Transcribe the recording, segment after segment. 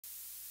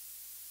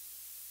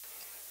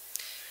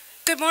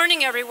Good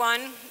morning,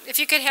 everyone. If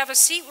you could have a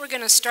seat, we're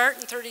going to start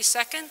in 30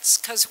 seconds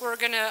because we're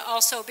going to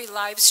also be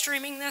live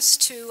streaming this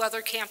to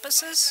other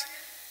campuses.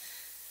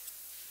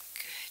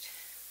 Good.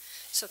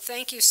 So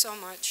thank you so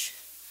much.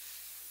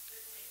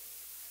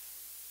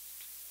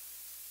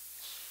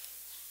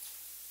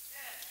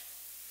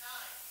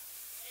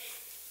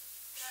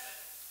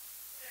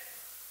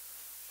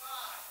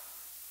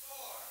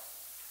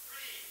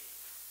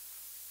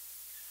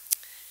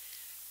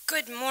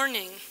 Good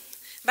morning.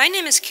 My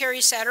name is Carrie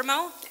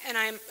Sattermo, and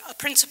I'm a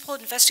principal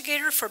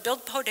investigator for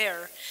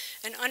PODER,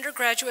 an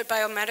undergraduate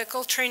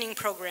biomedical training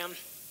program.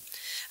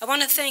 I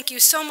want to thank you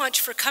so much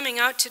for coming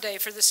out today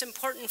for this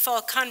important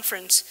fall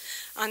conference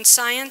on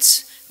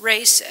science,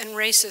 race, and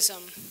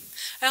racism.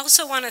 I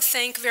also want to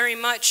thank very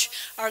much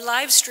our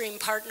live stream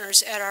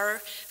partners at our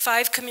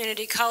 5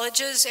 community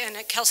colleges and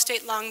at Cal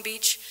State Long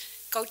Beach,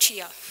 Go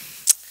Chia.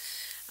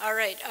 All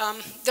right,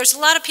 there's a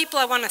lot of people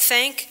I want to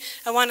thank.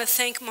 I want to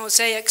thank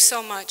Mosaic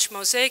so much.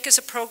 Mosaic is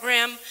a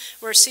program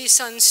where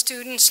CSUN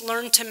students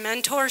learn to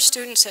mentor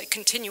students at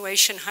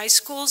continuation high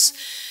schools.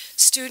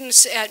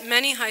 Students at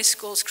many high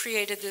schools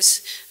created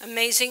this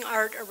amazing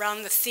art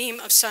around the theme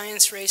of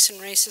science, race,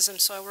 and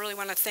racism, so I really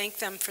want to thank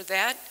them for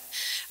that.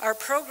 Our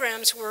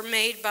programs were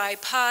made by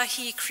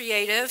PAHI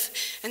Creative,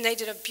 and they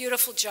did a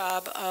beautiful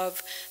job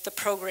of the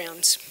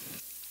programs.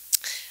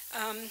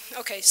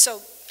 Okay,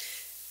 so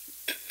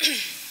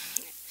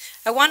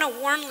I want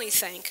to warmly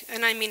thank,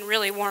 and I mean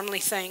really warmly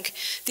thank,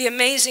 the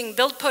amazing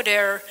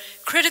PODER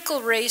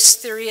Critical Race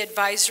Theory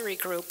Advisory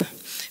Group,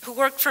 who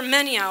worked for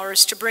many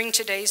hours to bring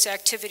today's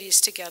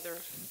activities together.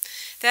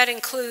 That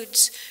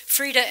includes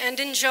Frida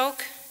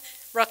Endenjoke,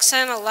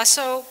 Roxana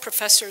Lesso,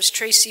 Professors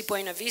Tracy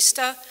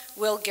Buenavista,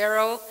 Will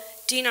Garrow,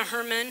 Dina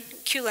Herman,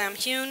 Kulam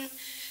Hune,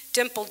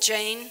 Dimple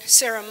Jane,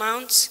 Sarah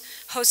Mounts,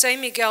 Jose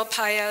Miguel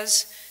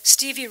Paez,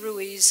 Stevie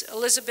Ruiz,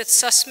 Elizabeth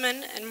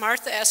Sussman, and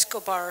Martha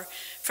Escobar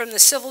from the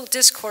Civil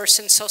Discourse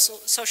and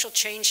Social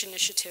Change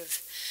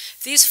Initiative.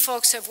 These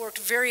folks have worked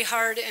very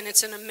hard, and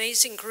it's an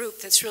amazing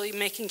group that's really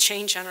making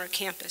change on our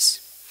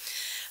campus.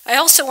 I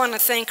also want to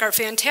thank our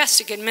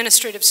fantastic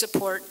administrative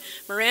support,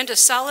 Miranda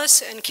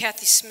Salas and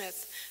Kathy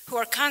Smith, who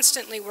are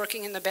constantly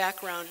working in the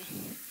background.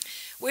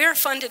 We are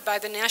funded by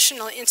the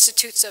National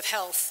Institutes of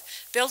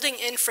Health, building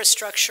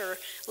infrastructure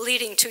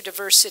leading to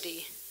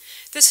diversity.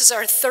 This is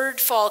our 3rd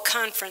fall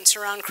conference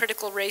around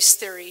critical race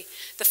theory,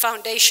 the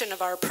foundation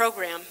of our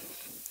program.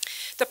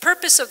 The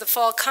purpose of the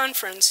fall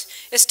conference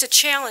is to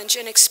challenge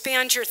and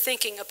expand your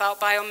thinking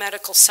about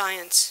biomedical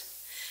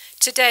science.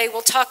 Today,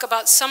 we'll talk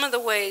about some of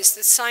the ways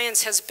that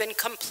science has been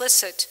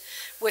complicit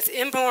with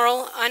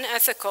immoral,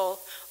 unethical,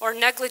 or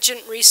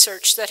negligent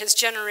research that has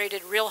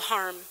generated real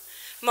harm,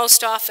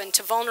 most often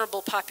to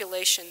vulnerable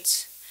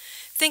populations.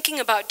 Thinking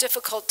about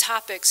difficult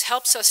topics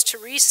helps us to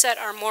reset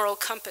our moral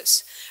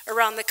compass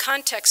around the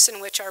context in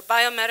which our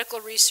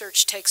biomedical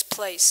research takes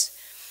place.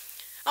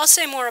 I'll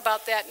say more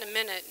about that in a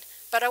minute,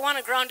 but I want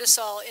to ground us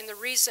all in the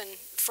reason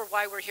for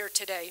why we're here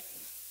today.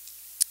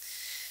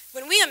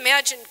 When we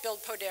imagined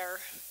PODER,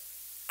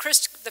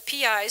 the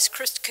PIs,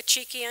 Chris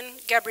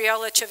Kachikian,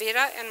 Gabriela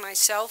Chavira, and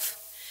myself,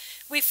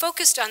 we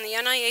focused on the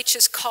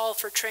NIH's call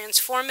for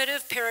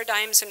transformative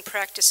paradigms and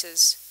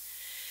practices.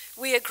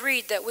 We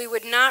agreed that we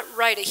would not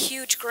write a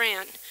huge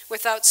grant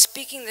without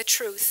speaking the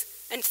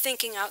truth and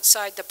thinking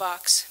outside the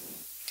box.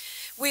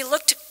 We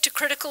looked to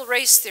critical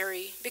race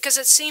theory because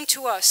it seemed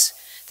to us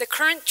that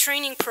current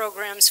training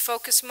programs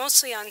focus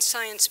mostly on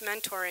science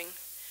mentoring.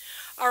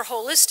 Our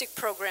holistic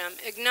program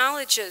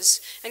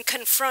acknowledges and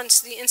confronts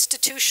the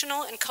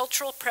institutional and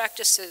cultural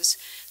practices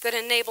that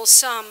enable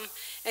some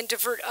and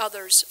divert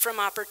others from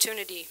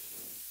opportunity.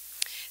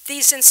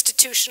 These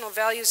institutional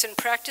values and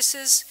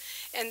practices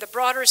and the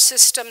broader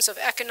systems of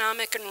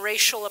economic and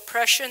racial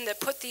oppression that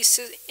put these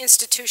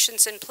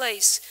institutions in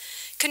place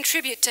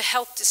contribute to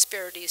health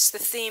disparities, the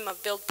theme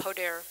of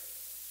PODER.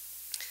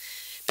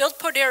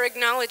 PODER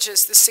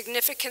acknowledges the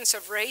significance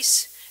of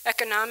race,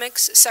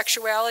 economics,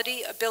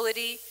 sexuality,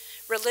 ability,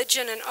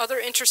 religion, and other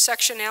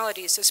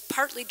intersectionalities as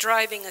partly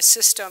driving a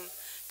system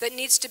that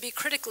needs to be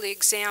critically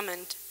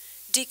examined,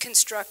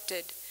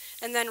 deconstructed,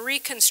 and then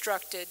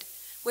reconstructed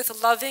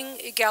with loving,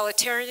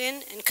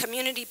 egalitarian, and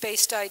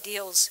community-based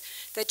ideals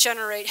that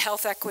generate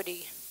health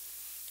equity.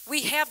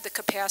 We have the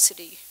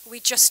capacity, we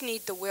just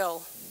need the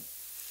will.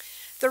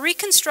 The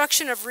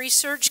reconstruction of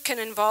research can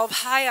involve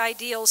high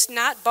ideals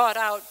not bought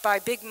out by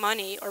big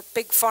money or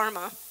big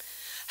pharma.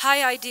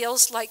 High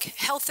ideals like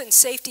health and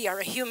safety are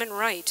a human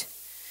right,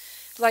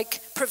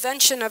 like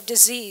prevention of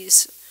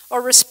disease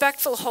or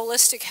respectful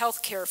holistic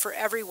health care for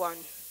everyone.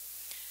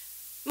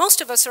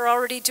 Most of us are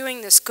already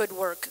doing this good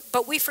work,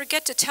 but we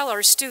forget to tell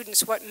our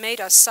students what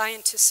made us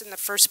scientists in the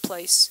first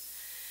place.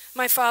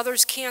 My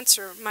father's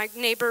cancer, my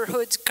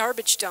neighborhood's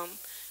garbage dump,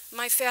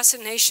 my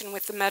fascination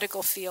with the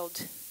medical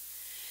field.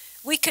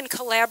 We can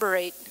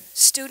collaborate,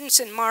 students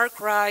in Mark,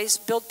 Rise,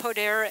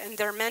 PODER, and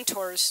their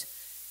mentors,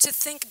 to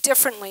think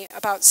differently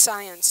about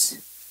science.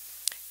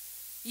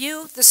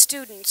 You, the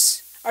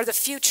students, are the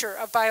future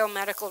of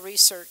biomedical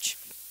research.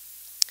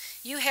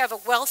 You have a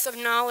wealth of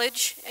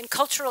knowledge and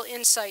cultural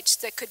insights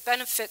that could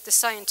benefit the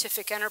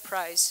scientific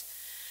enterprise.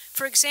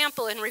 For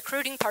example, in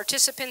recruiting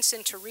participants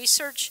into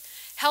research,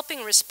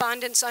 helping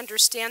respondents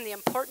understand the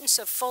importance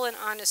of full and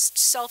honest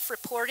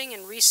self-reporting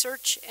in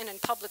research and in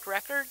public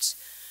records,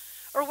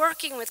 or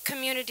working with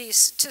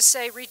communities to,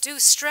 say,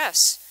 reduce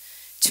stress,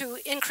 to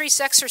increase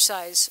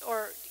exercise,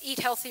 or eat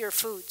healthier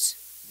foods.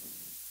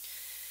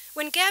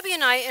 When Gabby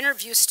and I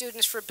interview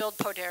students for Build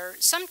PODER,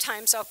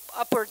 sometimes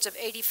upwards of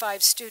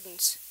 85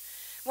 students,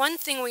 one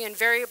thing we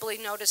invariably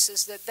notice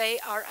is that they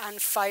are on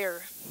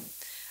fire.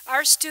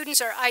 Our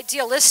students are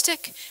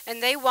idealistic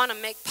and they want to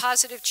make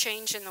positive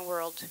change in the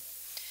world.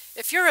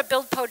 If you're a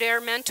Build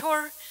PODER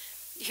mentor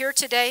here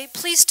today,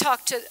 please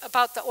talk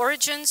about the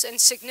origins and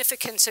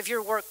significance of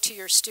your work to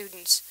your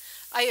students.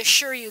 I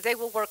assure you they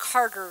will work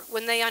harder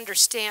when they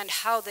understand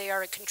how they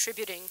are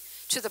contributing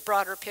to the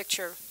broader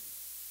picture.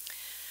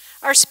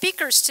 Our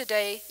speakers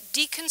today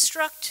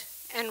deconstruct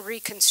and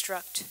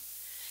reconstruct,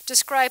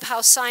 describe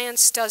how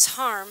science does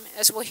harm,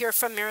 as we'll hear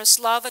from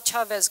Miroslava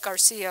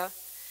Chávez-García,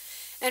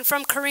 and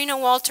from Karina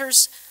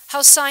Walters,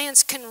 how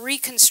science can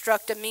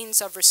reconstruct a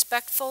means of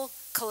respectful,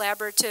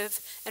 collaborative,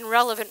 and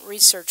relevant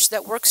research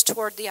that works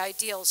toward the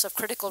ideals of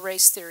critical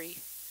race theory.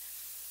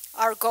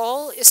 Our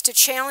goal is to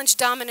challenge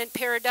dominant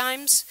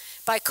paradigms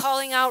by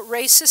calling out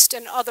racist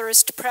and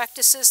otherist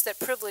practices that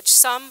privilege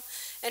some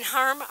and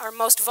harm our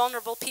most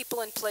vulnerable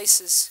people and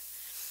places.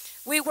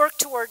 We work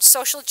towards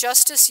social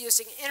justice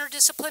using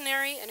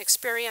interdisciplinary and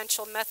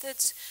experiential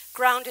methods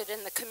grounded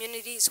in the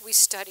communities we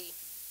study.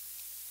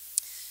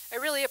 I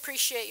really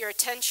appreciate your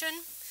attention.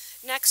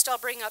 Next, I'll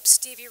bring up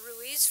Stevie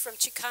Ruiz from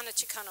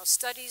Chicano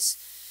Studies,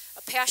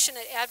 a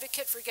passionate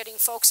advocate for getting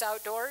folks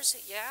outdoors,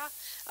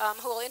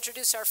 who will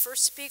introduce our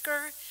first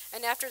speaker.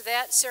 And after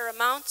that, Sarah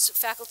Mounts,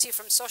 faculty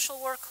from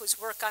social work, whose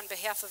work on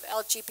behalf of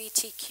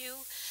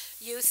LGBTQ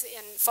youth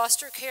in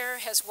foster care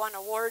has won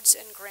awards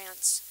and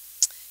grants.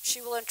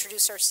 She will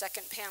introduce our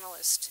second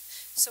panelist.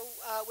 So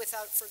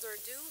without further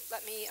ado,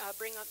 let me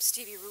bring up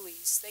Stevie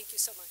Ruiz. Thank you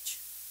so much.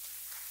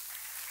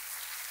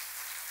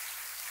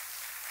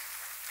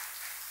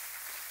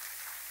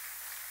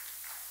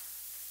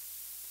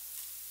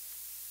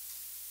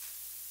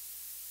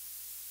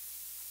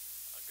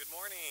 Good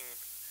morning.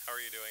 How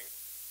are you doing?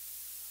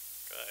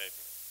 Good.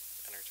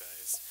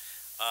 Energized.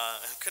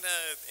 I'm going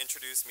to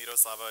introduce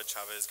Miroslava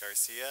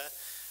Chávez-García.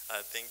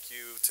 Thank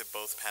you to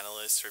both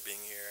panelists for being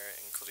here,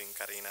 including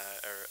Karina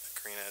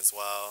as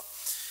well.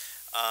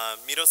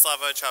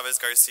 Miroslava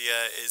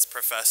Chávez-García is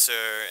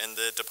professor in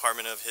the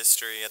Department of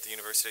History at the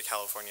University of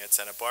California at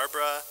Santa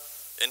Barbara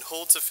and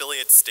holds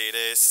affiliate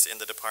status in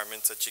the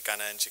departments of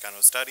Chicana and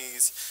Chicano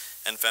Studies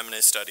and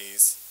Feminist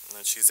Studies.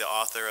 And she's the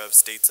author of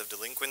States of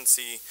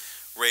Delinquency,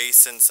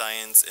 Race and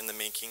Science in the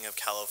Making of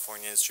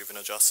California's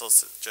Juvenile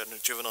Justice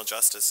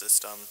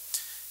System,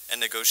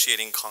 and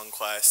Negotiating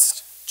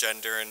Conquest,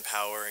 Gender and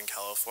Power in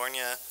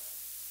California,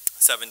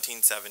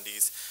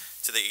 1770s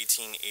to the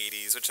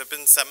 1880s, which have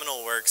been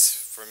seminal works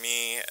for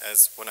me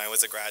as when I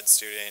was a grad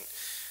student.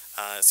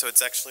 So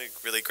it's actually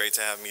really great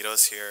to have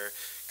Miros here,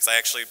 because I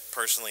actually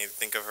personally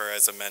think of her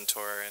as a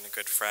mentor and a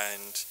good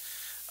friend.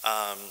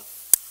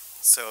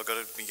 So I'll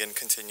go to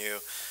continue.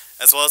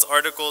 As well as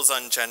articles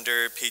on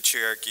gender,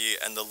 patriarchy,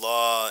 and the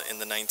law in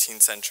the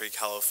 19th century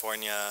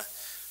California.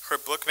 Her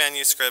book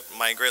manuscript,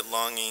 Migrant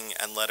Longing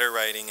and Letter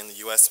Writing in the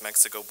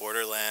U.S.-Mexico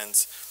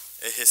Borderlands,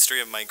 A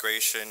History of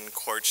Migration,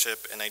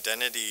 Courtship, and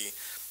Identity,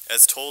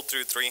 as told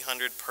through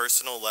 300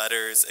 personal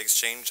letters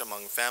exchanged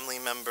among family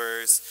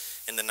members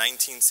in the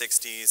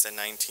 1960s and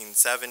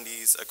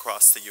 1970s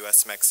across the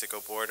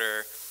U.S.-Mexico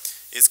border,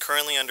 is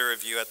currently under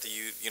review at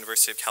the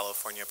University of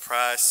California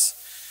Press.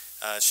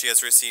 She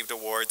has received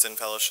awards and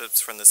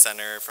fellowships from the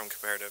Center for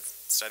Comparative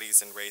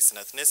Studies in Race and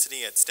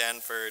Ethnicity at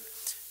Stanford,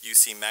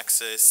 UC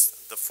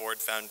Mexis, the Ford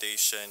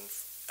Foundation,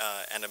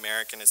 and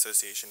American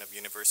Association of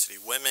University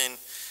Women,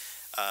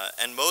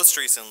 and most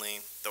recently,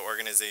 the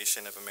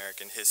Organization of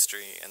American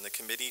History and the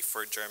Committee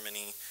for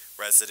Germany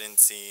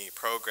Residency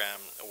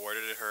Program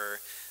awarded her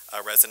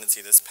a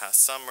residency this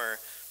past summer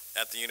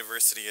at the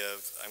University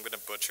of, I'm going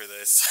to butcher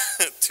this,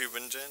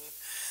 Tübingen,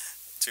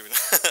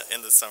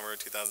 in the summer of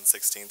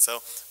 2016. So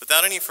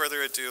without any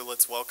further ado,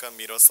 let's welcome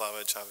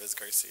Miroslava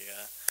Chávez-García.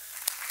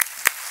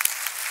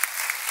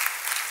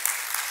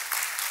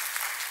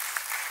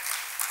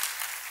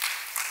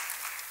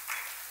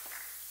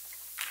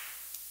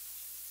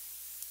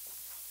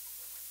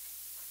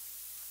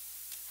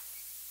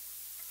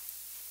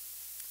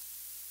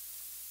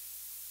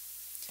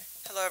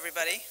 Hello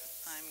everybody.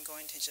 I'm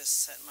going to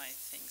just set my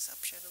things up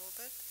here a little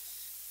bit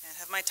and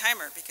have my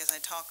timer because I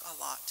talk a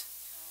lot.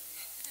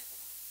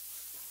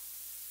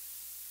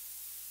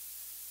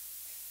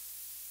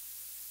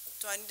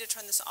 Do I need to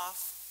turn this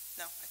off?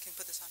 No, I can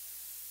put this on.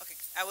 Okay,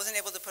 I wasn't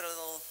able to put a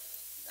little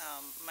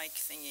mic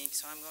thingy,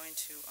 so I'm going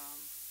to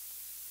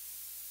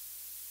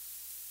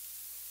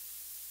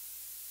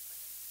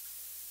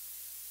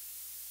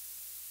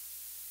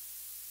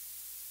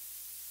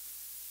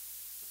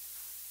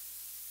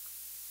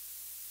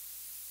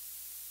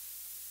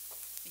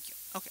thank you.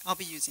 Okay, I'll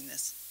be using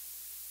this.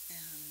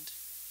 And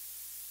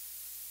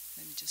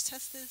let me just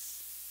test this.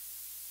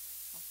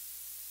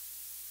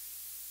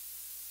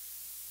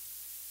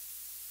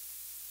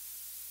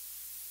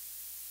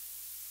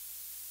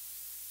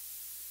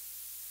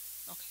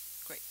 Okay,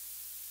 great.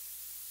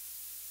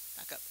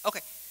 Back up.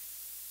 Okay.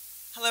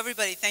 Hello,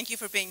 everybody. Thank you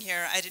for being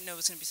here. I didn't know it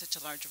was going to be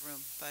such a large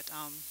room, but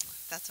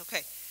that's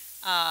okay.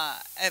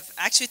 I've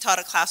actually taught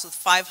a class with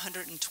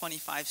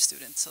 525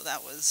 students, so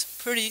that was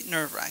pretty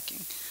nerve-wracking.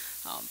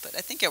 But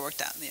I think it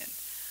worked out in the end.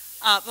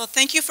 Well,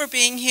 thank you for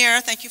being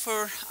here. Thank you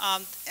for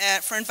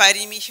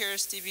inviting me here,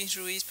 Stevie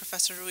Ruiz,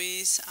 Professor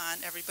Ruiz,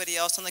 and everybody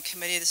else on the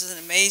committee. This is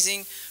an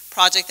amazing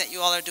project that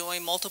you all are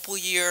doing,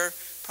 multiple-year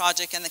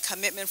project, and the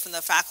commitment from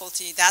the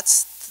faculty.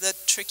 That's the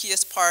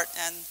trickiest part,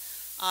 and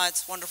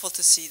it's wonderful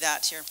to see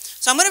that here.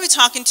 So I'm going to be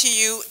talking to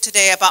you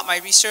today about my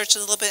research a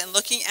little bit and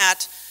looking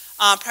at,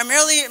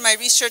 primarily in my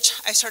research,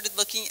 I started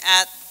looking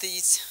at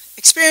these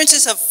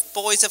experiences of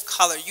boys of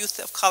color, youth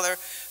of color,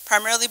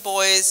 primarily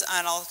boys,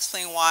 and I'll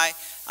explain why,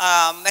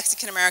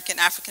 Mexican-American,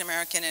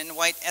 African-American, and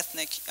white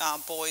ethnic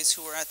boys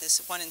who were at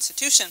this one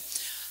institution.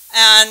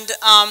 And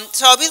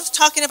so I'll be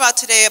talking about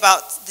today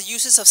about the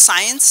uses of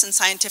science and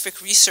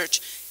scientific research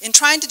in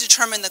trying to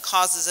determine the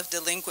causes of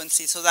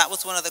delinquency. So that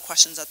was one of the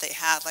questions that they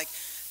had. Like,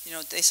 you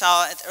know, they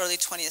saw at the early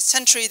 20th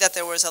century that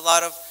there was a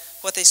lot of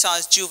what they saw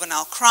as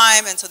juvenile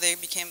crime, and so they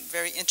became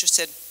very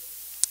interested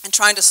in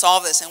trying to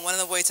solve this. And one of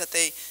the ways that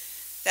they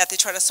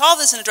try to solve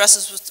this and address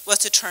this was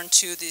to turn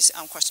to these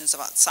questions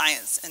about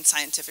science and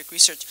scientific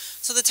research.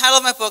 So the title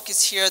of my book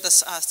is here, The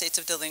States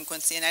of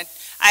Delinquency. And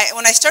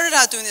when I started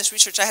out doing this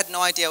research, I had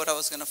no idea what I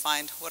was going to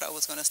find, what I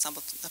was going to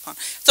stumble upon.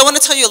 So I want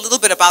to tell you a little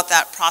bit about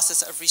that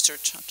process of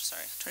research. I'm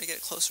sorry, I'll try to get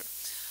it closer.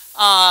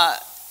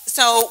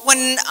 So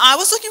when I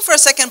was looking for a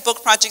second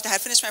book project, I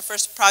had finished my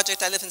first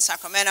project. I live in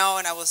Sacramento,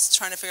 and I was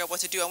trying to figure out what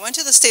to do. I went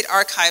to the state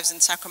archives in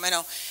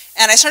Sacramento,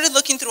 and I started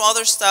looking through all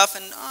their stuff,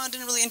 and it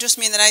didn't really interest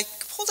me. And then I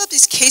pulled up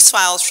these case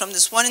files from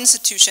this one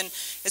institution.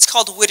 It's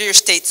called Whittier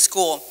State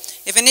School.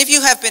 If any of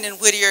you have been in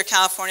Whittier,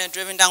 California,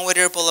 driven down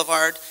Whittier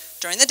Boulevard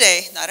during the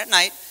day, not at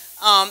night,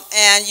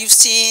 and you've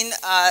seen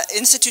an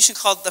institution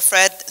called the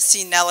Fred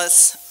C.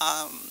 Nellis,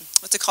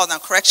 what's it called now,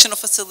 correctional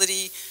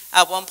facility.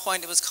 At one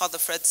point, it was called the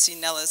Fred C.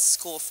 Nellis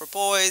School for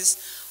Boys,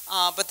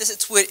 but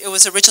it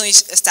was originally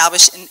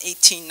established in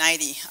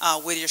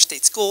 1890, Whittier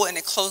State School, and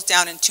it closed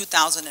down in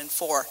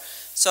 2004.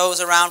 So it was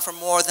around for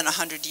more than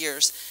 100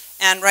 years.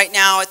 And right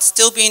now, it's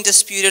still being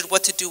disputed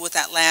what to do with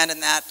that land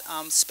and that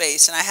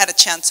space. And I had a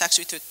chance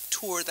actually to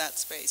tour that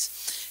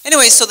space.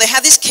 Anyway, so they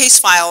had these case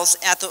files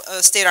at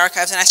the state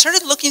archives, and I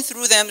started looking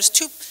through them. There's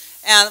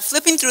and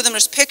flipping through them,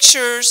 there's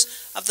pictures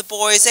of the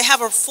boys. They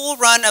have a full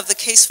run of the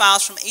case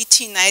files from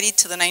 1890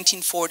 to the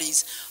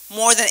 1940s,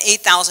 more than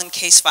 8,000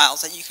 case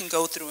files that you can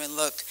go through and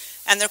look.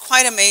 And they're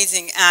quite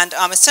amazing. And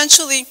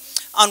essentially,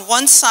 on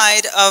one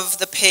side of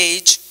the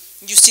page,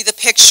 you see the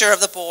picture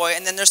of the boy,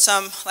 and then there's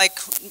some like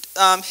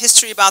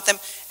history about them.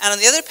 And on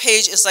the other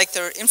page is like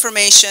their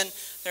information,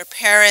 their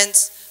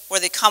parents, where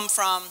they come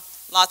from,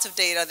 lots of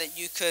data that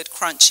you could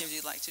crunch if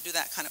you'd like to do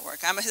that kind of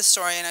work. I'm a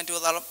historian.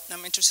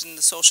 I'm interested in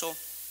the social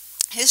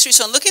history.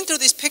 So looking through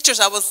these pictures,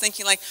 I was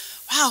thinking like,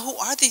 wow, who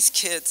are these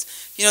kids?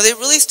 You know, they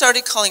really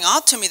started calling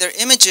out to me, their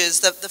images,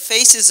 the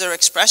faces, their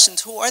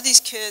expressions. Who are these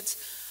kids?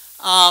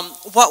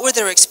 What were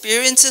their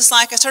experiences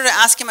like? I started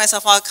asking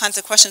myself all kinds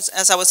of questions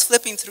as I was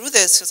flipping through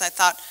this, because I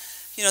thought,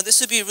 you know,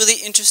 this would be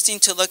really interesting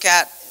to look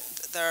at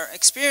their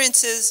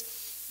experiences.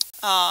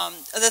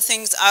 Other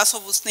things, I also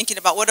was thinking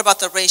about, what about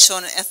the racial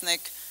and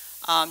ethnic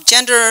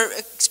gender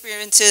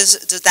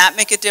experiences? Does that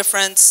make a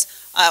difference?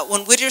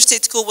 When Whittier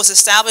State School was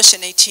established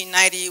in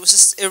 1890, it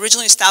was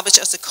originally established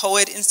as a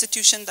co-ed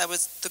institution. There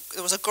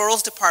was a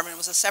girls' department. It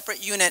was a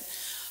separate unit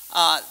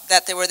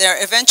that they were there.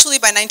 Eventually,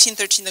 by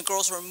 1913, the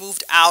girls were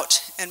moved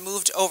out and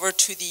moved over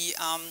to the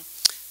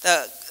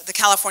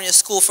California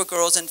School for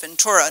Girls in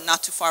Ventura,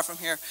 not too far from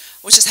here,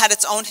 which has had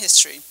its own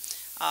history,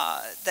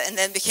 and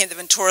then became the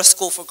Ventura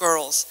School for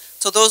Girls.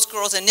 So those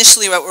girls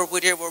initially at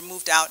Whittier were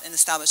moved out and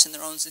established in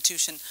their own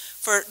institution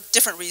for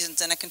different reasons,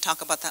 and I can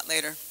talk about that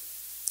later.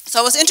 So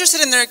I was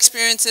interested in their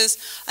experiences,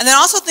 and then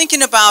also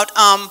thinking about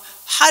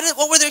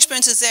what were their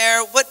experiences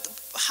there,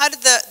 how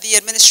did the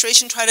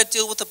administration try to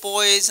deal with the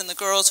boys and the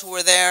girls who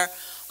were there,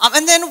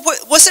 and then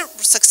was it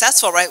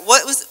successful, right?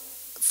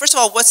 First of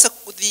all, what's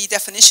the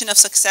definition of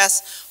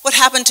success? What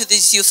happened to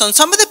these youth? So in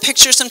some of the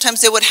pictures, sometimes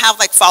they would have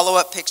like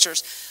follow-up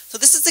pictures. So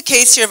this is the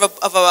case here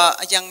of a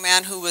young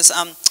man who was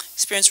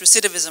experienced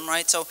recidivism,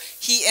 right? So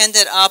he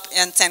ended up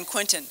in San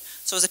Quentin.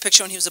 So there's a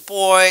picture when he was a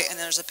boy, and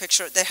there's a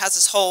picture that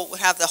has would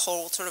have the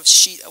whole sort of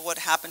sheet of what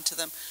happened to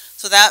them.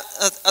 So that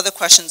other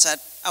questions that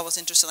I was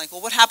interested in, like,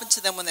 well, what happened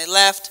to them when they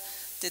left?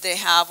 Did they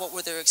have, what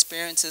were their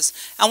experiences?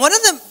 And one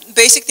of the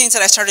basic things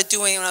that I started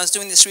doing when I was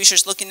doing this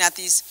research, looking at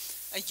these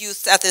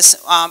youth at this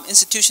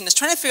institution, is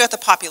trying to figure out the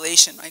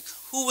population, like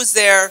who was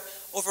there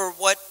over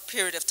what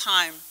period of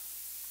time.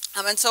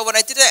 And so what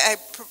I did, I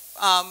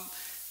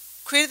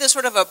created this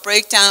sort of a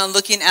breakdown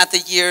looking at the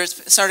years,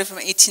 starting from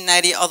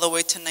 1890 all the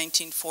way to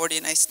 1940,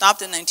 and I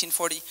stopped in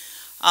 1940,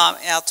 and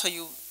I'll tell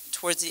you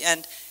towards the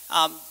end,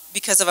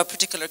 because of a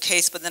particular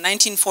case, but in the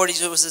 1940s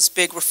there was this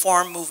big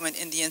reform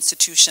movement in the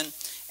institution,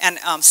 and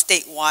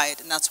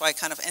statewide, and that's why I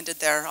kind of ended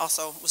there.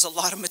 Also, it was a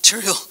lot of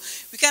material.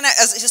 We kind of,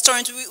 as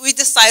historians, we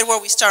decide where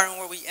we start and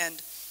where we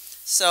end.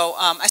 So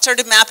I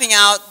started mapping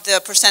out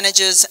the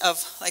percentages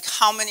of like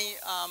how many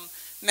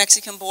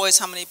Mexican boys,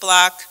 how many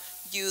black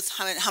youth,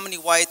 how many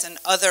whites, and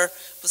other,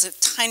 was a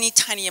tiny,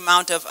 tiny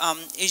amount of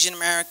Asian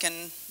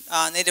American,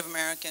 Native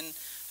American,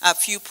 a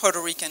few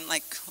Puerto Rican,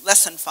 like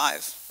less than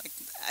 5, like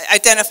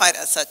identified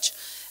as such.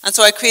 And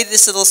so I created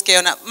this little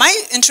scale. Now, my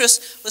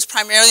interest was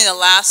primarily in the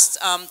last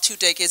 2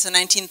 decades, the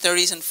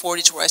 1930s and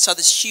 40s, where I saw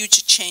this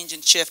huge change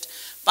and shift.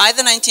 By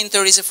the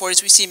 1930s and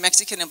 40s, we see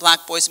Mexican and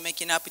black boys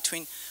making up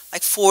between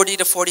like 40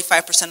 to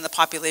 45% of the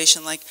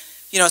population. Like,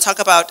 you know, talk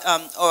about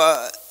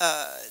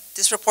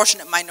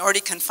disproportionate minority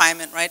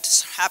confinement, right?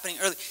 It's happening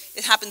early.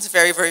 It happens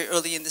very, very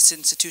early in this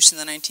institution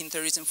in the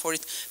 1930s and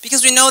 40s,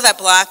 because we know that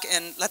black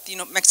and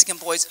Latino Mexican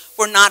boys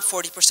were not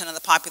 40% of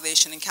the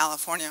population in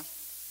California.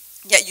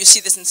 Yet you see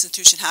this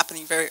institution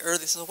happening very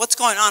early. So what's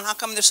going on? How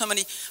come there's so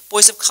many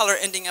boys of color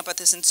ending up at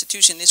this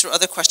institution? These were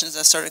other questions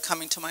that started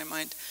coming to my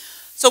mind.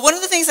 So one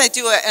of the things I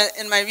do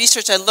in my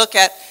research, I look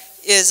at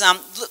is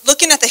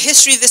looking at the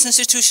history of this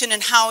institution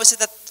and how is it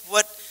that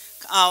what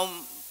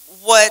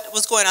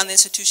was going on in the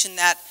institution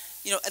that,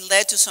 you know, it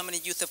led to so many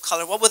youth of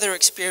color. What were their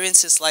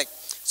experiences like?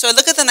 So I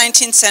look at the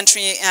 19th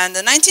century, and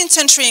the 19th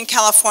century in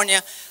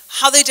California,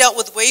 how they dealt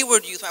with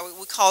wayward youth, what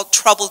we call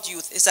troubled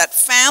youth, is that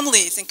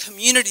families and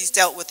communities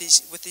dealt with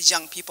these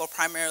young people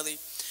primarily.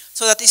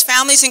 So that these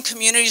families and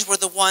communities were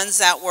the ones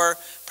that were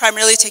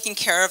primarily taking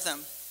care of them.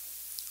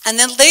 And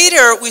then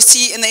later, we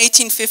see in the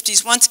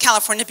 1850s, once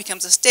California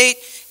becomes a state,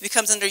 it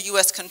becomes under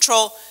US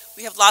control,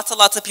 we have lots and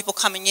lots of people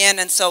coming in,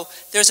 and so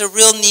there's a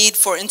real need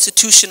for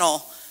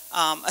institutional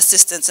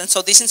assistance. And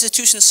so these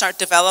institutions start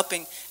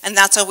developing, and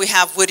that's how we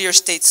have Whittier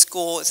State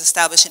School is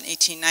established in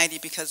 1890,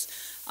 because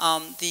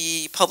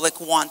the public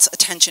wants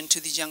attention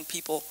to these young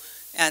people,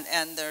 and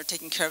they're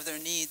taking care of their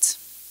needs.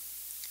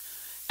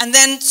 And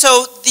then,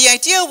 so the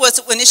idea was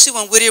initially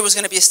when Whittier was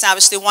going to be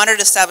established, they wanted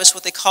to establish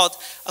what they called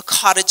a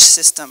cottage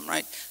system,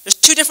 right? There's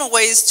 2 different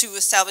ways to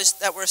establish,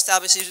 that were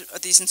established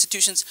at these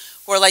institutions,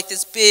 where like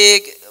this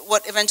big,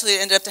 what eventually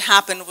ended up to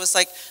happen was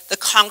like the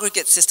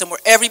congregate system,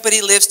 where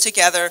everybody lives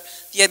together,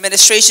 the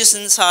administration's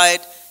inside,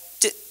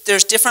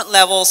 there's different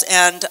levels,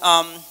 and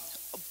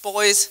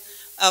boys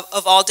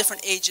of all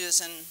different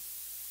ages and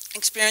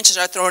experiences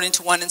are thrown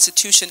into one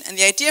institution. And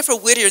the idea for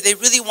Whittier, they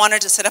really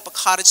wanted to set up a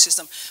cottage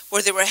system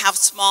where they would have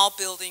small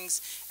buildings,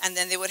 and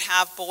then they would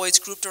have boys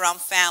grouped around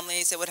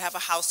families. They would have a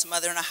house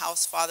mother and a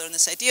house father. And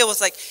this idea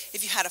was like,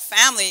 if you had a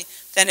family,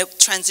 then a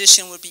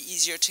transition would be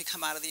easier to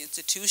come out of the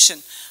institution.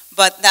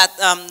 But that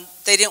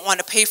they didn't want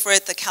to pay for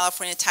it. The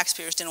California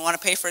taxpayers didn't want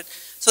to pay for it.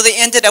 So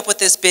they ended up with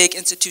this big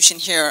institution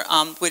here,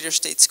 Whittier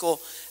State School,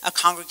 a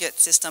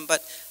congregate system.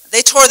 But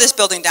they tore this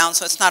building down,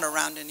 so it's not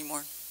around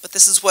anymore. But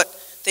this is what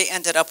they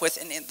ended up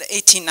with in the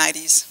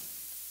 1890s.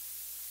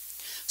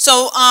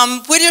 So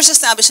Whittier's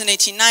established in the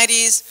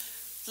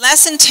 1890s.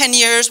 Less than 10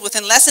 years,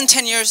 within less than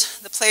 10 years,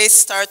 the place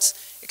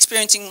starts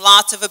experiencing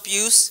lots of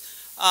abuse,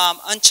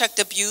 unchecked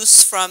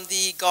abuse from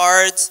the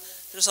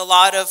guards. There's a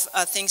lot of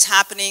things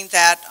happening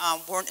that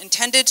weren't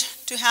intended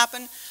to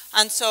happen.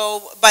 And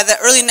so by the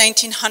early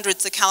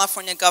 1900s, the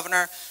California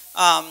governor,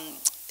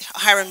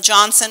 Hiram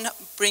Johnson,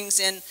 brings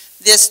in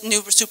this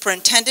new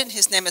superintendent.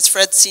 His name is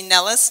Fred C.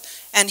 Nellis,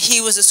 and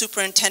he was a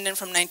superintendent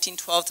from 1912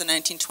 to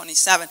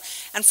 1927.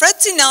 And Fred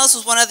C. Nellis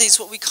was one of these,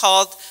 what we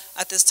called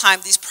at this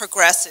time, these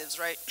progressives,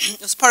 right?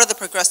 It was part of the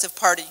Progressive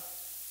Party,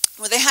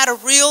 where they had a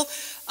real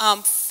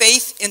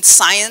faith in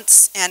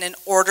science and in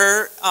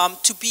order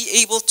to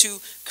be able to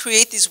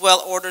create these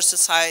well-ordered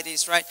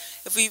societies, right?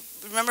 If we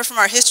remember from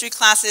our history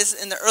classes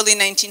in the early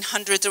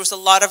 1900s, there was a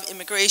lot of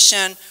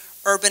immigration,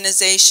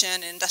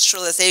 urbanization,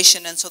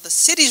 industrialization, and so the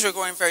cities were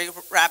growing very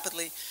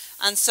rapidly.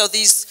 And so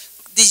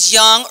these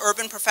young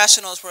urban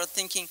professionals were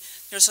thinking,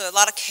 there's a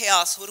lot of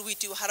chaos, what do we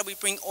do, how do we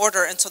bring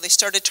order? And so they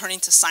started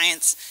turning to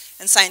science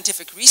and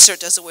scientific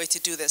research as a way to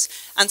do this.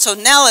 And so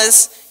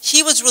Nellis,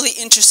 he was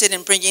really interested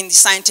in bringing the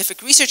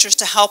scientific researchers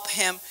to help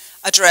him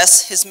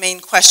address his main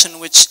question,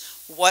 which,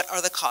 what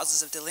are the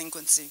causes of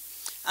delinquency?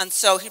 And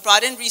so he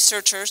brought in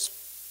researchers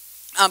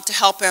to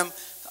help him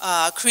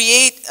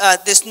create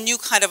this new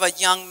kind of a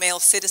young male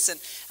citizen.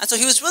 And so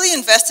he was really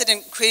invested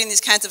in creating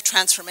these kinds of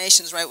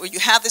transformations, right, where you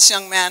have this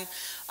young man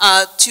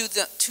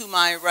to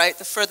my right,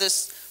 the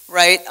furthest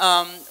right,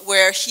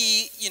 where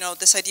he, you know,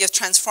 this idea of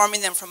transforming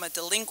them from a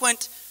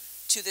delinquent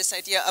to this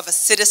idea of a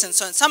citizen.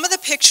 So in some of the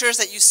pictures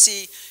that you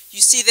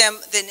see them,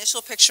 the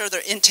initial picture,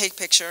 their intake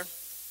picture,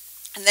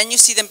 and then you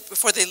see them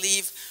before they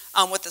leave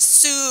with a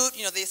suit.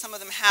 You know, some of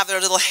them have their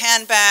little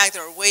handbag,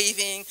 they're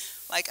waving,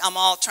 like I'm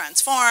all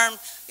transformed,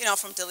 you know,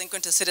 from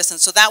delinquent to citizen.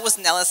 So that was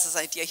Nellis's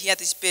idea. He had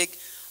these big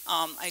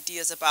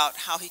ideas about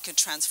how he could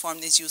transform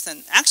these youth.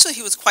 And actually,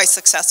 he was quite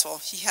successful.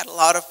 He had a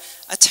lot of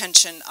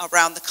attention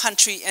around the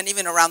country and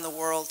even around the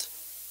world.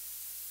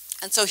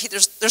 And so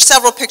there's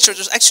several pictures.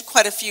 There's actually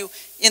quite a few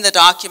in the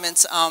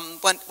documents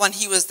when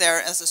he was there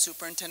as a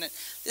superintendent.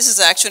 This is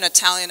actually an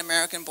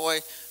Italian-American boy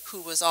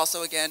who was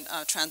also, again,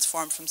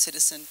 transformed from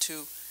citizen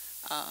to,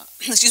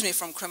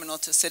 from criminal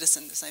to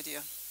citizen, this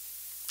idea.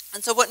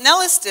 And so what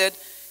Nellis did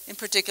in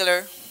particular,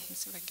 let me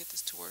see if I can get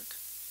this to work.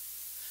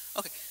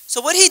 Okay,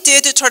 so what he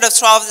did to sort of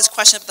solve this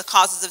question of the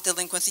causes of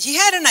delinquency, he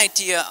had an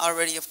idea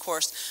already, of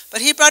course,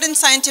 but he brought in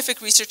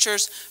scientific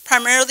researchers,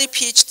 primarily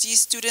PhD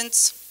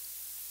students,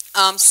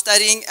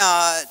 studying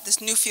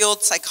this new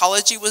field,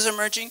 psychology was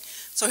emerging.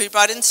 So he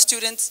brought in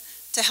students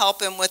to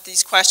help him with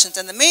these questions.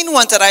 And the main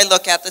ones that I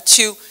look at, the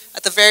two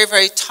at the very,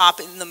 very top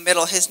in the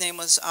middle, his name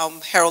was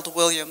Harold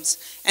Williams.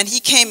 And he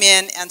came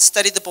in and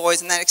studied the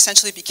boys, and that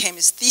essentially became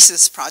his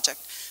thesis project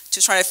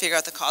to try to figure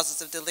out the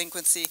causes of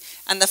delinquency.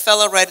 And the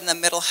fellow right in the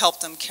middle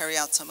helped him carry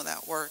out some of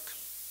that work.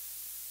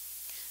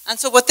 And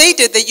so what they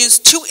did, they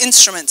used two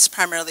instruments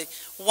primarily.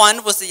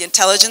 One was the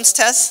intelligence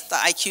test, the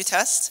IQ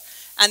test.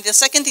 And the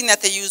second thing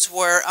that they used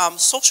were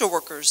social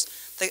workers,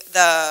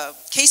 the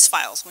case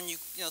files. When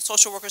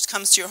social workers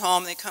come to your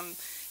home, they come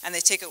and they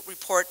take a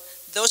report.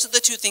 Those are the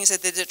two things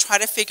that they did to try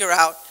to figure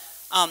out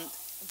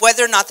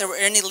whether or not there were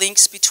any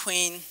links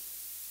between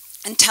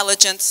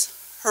intelligence,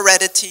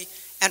 heredity,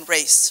 and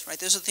race. Right?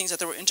 Those are the things that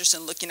they were interested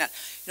in looking at.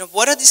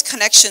 What are these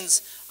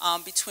connections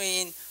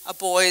between a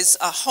boy's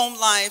home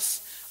life,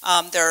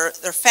 their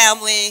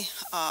family,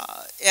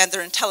 and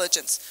their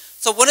intelligence?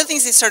 So one of the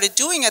things they started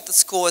doing at the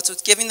school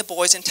was giving the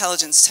boys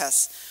intelligence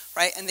tests,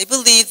 right? And they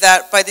believed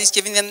that by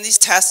giving them these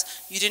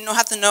tests, you didn't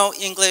have to know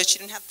English, you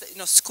didn't have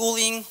to,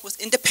 schooling was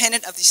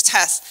independent of these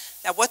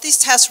tests. Now what these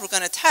tests were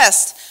going to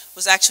test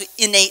was actually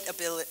innate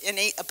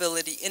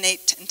ability,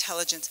 innate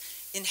intelligence,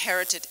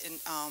 inherited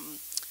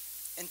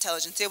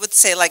intelligence. They would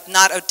say like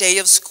not a day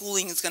of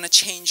schooling is going to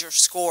change your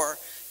score.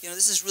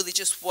 This is really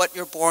just what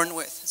you're born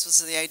with. This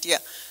was the idea.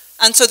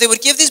 And so they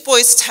would give these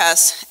boys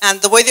tests,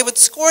 and the way they would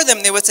score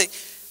them, they would say,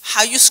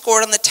 how you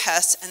scored on the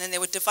test, and then they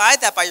would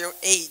divide that by your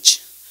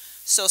age.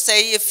 So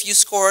say if you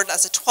scored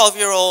as a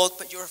 12-year-old,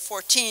 but you were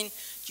 14,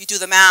 you do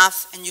the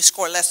math, and you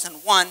score less than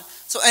 1.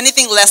 So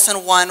anything less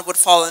than 1 would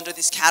fall under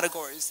these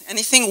categories.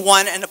 Anything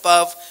 1 and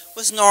above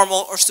was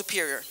normal or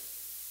superior.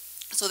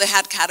 So they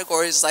had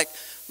categories like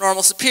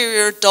normal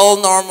superior,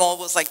 dull normal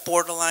was like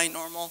borderline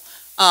normal,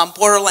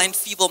 borderline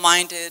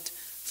feeble-minded,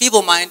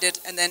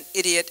 and then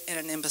idiot and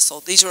an imbecile.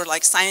 These were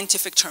like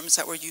scientific terms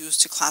that were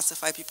used to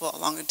classify people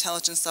along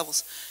intelligence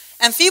levels.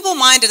 And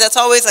feeble-minded, that's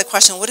always a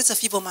question, what is a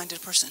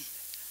feeble-minded person?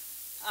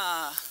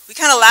 We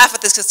kind of laugh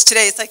at this because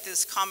today it's like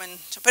this common,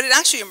 but it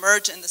actually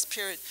emerged in this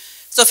period.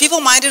 So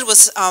feeble-minded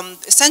was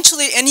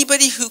essentially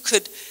anybody who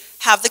could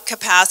have the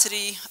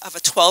capacity of a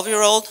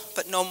 12-year-old,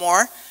 but no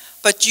more,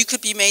 but you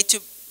could be made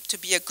to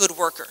be a good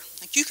worker.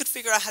 Like you could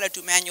figure out how to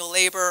do manual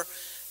labor,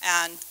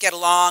 and get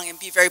along and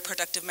be a very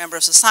productive member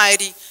of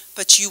society,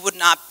 but you would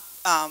not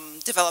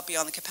develop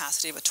beyond the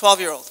capacity of a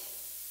 12-year-old.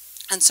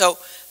 And so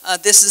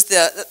this is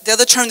the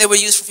other term they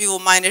would use for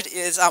feeble-minded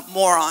is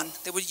moron.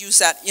 They would use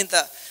that in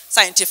the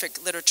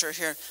scientific literature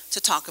here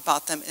to talk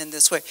about them in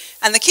this way.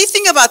 And the key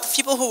thing about the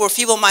people who were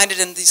feeble-minded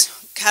in these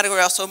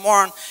categories, also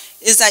moron,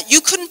 is that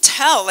you couldn't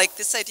tell, like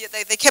this idea,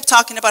 they kept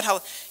talking about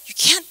how you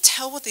can't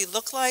tell what they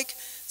look like.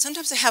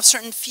 Sometimes they have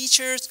certain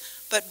features,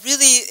 but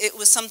really it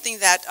was something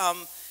that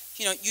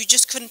you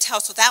just couldn't tell.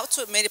 So that's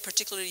what made it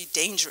particularly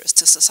dangerous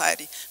to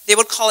society. They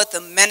would call it the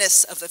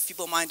menace of the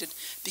feeble-minded,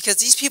 because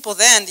these people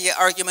then, the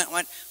argument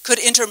went, could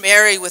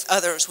intermarry with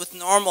others, with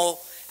normal,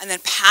 and then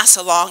pass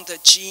along the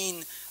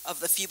gene of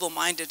the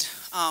feeble-minded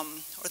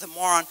or the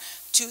moron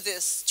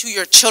to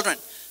your children.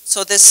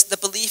 So the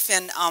belief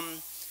in,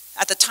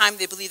 at the time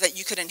they believed that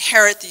you could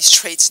inherit these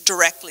traits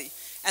directly.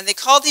 And they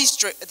called these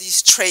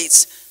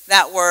traits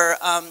that were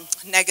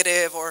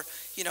negative or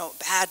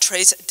bad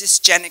traits,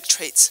 dysgenic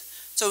traits.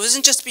 So it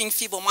wasn't just being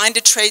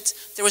feeble-minded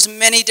traits, there was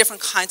many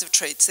different kinds of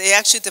traits. They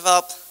actually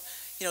developed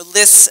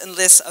lists and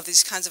lists of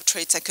these kinds of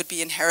traits that could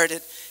be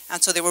inherited.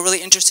 And so they were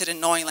really interested in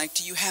knowing, like,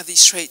 do you have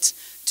these traits?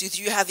 Do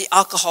you have the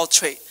alcohol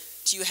trait?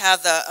 Do you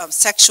have the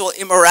sexual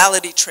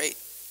immorality trait?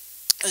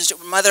 Is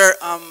your mother,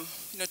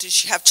 did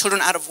she have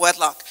children out of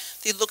wedlock?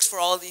 They looked for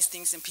all of these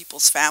things in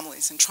people's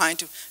families and trying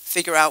to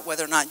figure out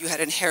whether or not you had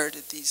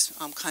inherited these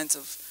kinds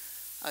of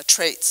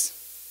traits.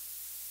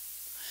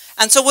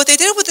 And so what they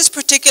did with this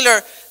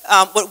particular,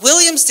 what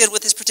Williams did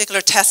with this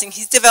particular testing,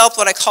 he's developed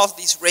what I call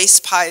these race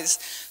pies.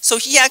 So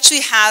he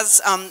actually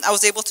has, I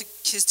was able to,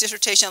 his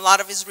dissertation, a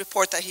lot of his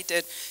report that he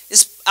did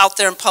is out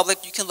there in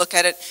public, you can look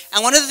at it.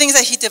 And one of the things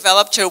that he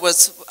developed here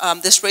was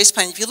this race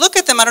pie. If you look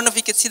at them, I don't know if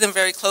you can see them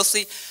very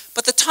closely,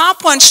 but the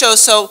top one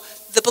shows, so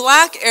the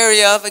black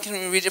area, if I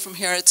can read it from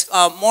here, it's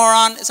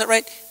moron, is that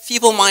right?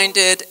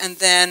 Feeble-minded, and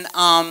then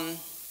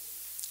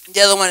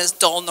The other one is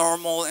dull,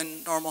 normal,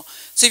 and normal.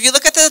 So if you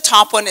look at the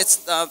top one, it's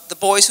the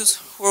boys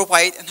who were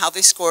white and how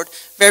they scored.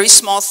 Very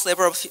small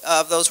sliver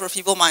of those were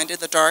feeble-minded,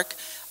 the dark.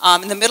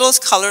 In the middle is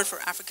colored for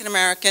African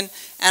American,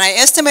 and I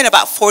estimate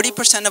about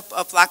 40%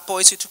 of black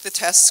boys who took the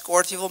test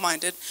scored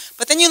feeble-minded.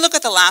 But then you look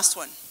at the last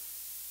one,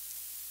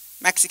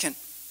 Mexican.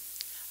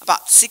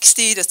 About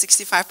 60 to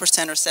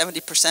 65% or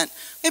 70%,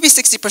 maybe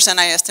 60%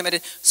 I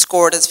estimated,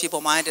 scored as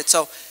feeble-minded.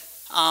 So,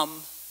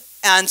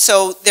 and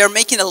so they're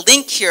making a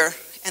link here,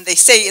 and they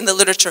say in the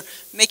literature,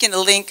 making a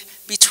link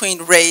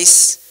between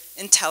race,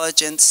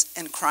 intelligence,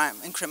 and crime,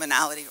 and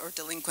criminality or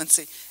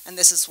delinquency. And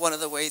this is one of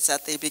the ways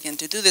that they begin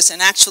to do this.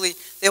 And actually,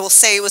 they will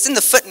say, it was in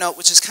the footnote,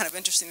 which is kind of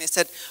interesting, they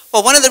said,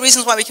 well, one of the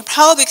reasons why we can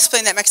probably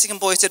explain that Mexican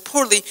boys did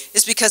poorly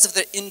is because of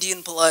their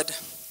Indian blood,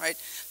 right?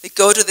 They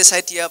go to this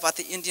idea about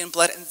the Indian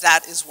blood, and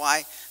that is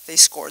why they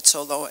scored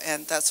so low,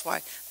 and that's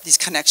why these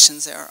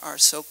connections there are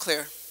so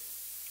clear.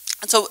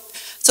 And so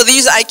they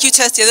use IQ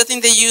tests. The other thing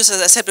they use,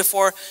 as I said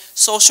before,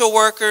 social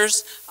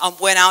workers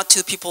went out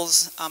to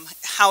people's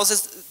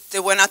houses. They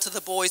went out to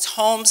the boys'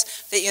 homes.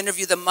 They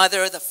interviewed the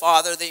mother, the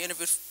father. They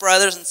interviewed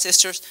brothers and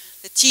sisters,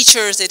 the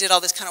teachers. They did all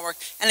this kind of work.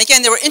 And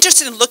again, they were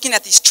interested in looking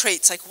at these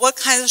traits, like what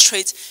kinds of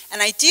traits.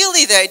 And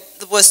ideally, they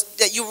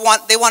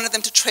wanted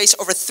them to trace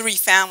over 3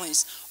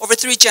 families, over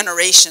 3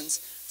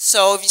 generations.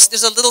 So if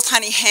there's a little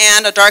tiny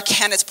hand, a dark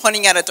hand, it's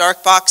pointing at a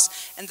dark box,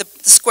 and the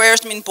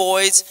squares mean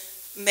boys,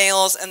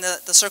 males, and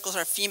the circles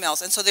are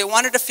females. And so they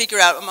wanted to figure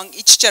out among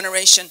each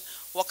generation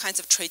what kinds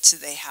of traits do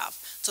they have.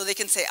 So they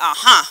can say,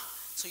 aha,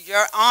 so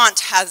your aunt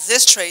has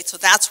this trait, so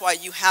that's why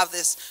you have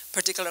this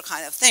particular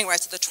kind of thing, right?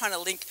 So they're trying to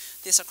link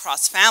this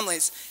across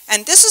families.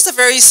 And this is a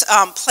very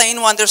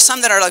plain one. There's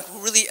some that are like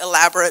really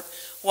elaborate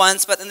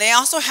ones, but then they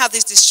also have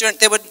these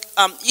disjoint, they would,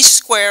 each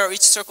square or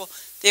each circle,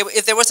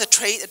 if there was a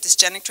trait, a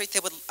dysgenic trait,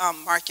 they would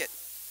mark it.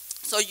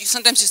 So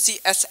sometimes you see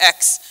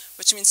SX,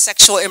 which means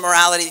sexual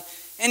immorality.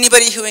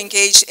 Anybody who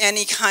engaged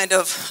any kind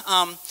of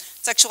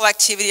sexual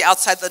activity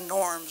outside the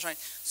norms, right?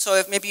 So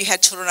if maybe you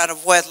had children out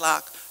of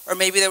wedlock, or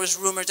maybe there was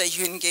rumors that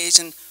you engaged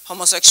in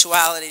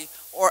homosexuality,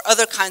 or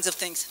other kinds of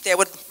things, they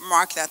would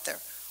mark that there.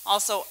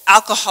 Also,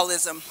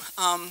 alcoholism,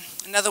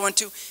 another one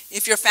too.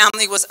 If your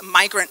family was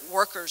migrant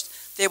workers,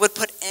 they would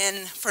put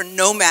N for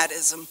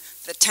nomadism,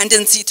 the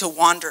tendency to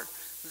wander.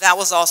 That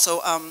was also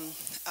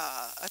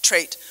a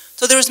trait.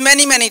 So there was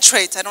many, many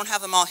traits. I don't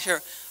have them all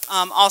here.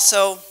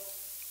 Also,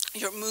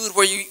 your mood,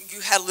 where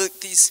you had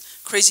these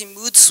crazy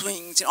mood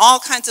swings, all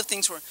kinds of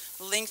things were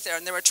linked there,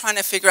 and they were trying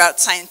to figure out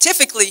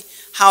scientifically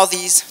how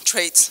these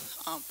traits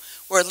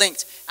were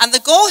linked. And the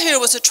goal here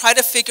was to try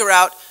to figure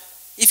out,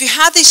 if you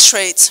had these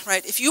traits,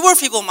 right, if you were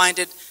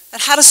feeble-minded,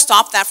 that how to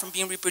stop that from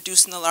being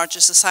reproduced in the larger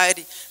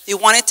society. They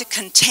wanted to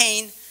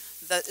contain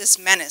this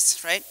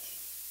menace, right?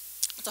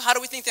 So how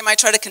do we think they might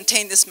try to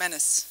contain this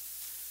menace?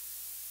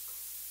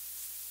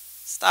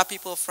 Stop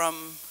people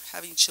from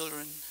having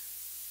children.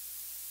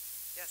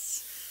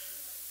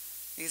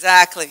 Yes.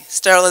 Exactly,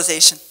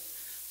 sterilization.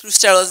 Through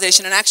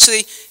sterilization. And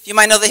actually, you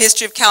might know the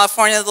history of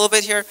California a little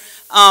bit here.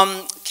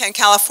 In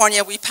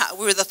California, we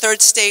were the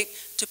 3rd state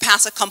to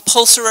pass a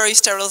compulsory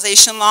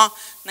sterilization law,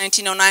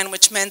 1909,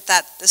 which meant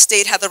that the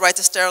state had the right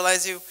to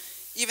sterilize you,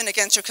 even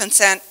against your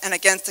consent and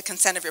against the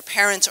consent of your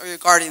parents or your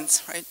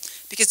guardians, right?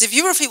 Because if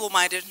you were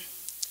feeble-minded,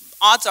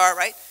 odds are,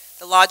 right,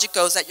 the logic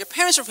goes that your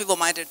parents were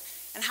feeble-minded,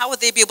 and how would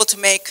they be able to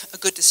make a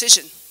good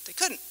decision? They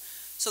couldn't.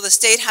 So the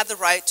state had the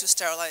right to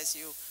sterilize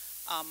you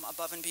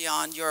above and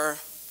beyond your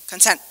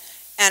consent.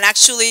 And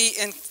actually,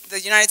 in the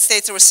United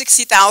States, there were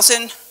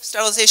 60,000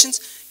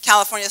 sterilizations.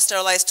 California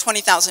sterilized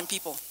 20,000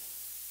 people,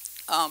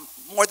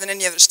 more than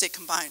any other state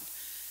combined.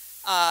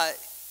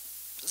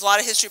 There's a lot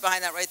of history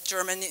behind that, right?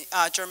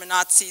 German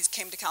Nazis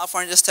came to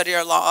California to study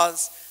our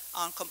laws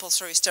on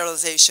compulsory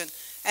sterilization.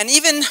 And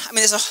even, I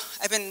mean,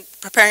 I've been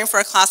preparing for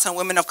a class on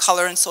women of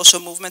color and social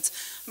movements.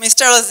 I mean,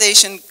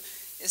 sterilization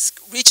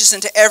reaches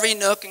into every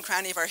nook and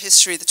cranny of our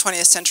history, the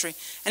 20th century.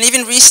 And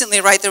even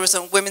recently, right, there was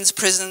a women's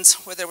prisons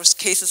where there was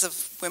cases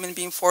of women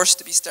being forced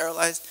to be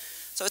sterilized.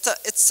 So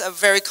it's a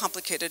very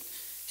complicated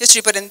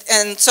history. But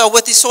and so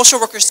with these social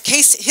workers'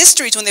 case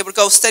histories, when they would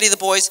go study the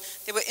boys,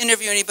 they would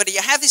interview anybody.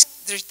 I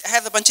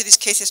have a bunch of these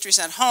case histories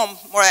at home,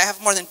 I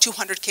have more than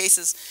 200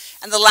 cases.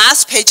 And the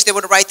last page, they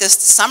would write this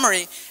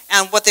summary.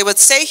 And what they would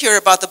say here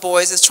about the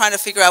boys is trying to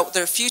figure out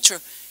their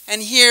future.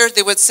 And here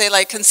they would say,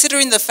 like,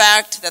 considering the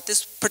fact that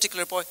this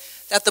particular boy,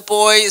 that the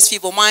boy is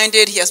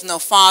feeble-minded, he has no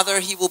father,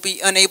 he will be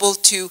unable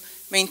to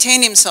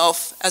maintain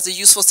himself as a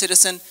useful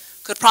citizen,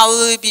 could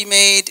probably be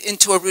made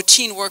into a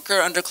routine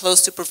worker under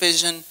close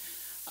supervision.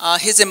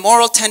 His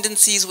immoral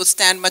tendencies would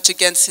stand much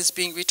against his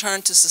being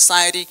returned to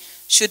society,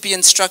 should be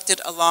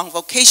instructed along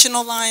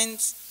vocational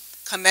lines,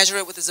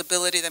 commensurate with his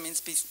ability, that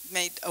means be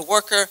made a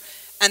worker.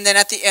 And then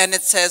at the end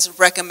it says,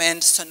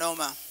 recommend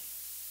Sonoma.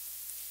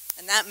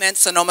 And that meant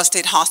Sonoma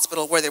State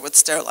Hospital, where they would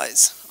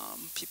sterilize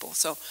people.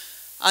 So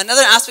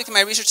another aspect of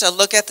my research, I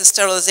look at the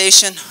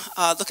sterilization,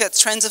 look at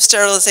trends of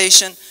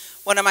sterilization.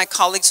 One of my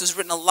colleagues who's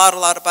written a lot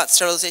about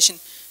sterilization,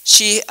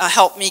 She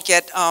helped me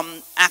get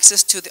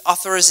access to the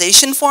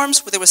authorization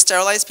forms where they would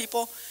sterilize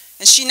people.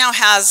 And she now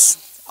has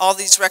all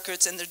these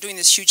records, and they're doing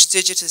this huge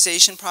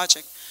digitization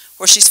project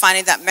where she's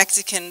finding that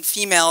Mexican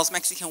females,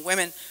 Mexican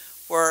women,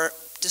 were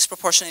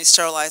disproportionately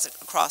sterilized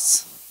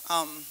across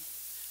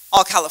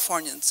all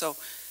Californians. So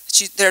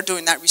they're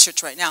doing that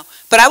research right now.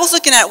 But I was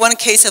looking at one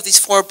case of these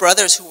 4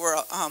 brothers who were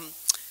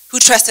who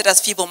tested as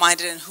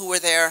feeble-minded and who were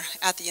there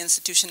at the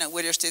institution at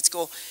Whittier State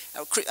School.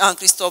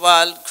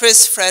 Cristobal,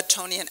 Chris, Fred,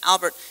 Tony, and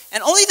Albert.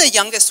 And only the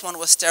youngest one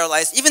was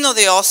sterilized, even though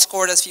they all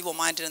scored as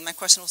feeble-minded. And my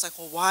question was like,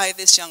 well, why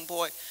this young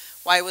boy?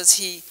 Why was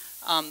he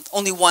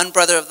only one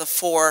brother of the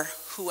 4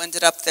 who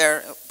ended up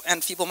there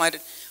and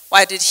feeble-minded?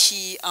 Why was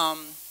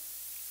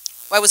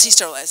he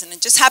sterilized? And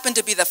it just happened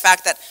to be the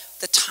fact that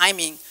the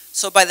timing.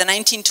 So by the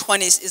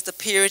 1920s is the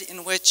period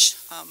in which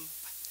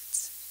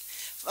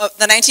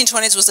the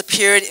 1920s was the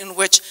period in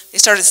which they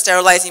started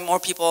sterilizing more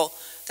people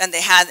than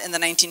they had in the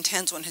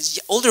 1910s when his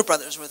older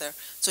brothers were there.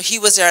 So he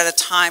was there at a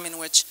time in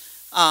which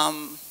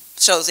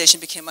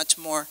sterilization became much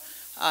more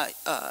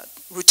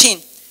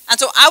routine. And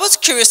so I was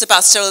curious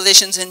about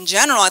sterilizations in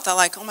general. I thought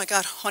like, oh my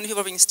God, how many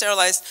people are being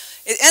sterilized?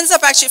 It ends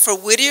up actually for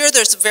Whittier,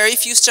 there's very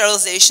few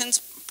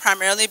sterilizations,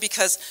 primarily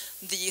because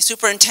the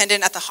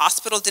superintendent at the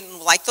hospital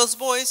didn't like those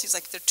boys. He's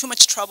like, they're too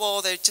much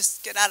trouble, they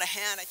just get out of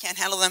hand, I can't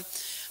handle them.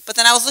 But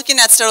then I was looking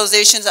at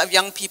sterilizations of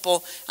young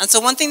people. And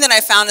so one thing that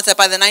I found is that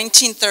by the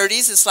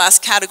 1930s, this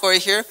last category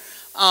here,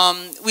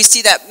 we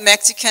see that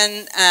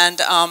Mexican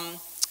and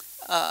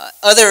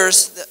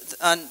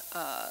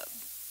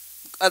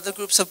other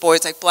groups of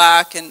boys like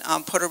Black and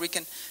Puerto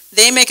Rican,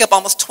 they make up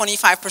almost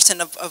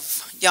 25%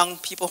 of young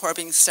people who are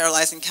being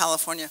sterilized in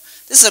California.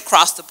 This is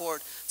across the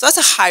board. So that's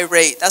a high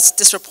rate. That's a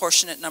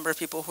disproportionate number of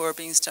people who are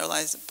being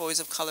sterilized, boys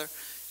of color,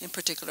 in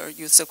particular,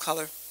 youths of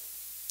color.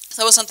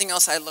 So that was something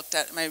else I looked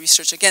at in my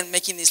research. Again,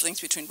 making these links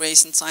between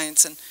race and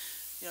science and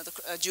the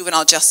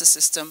juvenile justice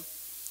system.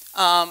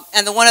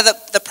 And one of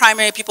the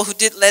primary people who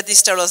led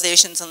these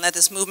sterilizations and led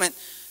this movement,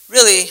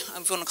 really,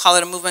 I'm going to call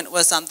it a movement,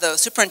 was the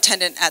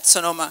superintendent at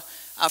Sonoma,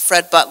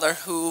 Fred Butler,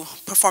 who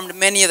performed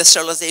many of the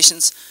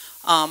sterilizations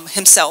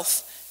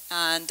himself.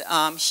 And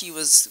he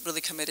was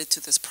really committed to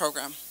this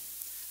program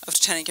of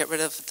trying to get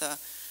rid of the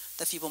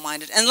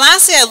feeble-minded. And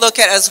lastly, I look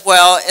at as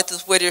well at the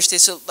Whittier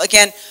State. So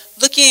again,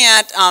 looking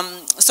at,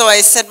 so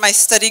I said my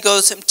study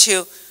goes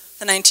into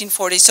the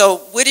 1940s. So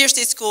Whittier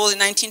State School in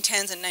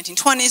 1910s and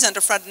 1920s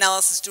under Fred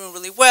Nellis is doing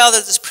really well.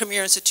 There's this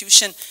premier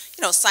institution,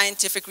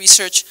 scientific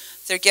research.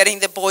 They're getting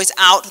the boys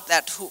out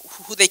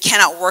who they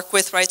cannot work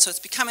with, right? So it's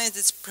becoming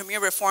this premier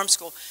reform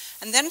school.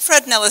 And then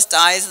Fred Nellis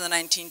dies in the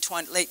late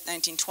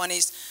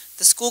 1920s.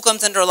 The school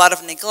comes under a lot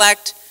of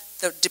neglect.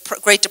 The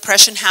Great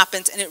Depression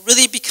happens, and it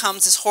really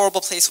becomes this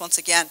horrible place once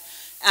again.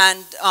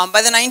 And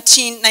by the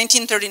 1939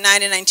 and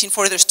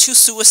 1940, there's 2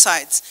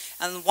 suicides,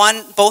 and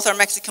both are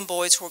Mexican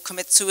boys who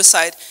commit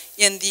suicide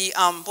in the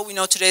what we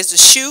know today as the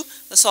SHU,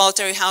 the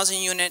Solitary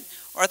Housing Unit,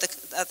 or at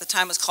the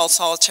time it was called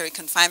solitary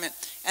confinement.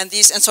 And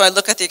so I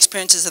look at the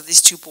experiences of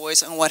these 2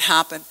 boys and what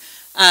happened.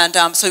 And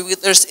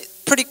there's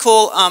pretty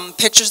cool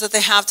pictures that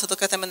they have to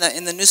look at them in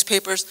the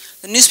newspapers.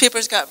 The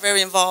newspapers got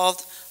very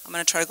involved. I'm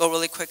going to try to go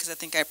really quick because I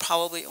think I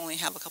probably only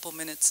have a couple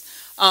minutes.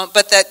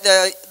 But that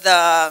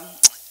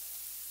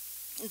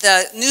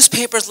the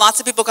newspapers, lots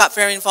of people got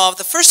very involved.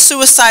 The first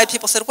suicide,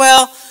 people said,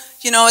 well,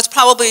 it's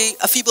probably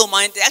a feeble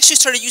mind. They actually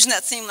started using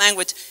that same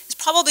language. It's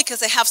probably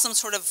because they have some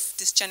sort of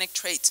dysgenic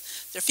traits.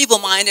 They're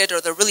feeble-minded or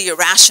they're really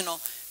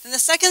irrational. Then the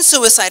second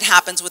suicide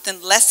happens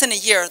within less than a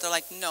year. They're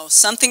like, no,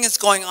 something is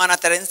going on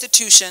at that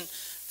institution,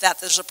 that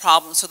there's a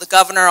problem. So the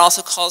governor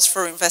also calls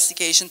for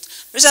investigations.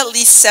 There's at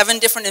least 7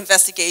 different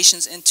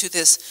investigations into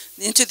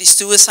these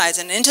suicides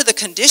and into the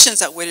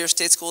conditions at Whittier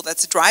State School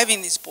that's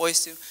driving these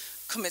boys to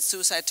commit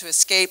suicide to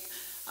escape.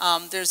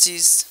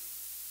 There's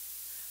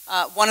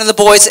one of the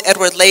boys,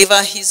 Edward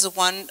Leyva, he's the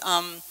one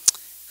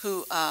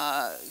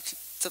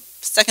the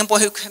second boy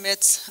who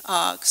commits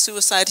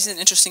suicide. He's an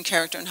interesting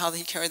character in how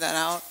he carried that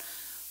out,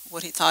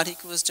 what he thought he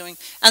was doing.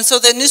 And so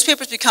the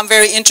newspapers become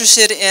very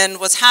interested in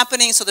what's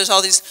happening. So there's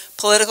all these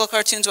political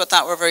cartoons what I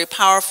thought were very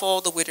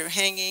powerful, the Whittier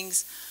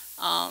hangings.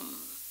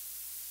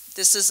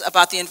 This is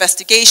about the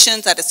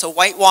investigations, that it's a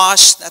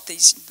whitewash, that the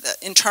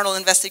internal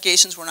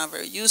investigations were not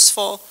very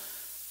useful.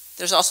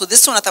 There's also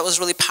this one I thought was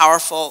really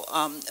powerful,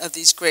 of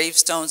these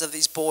gravestones of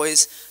these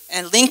boys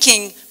and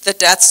linking the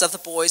deaths of the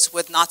boys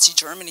with Nazi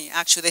Germany.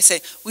 Actually, they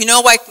say, we know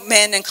why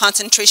men in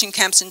concentration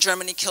camps in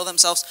Germany kill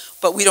themselves,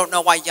 but we don't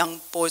know why young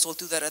boys will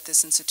do that at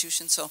this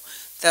institution. So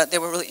they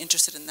were really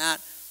interested in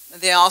that.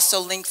 They also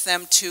link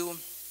them to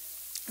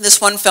this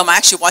one film. I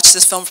actually watched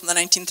this film from the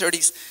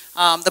 1930s,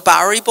 the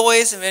Bowery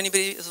Boys, if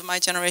anybody is of my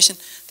generation.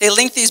 They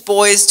link these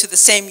boys to the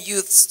same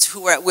youths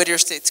who were at Whittier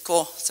State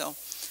School. So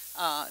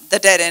the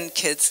dead end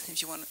kids,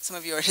 if you want, some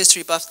of you are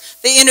history buffs.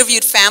 They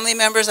interviewed family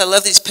members. I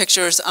love these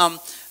pictures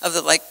of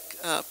the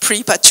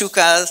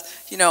pre-Pachucas,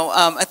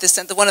 at this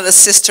end, one of the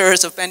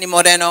sisters of Benny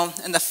Moreno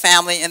and the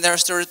family, and their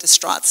sort of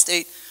distraught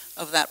state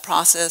of that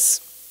process.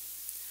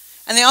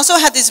 And they also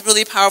had these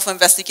really powerful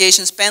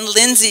investigations. Ben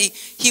Lindsay,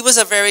 he was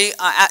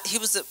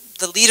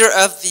the leader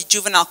of the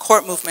juvenile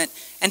court movement,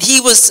 and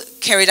he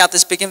carried out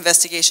this big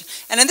investigation.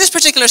 And in this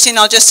particular scene,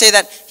 I'll just say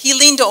that he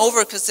leaned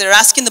over because they're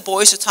asking the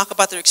boys to talk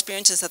about their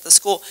experiences at the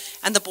school,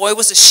 and the boy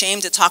was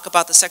ashamed to talk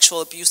about the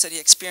sexual abuse that he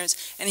experienced,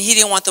 and he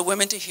didn't want the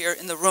women to hear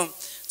in the room.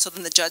 So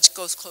then the judge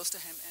goes close to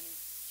him and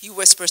he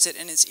whispers it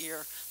in his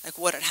ear, like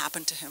what had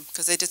happened to him.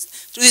 Because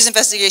through these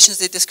investigations,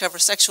 they discover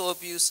sexual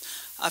abuse,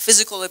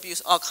 physical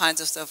abuse, all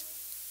kinds of stuff.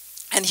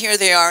 And here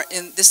they are,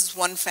 this is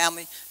one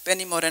family,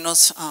 Benny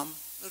Moreno's,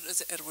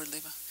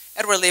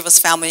 Edward Leva's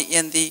family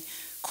in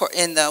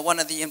one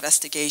of the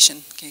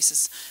investigation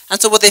cases. And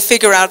so what they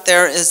figure out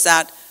there is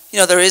that,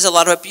 there is a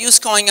lot of abuse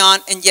going on,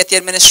 and yet the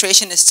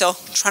administration is still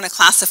trying to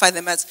classify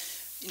them as,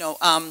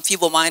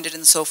 feeble-minded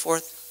and so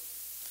forth.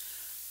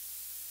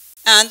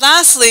 And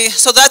lastly,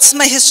 so that's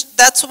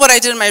what I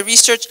did in my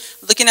research,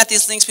 looking at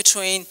these links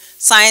between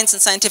science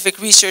and scientific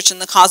research and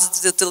the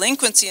causes of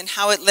delinquency and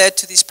how it led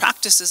to these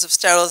practices of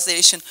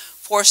sterilization,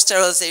 forced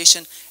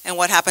sterilization, and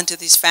what happened to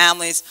these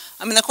families.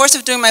 In the course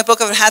of doing my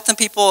book, I've had some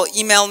people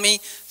email me.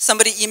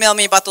 Somebody emailed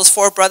me about those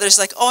 4 brothers,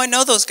 like, oh, I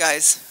know those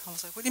guys. I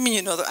was like, what do you mean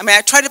you know them?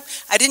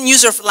 I didn't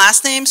use their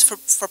last names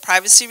for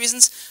privacy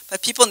reasons,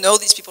 but people know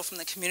these people from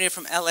the community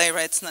from LA,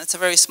 right? It's a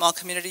very small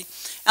community.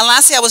 And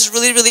lastly, I was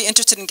really, really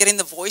interested in getting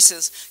the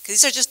voices,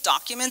 because these are just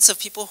documents of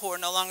people who are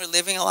no longer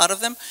living, a lot of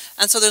them.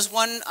 And so there's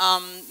one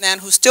man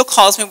who still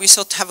calls me, we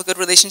still have a good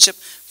relationship,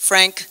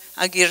 Frank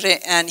Aguirre,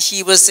 and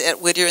he was at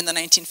Whittier in the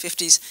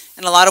 1950s.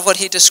 And a lot of what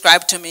he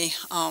described to me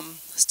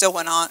still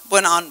went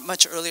on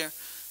much earlier.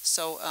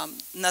 So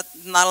not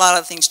a lot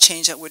of things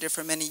changed at Whittier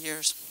for many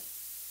years.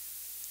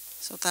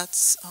 So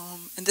that's,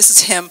 and this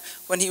is him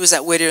when he was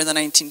at Whittier in the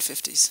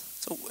 1950s.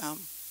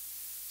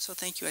 So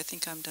thank you, I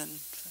think I'm done.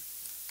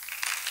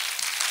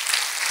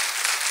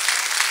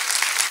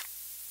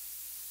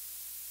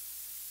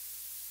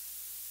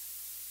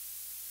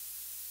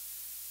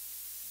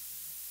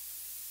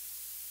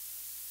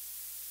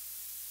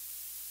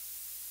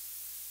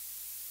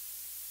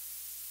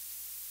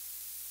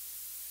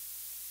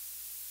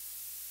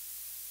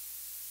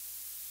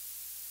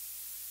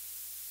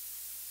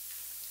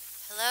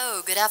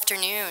 Hello, good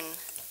afternoon.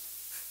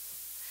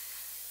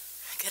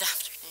 Good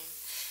afternoon.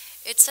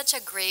 It's such a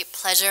great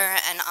pleasure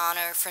and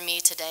honor for me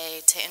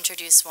today to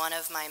introduce one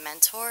of my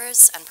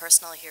mentors and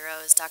personal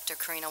heroes, Dr.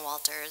 Karina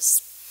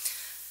Walters.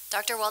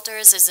 Dr.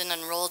 Walters is an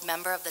enrolled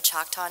member of the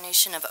Choctaw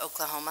Nation of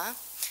Oklahoma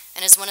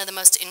and is one of the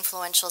most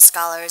influential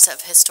scholars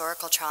of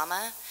historical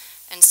trauma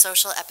and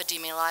social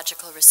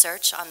epidemiological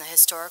research on the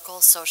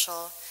historical,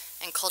 social,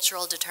 and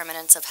cultural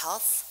determinants of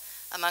health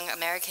among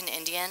American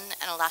Indian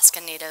and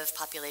Alaska Native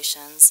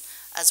populations,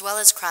 as well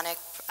as chronic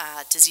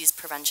disease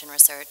prevention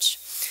research.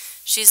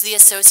 She's the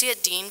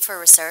Associate Dean for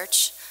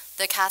Research,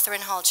 the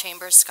Catherine Hall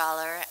Chambers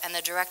Scholar, and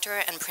the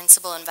Director and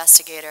Principal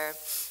Investigator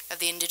of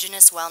the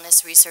Indigenous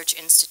Wellness Research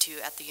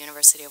Institute at the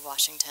University of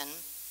Washington.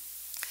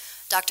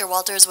 Dr.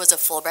 Walters was a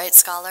Fulbright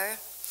Scholar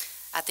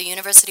at the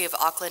University of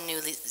Auckland,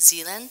 New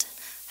Zealand,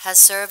 has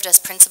served as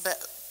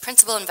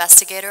Principal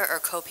Investigator or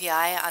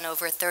co-PI on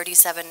over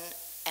 37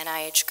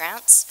 NIH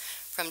grants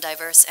from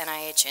diverse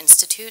NIH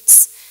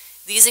institutes.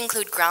 These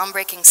include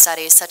groundbreaking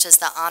studies such as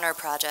the HONOR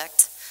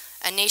Project,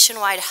 a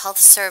nationwide health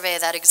survey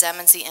that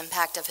examines the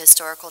impact of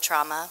historical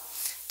trauma,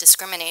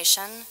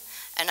 discrimination,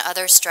 and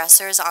other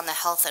stressors on the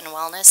health and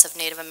wellness of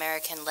Native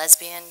American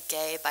lesbian,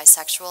 gay,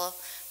 bisexual,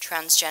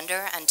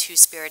 transgender, and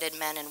two-spirited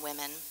men and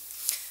women.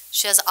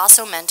 She has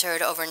also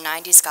mentored over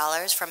 90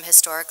 scholars from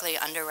historically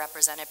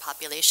underrepresented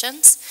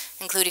populations,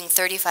 including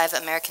 35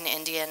 American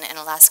Indian and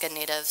Alaska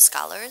Native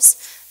scholars,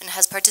 and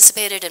has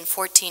participated in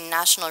 14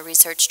 national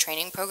research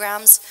training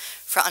programs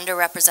for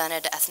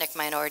underrepresented ethnic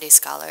minority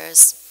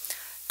scholars.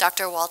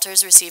 Dr.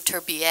 Walters received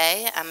her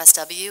BA,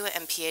 MSW,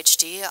 and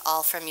PhD,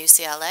 all from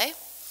UCLA.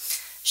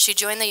 She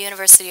joined the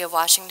University of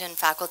Washington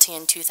faculty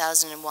in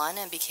 2001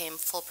 and became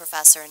full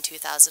professor in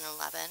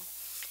 2011.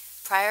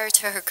 Prior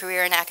to her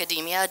career in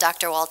academia,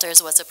 Dr.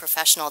 Walters was a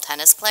professional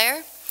tennis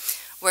player,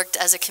 worked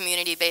as a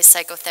community-based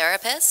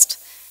psychotherapist,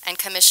 and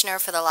commissioner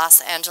for the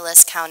Los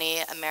Angeles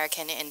County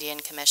American Indian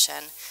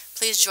Commission.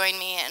 Please join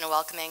me in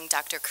welcoming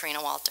Dr.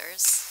 Karina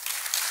Walters.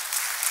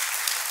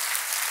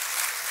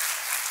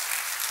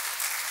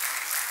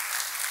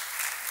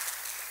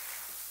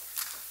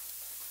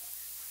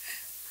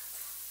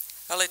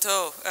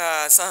 Halito,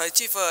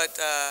 sahajifat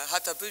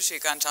hatabushi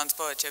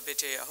ganchanspo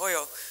chebeche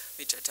hoyo,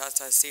 micha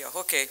tata sia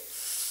hoke,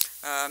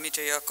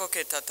 micha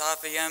yakoke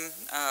tataviem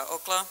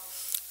okla,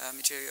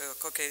 micha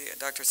yakoke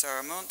Dr.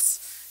 Sarah Muntz,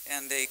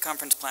 and the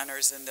conference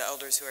planners and the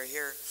elders who are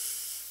here.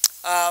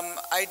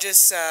 I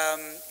just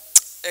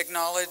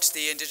acknowledge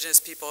the indigenous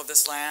people of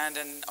this land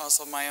and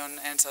also my own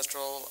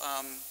ancestral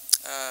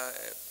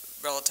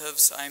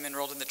relatives. I'm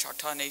enrolled in the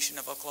Choctaw Nation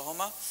of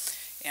Oklahoma.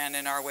 And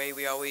in our way,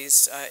 we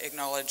always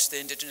acknowledge the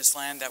indigenous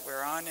land that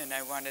we're on, and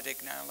I wanted to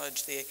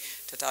acknowledge the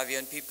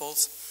Tatavian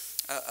peoples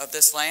of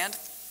this land.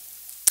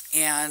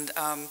 And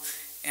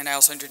I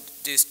also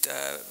introduced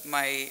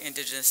my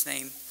indigenous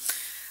name.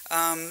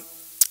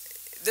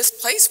 This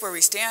place where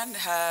we stand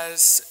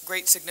has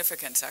great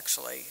significance,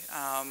 actually.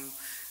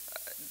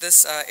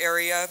 This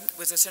area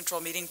was a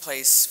central meeting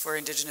place for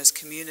indigenous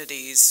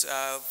communities,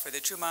 for the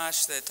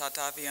Chumash, the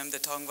Tataviam, the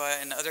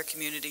Tongva, and other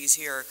communities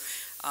here,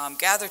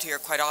 gathered here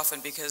quite often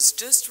because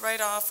just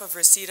right off of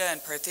Reseda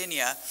and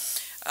Parthenia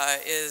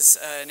is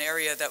an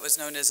area that was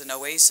known as an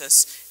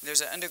oasis.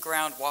 There's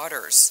underground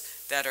waters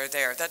that are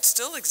there that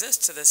still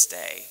exist to this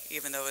day,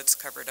 even though it's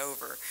covered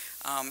over.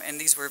 And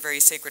these were very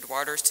sacred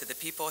waters to the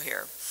people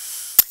here.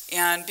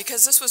 And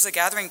because this was a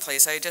gathering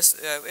place,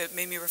 it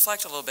made me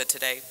reflect a little bit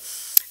today.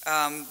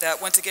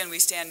 That once again we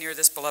stand near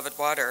this beloved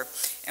water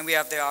and we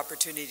have the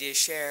opportunity to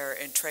share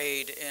and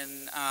trade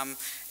and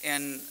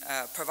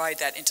provide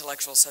that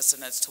intellectual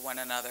sustenance to one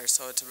another.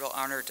 So it's a real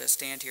honor to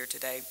stand here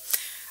today.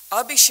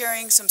 I'll be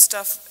sharing some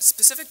stuff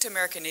specific to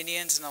American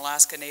Indians and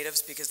Alaska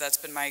Natives because that's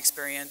been my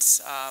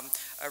experience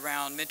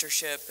around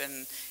mentorship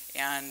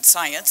and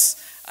science,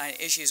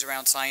 issues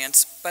around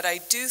science. But I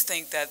do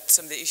think that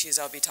some of the issues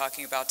I'll be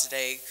talking about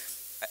today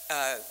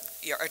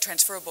are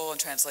transferable and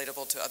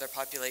translatable to other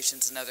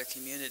populations and other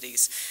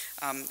communities,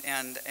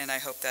 and I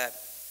hope that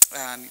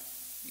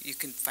you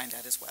can find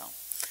that as well.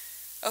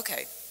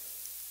 Okay.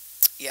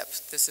 Yep,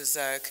 this is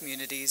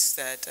communities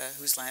that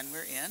whose land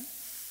we're in.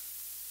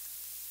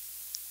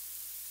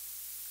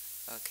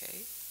 Okay.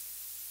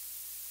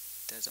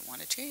 Doesn't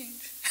want to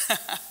change.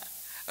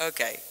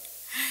 Okay.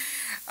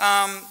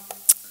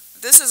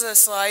 This is a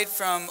slide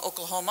from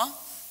Oklahoma.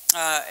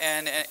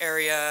 And an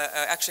area,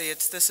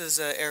 this is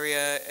an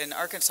area in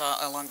Arkansas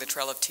along the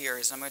Trail of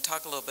Tears. I'm going to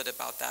talk a little bit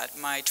about that.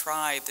 My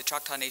tribe, the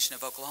Choctaw Nation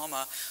of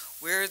Oklahoma,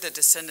 we're the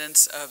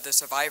descendants of the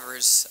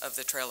survivors of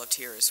the Trail of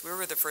Tears. We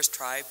were the first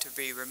tribe to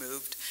be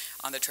removed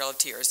on the Trail of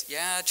Tears.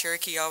 Yeah,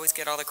 Cherokee always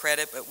get all the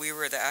credit, but we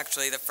were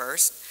actually the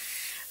first.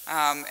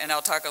 And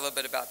I'll talk a little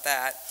bit about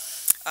that.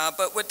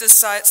 But what this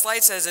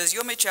slide says is,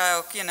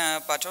 Yomicha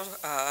okina bacho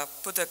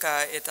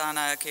putaka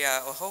etana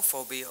kia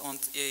ohofobi on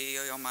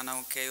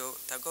yomano keo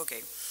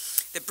tagoke.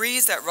 The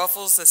breeze that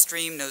ruffles the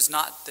stream knows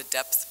not the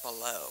depth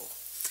below.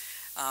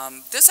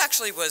 This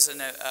actually was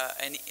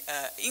an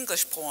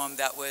English poem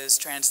that was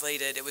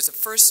translated. It was the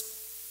first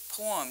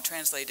poem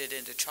translated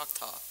into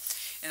Choctaw.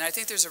 And I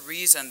think there's a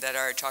reason that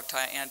our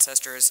Choctaw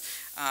ancestors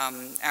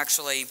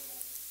actually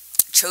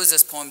chose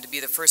this poem to be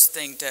the first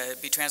thing to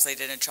be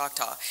translated in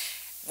Choctaw.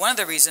 One of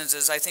the reasons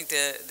is I think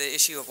the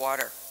issue of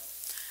water.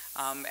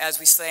 As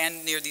we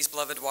stand near these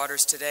beloved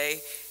waters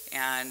today,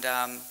 and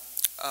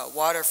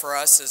water for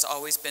us has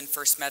always been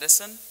first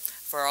medicine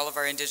for all of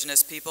our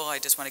indigenous people. I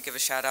just want to give a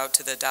shout out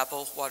to the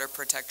DAPL water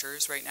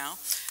protectors right now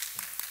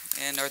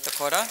in North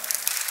Dakota.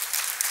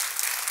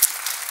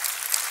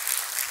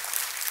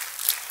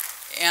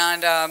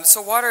 And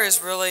so water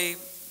is really,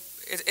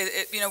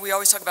 we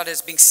always talk about it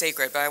as being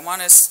sacred, but I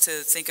want us to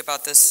think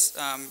about this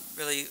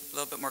really a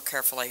little bit more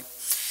carefully.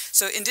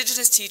 So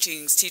indigenous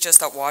teachings teach us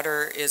that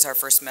water is our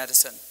first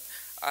medicine.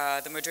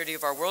 The majority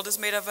of our world is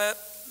made of it.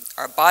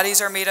 Our bodies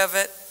are made of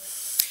it.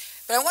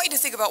 But I want you to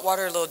think about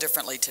water a little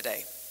differently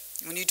today.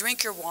 When you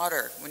drink your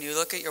water, when you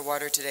look at your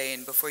water today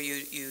and before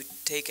you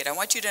take it, I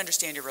want you to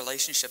understand your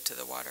relationship to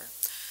the water.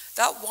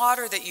 That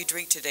water that you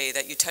drink today,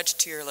 that you touch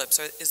to your lips,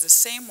 is the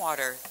same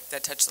water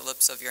that touched the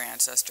lips of your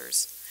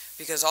ancestors.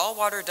 Because all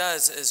water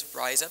does is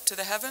rise up to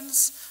the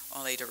heavens,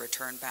 only to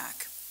return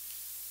back.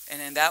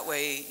 And in that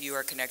way, you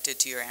are connected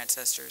to your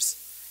ancestors,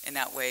 in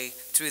that way,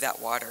 through that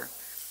water.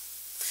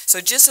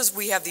 So just as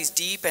we have these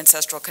deep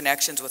ancestral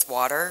connections with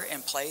water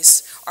in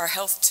place, our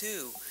health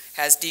too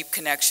has deep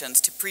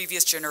connections to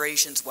previous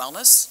generations'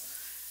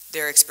 wellness,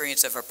 their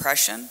experience of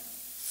oppression,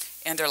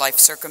 and their life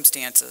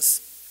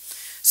circumstances.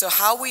 So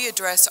how we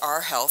address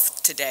our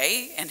health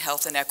today and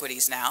health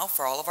inequities now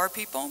for all of our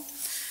people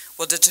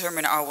will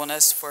determine our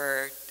wellness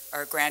for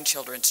our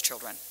grandchildren's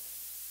children.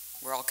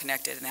 We're all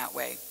connected in that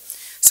way.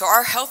 So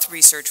our health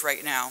research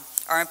right now,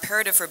 our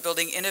imperative for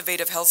building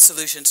innovative health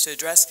solutions to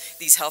address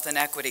these health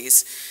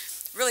inequities,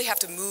 really have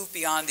to move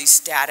beyond these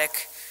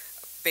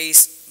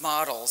static-based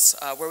models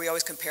where we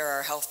always compare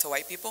our health to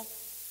white people.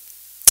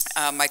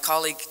 My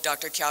colleague,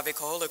 Dr.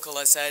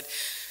 Chávez-García, said,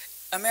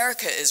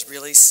 America is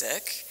really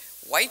sick.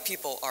 White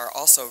people are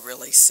also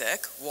really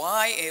sick.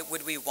 Why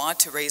would we want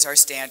to raise our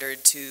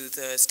standard to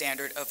the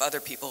standard of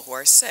other people who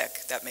are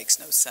sick? That makes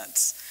no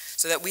sense.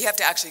 So that we have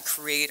to actually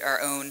create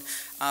our own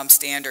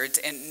standards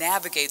and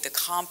navigate the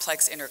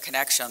complex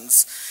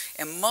interconnections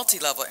and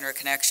multi-level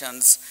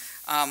interconnections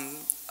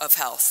of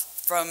health.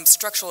 From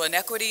structural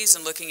inequities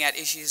and looking at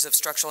issues of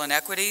structural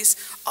inequities,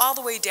 all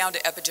the way down to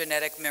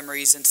epigenetic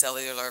memories and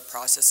cellular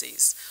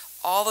processes.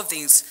 All of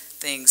these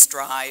things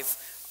drive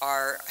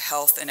our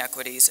health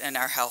inequities and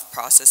our health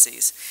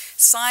processes.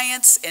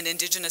 Science and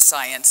indigenous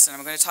science, and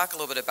I'm going to talk a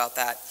little bit about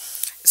that,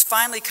 is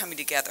finally coming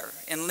together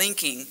and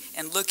linking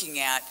and looking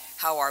at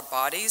how our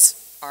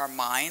bodies, our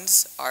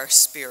minds, our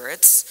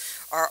spirits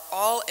are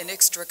all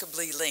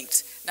inextricably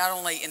linked, not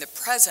only in the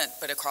present,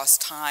 but across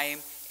time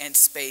and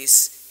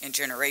space and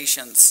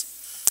generations.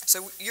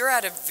 So you're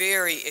at a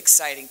very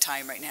exciting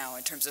time right now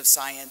in terms of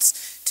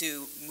science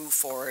to move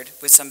forward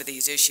with some of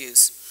these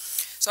issues.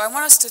 So I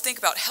want us to think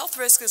about health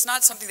risk is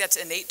not something that's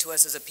innate to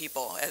us as a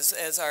people.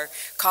 As our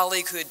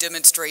colleague who had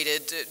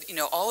demonstrated,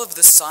 all of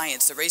the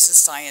science, the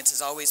racist science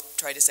has always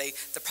tried to say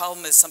the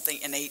problem is something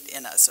innate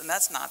in us, and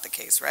that's not the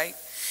case, right?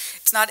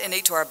 It's not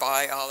innate to our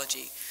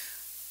biology.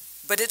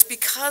 But it's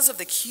because of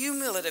the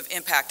cumulative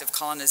impact of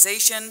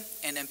colonization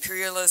and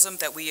imperialism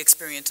that we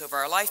experience over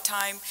our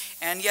lifetime,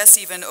 and yes,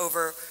 even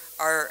over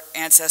our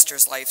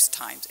ancestors'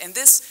 lifetimes. And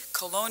this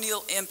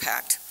colonial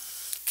impact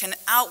can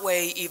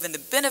outweigh even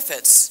the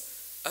benefits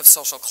of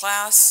social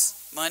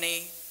class,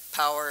 money,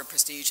 power, and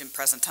prestige in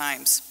present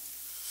times.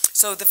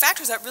 So the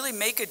factors that really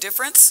make a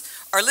difference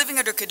are living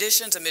under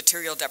conditions of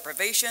material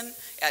deprivation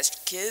as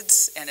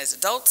kids and as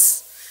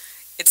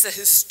adults. It's the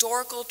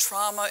historical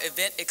trauma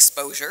event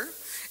exposure,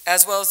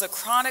 as well as the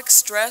chronic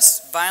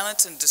stress,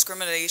 violence, and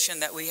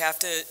discrimination that we have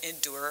to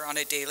endure on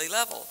a daily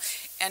level,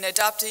 and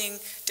adopting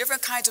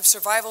different kinds of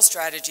survival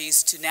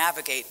strategies to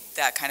navigate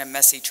that kind of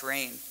messy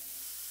terrain.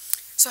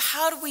 So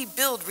how do we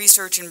build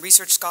research and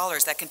research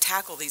scholars that can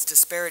tackle these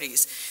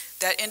disparities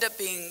that end up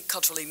being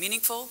culturally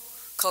meaningful,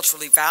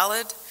 culturally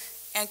valid,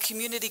 and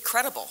community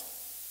credible?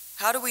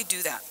 How do we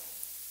do that?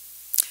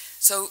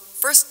 So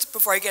first,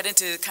 before I get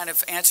into kind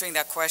of answering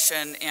that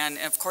question, and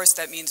of course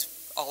that means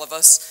all of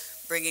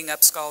us bringing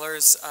up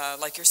scholars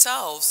like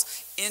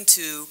yourselves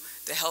into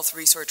the health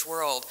research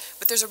world,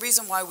 but there's a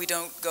reason why we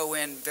don't go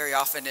in very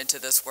often into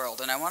this world,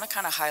 and I want to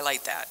kind of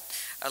highlight that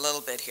a little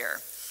bit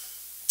here.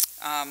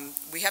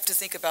 We have to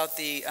think about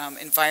the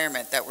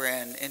environment that we're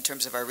in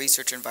terms of our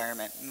research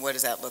environment, and what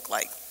does that look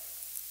like?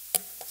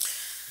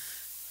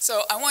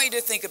 So I want you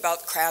to think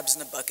about crabs in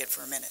the bucket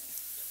for a minute.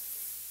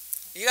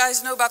 You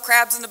guys know about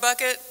crabs in the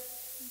bucket?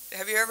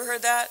 Have you ever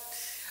heard that?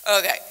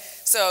 Okay,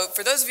 so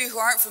for those of you who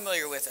aren't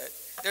familiar with it,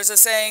 there's a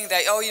saying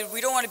that,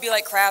 we don't want to be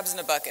like crabs in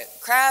a bucket.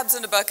 Crabs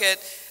in a bucket,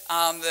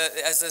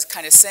 as this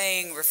kind of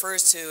saying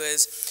refers to,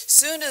 is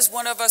soon as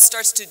one of us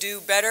starts to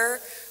do better,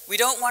 we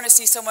don't want to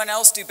see someone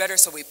else do better,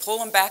 so we pull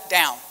them back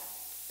down.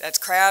 That's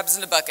crabs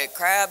in a bucket,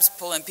 crabs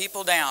pulling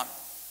people down.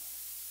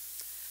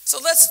 So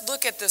let's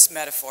look at this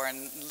metaphor,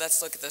 and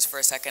let's look at this for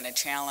a second and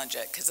challenge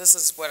it, because this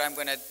is what I'm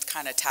going to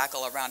kind of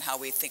tackle around how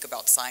we think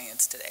about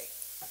science today.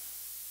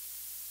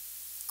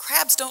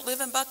 Crabs don't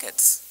live in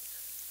buckets.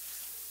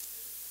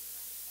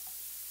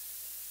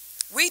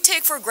 We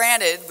take for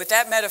granted, with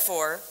that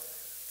metaphor,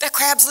 that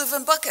crabs live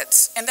in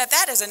buckets, and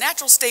that is a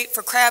natural state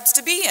for crabs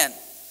to be in.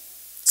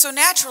 So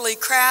naturally,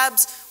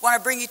 crabs want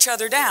to bring each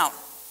other down,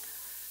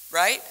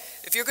 right?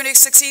 If you're going to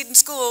succeed in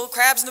school,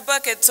 crabs in the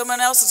bucket,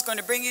 someone else is going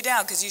to bring you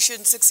down because you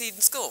shouldn't succeed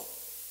in school.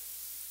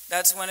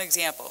 That's one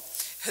example.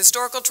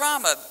 Historical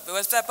trauma.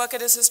 That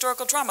bucket is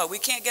historical trauma. We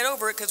can't get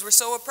over it because we're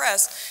so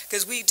oppressed,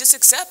 because we just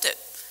accept it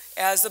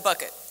as the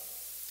bucket.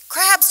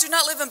 Crabs do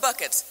not live in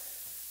buckets.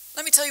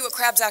 Let me tell you what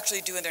crabs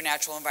actually do in their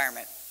natural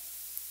environment.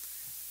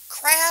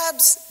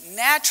 Crabs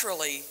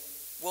naturally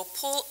will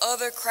pull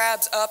other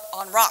crabs up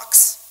on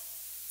rocks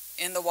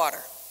in the water.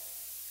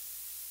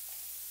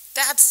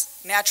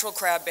 That's natural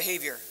crab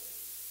behavior.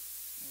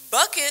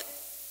 Bucket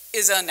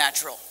is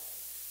unnatural.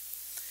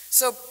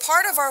 So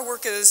part of our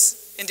work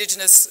as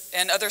indigenous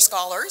and other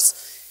scholars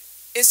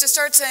is to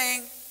start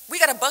saying, we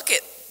got a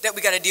bucket that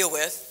we got to deal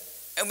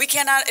with, and we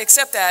cannot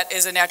accept that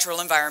as a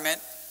natural environment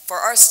for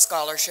our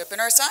scholarship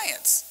and our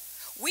science.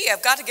 We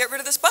have got to get rid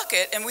of this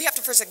bucket, and we have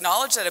to first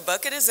acknowledge that a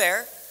bucket is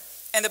there,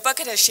 and the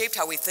bucket has shaped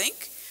how we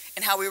think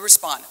and how we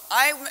respond.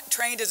 I'm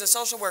trained as a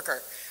social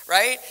worker,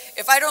 right?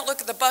 If I don't look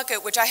at the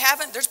bucket, which I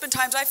haven't, there's been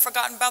times I've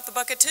forgotten about the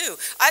bucket too.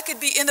 I could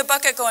be in the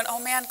bucket going,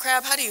 oh man,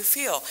 crab, how do you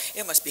feel?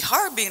 It must be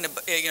hard being,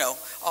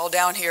 all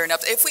down here and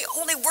up. If we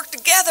only work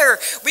together,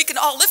 we can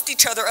all lift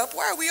each other up.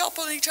 Why are we all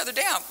pulling each other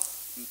down?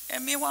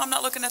 And meanwhile, I'm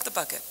not looking at the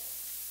bucket.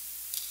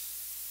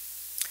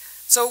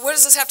 So what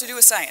does this have to do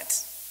with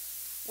science?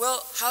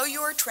 Well, how you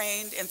are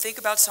trained and think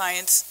about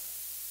science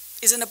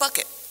is in a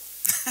bucket.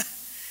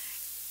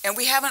 And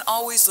we haven't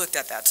always looked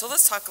at that. So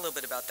let's talk a little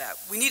bit about that.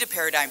 We need a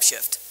paradigm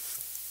shift,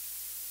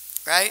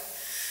 right?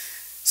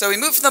 So we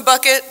move from the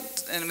bucket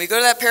and we go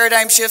to that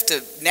paradigm shift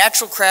to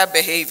natural crab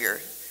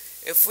behavior.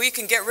 If we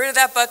can get rid of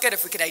that bucket,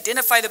 if we can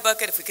identify the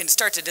bucket, if we can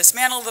start to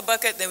dismantle the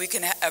bucket, then we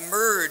can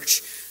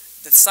emerge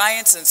the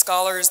science and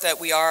scholars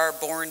that we are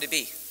born to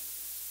be.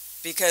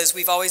 Because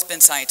we've always been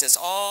scientists.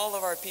 All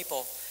of our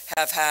people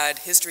have had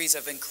histories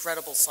of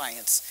incredible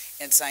science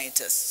and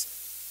scientists.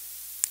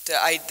 The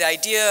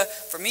idea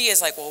for me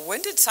is like, well,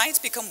 when did science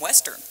become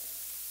Western?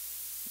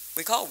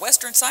 We call it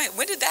Western science.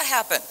 When did that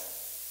happen?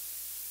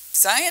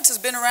 Science has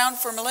been around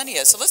for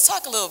millennia, so let's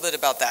talk a little bit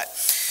about that.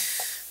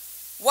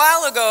 A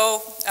while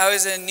ago, I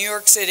was in New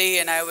York City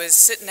and I was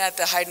sitting at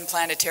the Hayden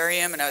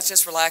Planetarium and I was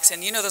just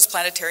relaxing. You know those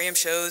planetarium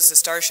shows, the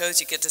star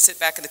shows, you get to sit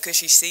back in the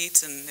cushy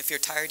seats and if you're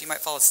tired you might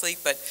fall asleep,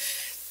 but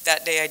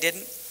that day I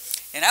didn't.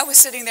 And I was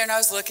sitting there and I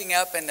was looking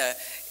up and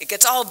it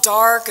gets all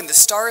dark and the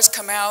stars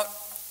come out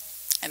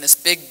and this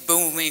big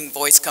booming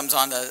voice comes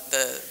on the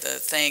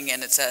thing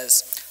and it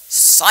says,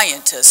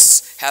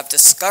 scientists have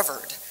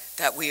discovered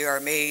that we are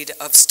made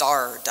of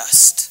star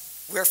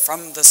dust. We're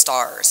from the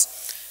stars.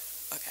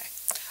 Okay.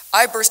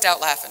 I burst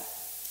out laughing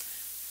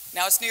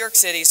Now it's New York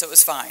City, so it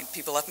was fine.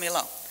 People left me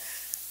alone.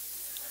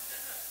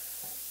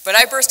 But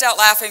I burst out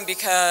laughing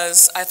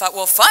because I thought,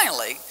 well,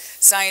 finally,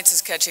 science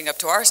is catching up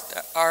to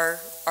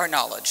our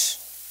knowledge.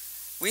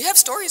 We have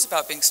stories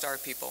about being star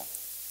people.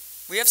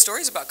 We have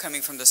stories about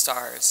coming from the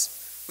stars.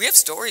 We have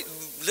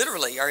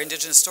literally, our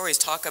indigenous stories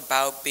talk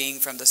about being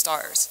from the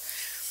stars.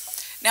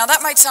 Now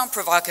that might sound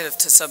provocative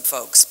to some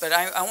folks, but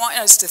I want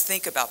us to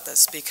think about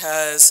this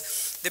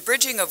because the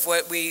bridging of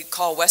what we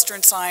call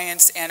Western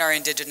science and our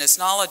indigenous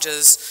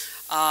knowledges,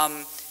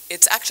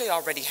 it's actually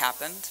already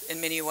happened in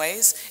many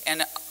ways.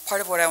 And part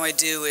of what I want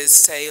to do is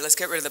say, let's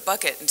get rid of the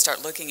bucket and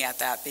start looking at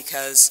that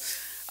because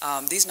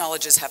these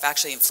knowledges have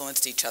actually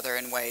influenced each other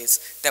in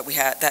ways that we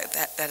had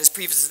that has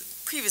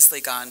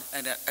previously gone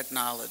and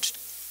acknowledged.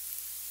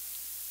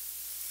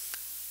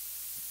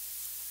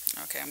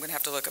 Okay, I'm going to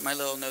have to look at my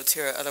little notes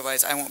here,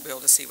 otherwise I won't be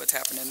able to see what's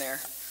happening there.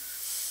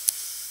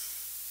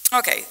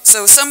 Okay,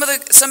 so some of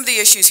the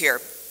issues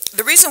here.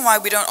 The reason why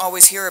we don't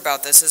always hear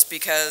about this is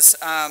because,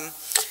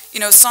 you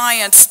know,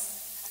 science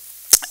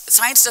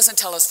doesn't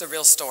tell us the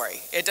real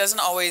story. It doesn't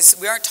always,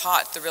 we aren't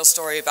taught the real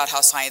story about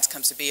how science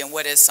comes to be and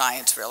what is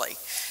science really.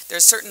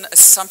 There's certain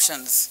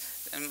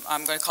assumptions, and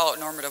I'm going to call it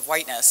normative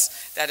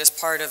whiteness, that is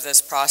part of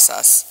this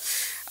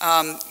process.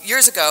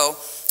 Years ago,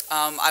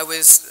 I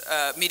was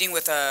meeting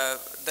with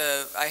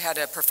I had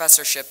a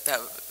professorship that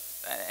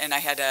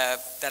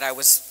I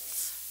was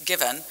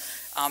given,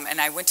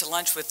 and I went to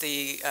lunch with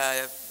the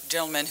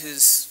gentleman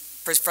whose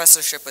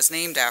professorship was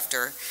named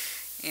after,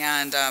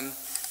 and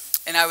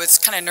I was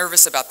kind of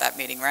nervous about that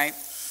meeting, right?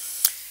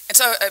 And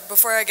so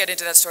before I get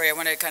into that story, I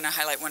want to kind of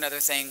highlight one other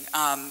thing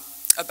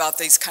about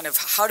these kind of,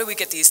 how do we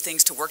get these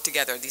things to work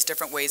together, these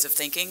different ways of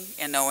thinking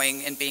and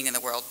knowing and being in the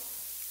world.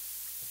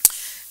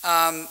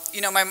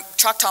 You know, my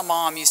Choctaw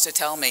mom used to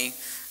tell me,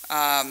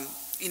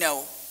 you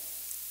know,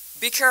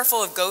 be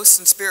careful of ghosts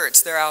and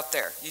spirits, they're out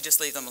there, you just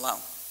leave them alone.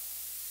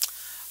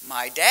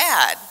 My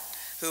dad,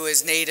 who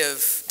is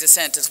native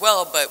descent as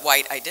well, but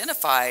white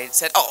identified,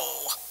 said,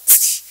 oh,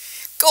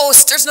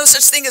 ghosts, there's no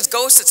such thing as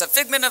ghosts, it's a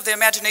figment of the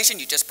imagination,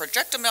 you just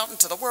project them out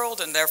into the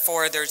world and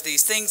therefore there's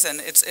these things and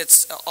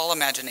it's all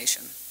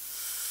imagination.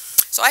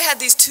 So I had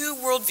these two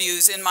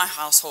worldviews in my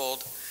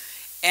household,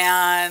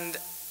 and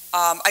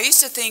I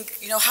used to think,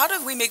 you know, how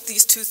do we make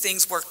these two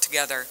things work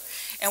together?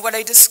 And what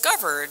I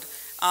discovered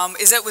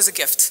is that it was a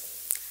gift.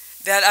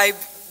 That I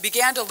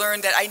began to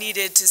learn that I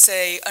needed to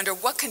say under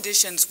what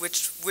conditions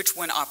which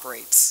one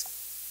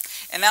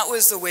operates. And that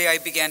was the way I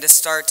began to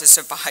start to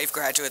survive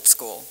graduate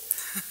school.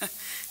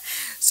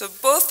 So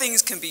both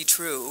things can be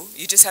true.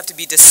 You just have to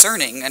be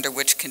discerning under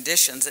which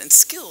conditions and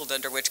skilled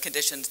under which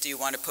conditions do you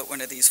want to put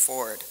one of these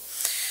forward.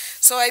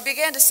 So I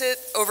began to sit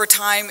over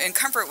time in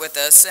comfort with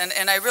this,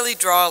 and I really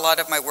draw a lot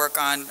of my work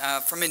on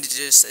from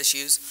indigenous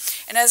issues.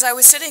 And as I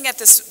was sitting at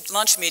this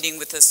lunch meeting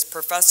with this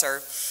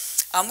professor,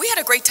 we had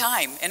a great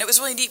time, and it was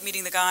really neat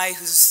meeting the guy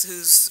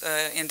whose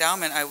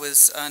endowment I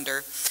was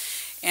under.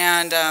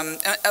 And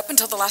up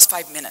until the last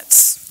 5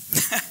 minutes.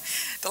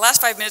 The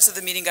last 5 minutes of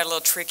the meeting got a little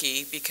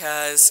tricky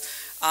because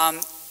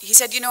he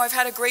said, you know, I've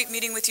had a great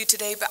meeting with you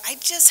today, but I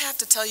just have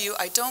to tell you,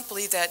 I don't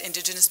believe that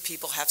indigenous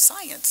people have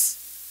science.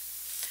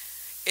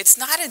 It's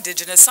not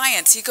indigenous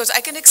science. He goes, I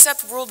can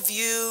accept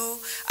worldview,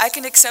 I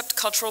can accept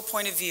cultural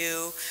point of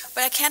view,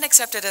 but I can't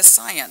accept it as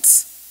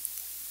science.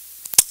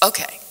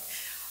 Okay.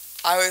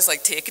 I was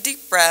like, take a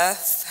deep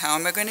breath, how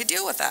am I going to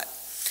deal with that?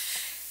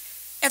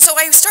 And so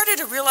I started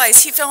to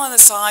realize he fell on the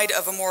side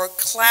of a more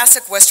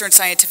classic Western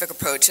scientific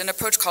approach, an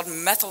approach called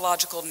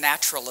methodological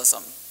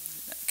naturalism,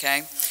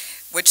 okay?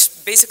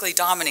 Which basically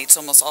dominates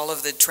almost all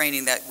of the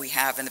training that we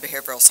have in the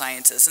behavioral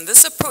sciences. And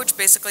this approach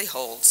basically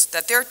holds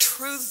that there are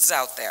truths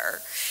out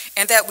there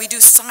and that we do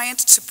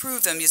science to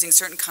prove them using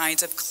certain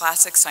kinds of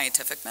classic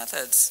scientific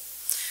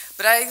methods.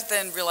 But I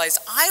then realized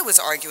I was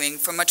arguing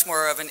for much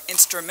more of an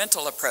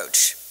instrumental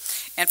approach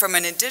and from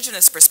an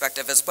indigenous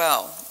perspective as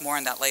well, more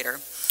on that later,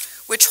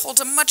 which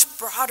holds a much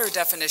broader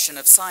definition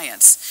of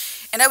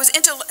science. And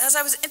as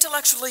I was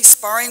intellectually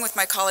sparring with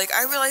my colleague,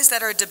 I realized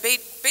that our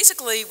debate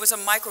basically was a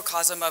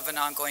microcosm of an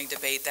ongoing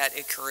debate that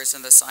occurs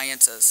in the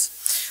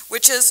sciences,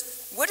 which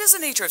is, what is the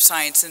nature of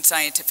science and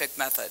scientific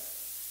method,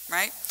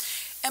 right?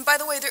 And by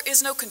the way, there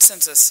is no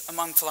consensus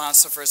among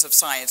philosophers of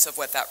science of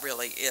what that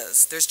really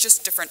is. There's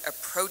just different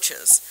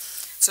approaches.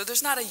 So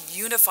there's not a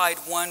unified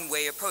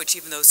one-way approach,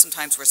 even though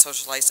sometimes we're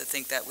socialized to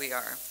think that we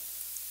are.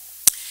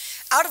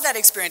 Out of that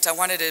experience, I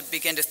wanted to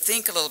begin to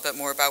think a little bit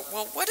more about,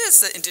 well, what is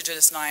the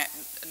indigenous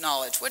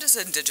knowledge? What is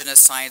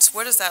indigenous science?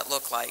 What does that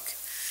look like?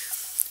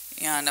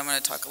 And I'm going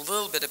to talk a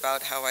little bit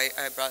about how I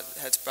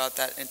brought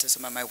that into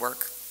some of my work.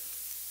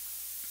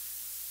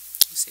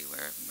 Let's see, what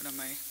am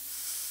I?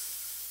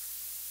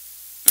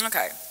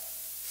 Okay.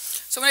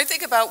 So when I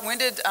think about when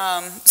did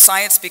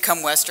science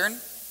become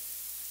Western,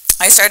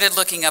 I started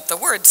looking up the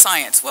word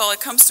science. Well, it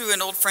comes through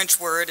an old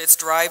French word. It's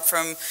derived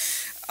from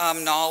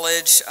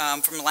knowledge,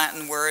 from a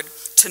Latin word,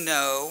 to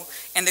know.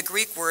 And the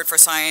Greek word for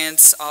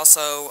science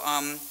also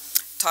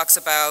talks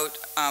about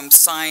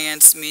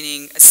science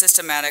meaning a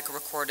systematic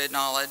recorded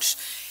knowledge.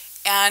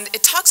 And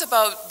it talks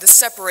about the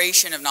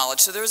separation of knowledge.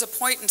 So there was a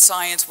point in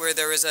science where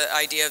there was an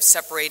idea of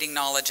separating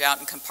knowledge out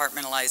and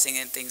compartmentalizing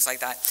and things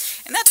like that.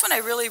 And that's when I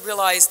really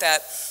realized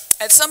that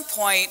at some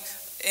point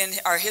in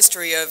our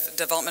history of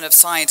development of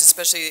science,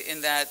 especially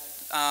in that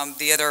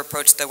the other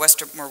approach,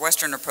 the more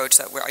Western approach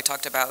that I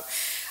talked about,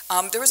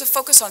 there was a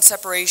focus on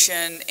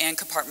separation and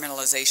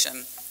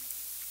compartmentalization.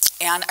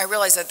 And I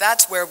realized that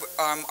that's where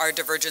our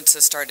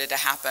divergences started to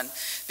happen.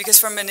 Because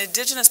from an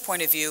indigenous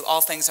point of view,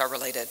 all things are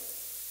related.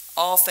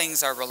 All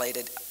things are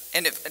related.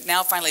 And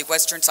now finally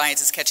Western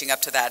science is catching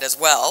up to that as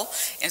well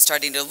and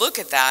starting to look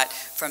at that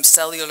from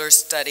cellular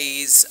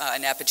studies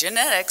and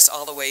epigenetics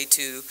all the way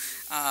to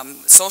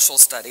social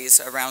studies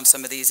around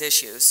some of these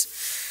issues.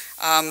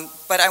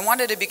 But I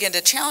wanted to begin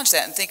to challenge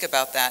that and think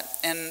about that.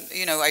 And,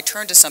 you know, I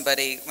turned to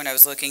somebody when I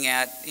was looking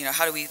at, you know,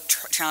 how do we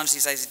challenge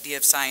these ideas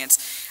of science?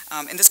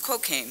 And this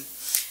quote came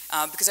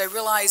because I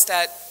realized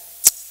that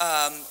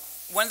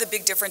one of the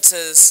big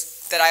differences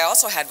that I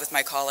also had with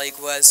my colleague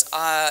was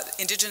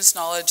indigenous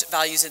knowledge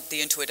values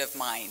the intuitive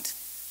mind.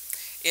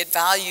 It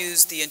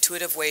values the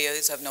intuitive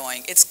ways of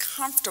knowing. It's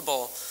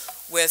comfortable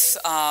with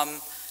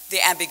the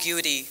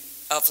ambiguity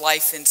of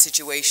life in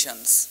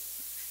situations.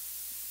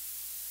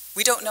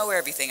 We don't know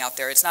everything out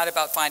there. It's not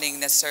about finding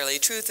necessarily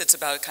truth. It's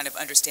about kind of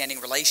understanding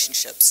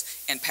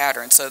relationships and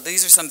patterns. So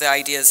these are some of the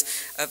ideas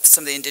of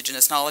some of the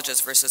indigenous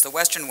knowledges versus the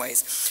Western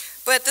ways.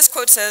 But this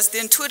quote says, "The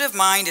intuitive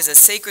mind is a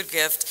sacred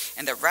gift,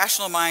 and the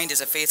rational mind is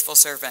a faithful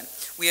servant.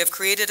 We have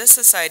created a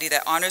society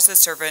that honors the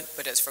servant,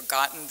 but has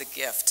forgotten the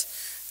gift."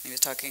 He was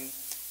talking,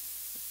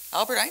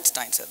 Albert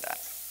Einstein said that.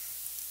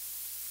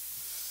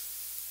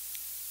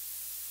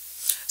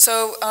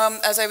 So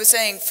as I was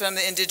saying, from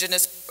the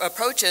indigenous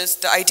approaches,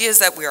 the idea is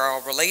that we are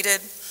all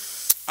related.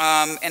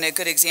 And a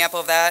good example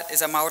of that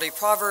is a Maori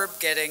proverb,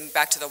 getting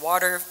back to the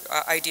water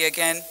idea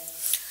again.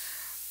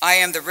 "I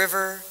am the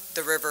river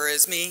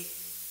is me."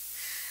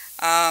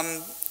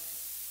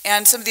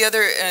 And some of the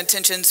other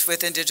tensions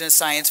with indigenous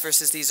science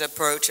versus these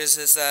approaches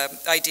is the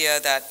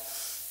idea that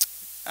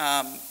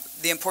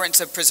the importance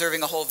of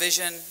preserving a whole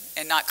vision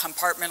and not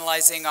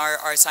compartmentalizing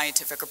our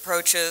scientific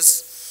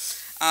approaches,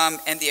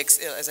 and the,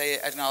 as I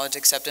acknowledge,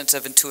 acceptance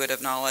of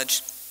intuitive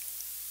knowledge.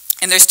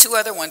 And there's two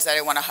other ones that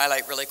I want to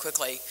highlight really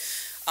quickly.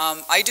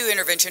 I do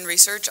intervention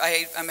research.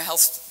 I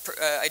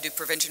do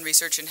prevention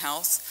research in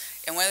health.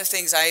 And one of the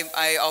things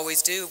I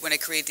always do when I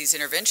create these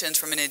interventions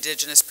from an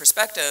indigenous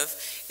perspective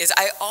is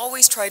I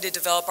always try to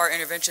develop our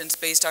interventions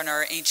based on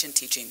our ancient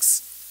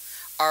teachings,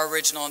 our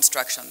original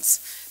instructions.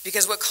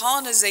 Because what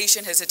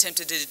colonization has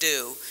attempted to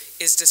do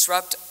is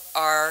disrupt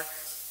our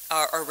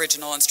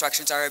original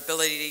instructions, our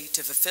ability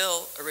to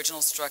fulfill original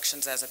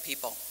instructions as a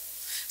people.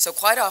 So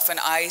quite often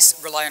I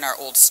rely on our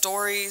old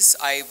stories.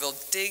 I will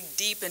dig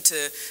deep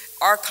into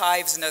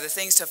archives and other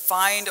things to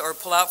find or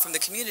pull out from the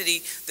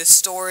community the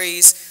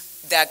stories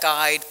that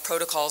guide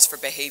protocols for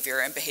behavior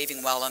and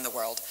behaving well in the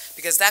world,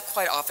 because that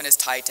quite often is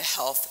tied to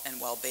health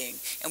and well-being,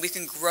 and we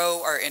can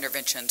grow our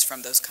interventions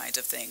from those kinds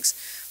of things.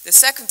 The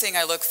second thing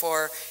I look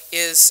for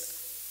is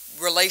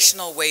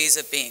relational ways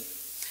of being.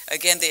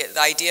 Again, the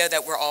idea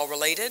that we're all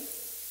related,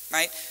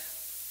 right?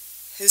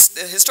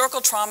 Historical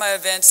trauma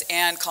events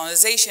and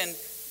colonization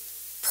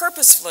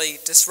purposefully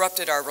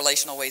disrupted our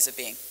relational ways of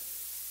being.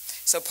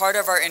 So part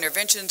of our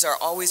interventions are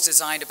always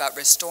designed about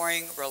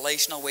restoring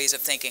relational ways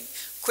of thinking.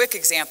 Quick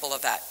example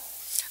of that.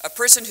 A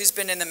person who's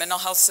been in the mental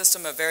health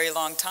system a very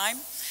long time,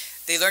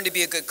 they learn to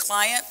be a good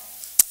client,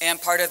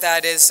 and part of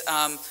that is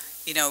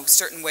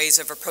certain ways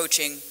of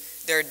approaching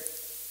their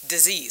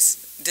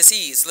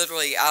disease,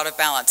 literally out of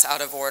balance,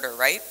 out of order,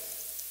 right?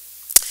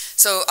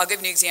 So I'll give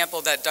you an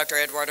example that Dr.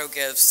 Eduardo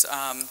gives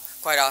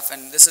quite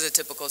often. This is a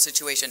typical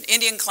situation.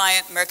 Indian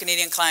client, American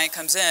Indian client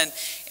comes in,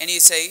 and you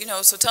say,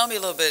 so tell me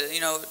a little bit,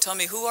 tell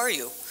me, who are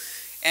you?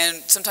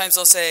 And sometimes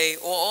they'll say,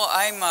 well,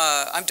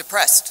 I'm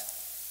depressed,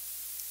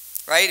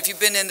 right? If you've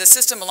been in the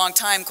system a long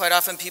time, quite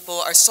often people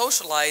are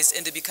socialized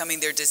into becoming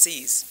their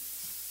disease.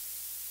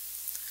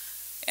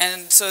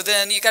 And so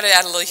then you got to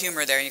add a little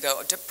humor there, and you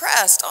go,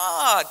 depressed?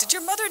 Did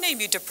your mother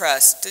name you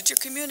depressed? Did your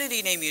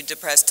community name you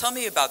depressed? Tell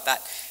me about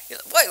that.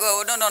 Wait,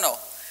 no.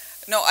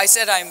 No, I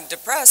said I'm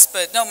depressed,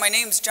 but no, my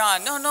name's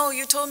John. No,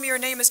 you told me your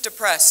name is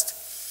depressed.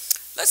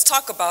 Let's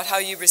talk about how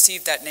you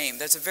received that name.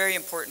 That's a very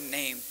important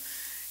name.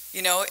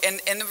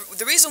 And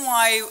the reason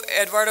why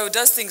Eduardo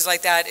does things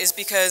like that is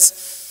because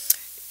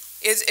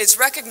it's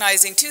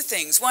recognizing two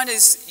things. One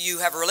is you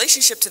have a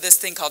relationship to this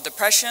thing called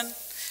depression.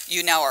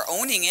 You now are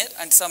owning it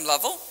on some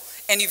level,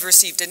 and you've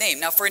received a name.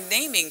 Now, for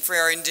naming for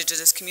our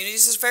indigenous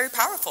communities is very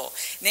powerful.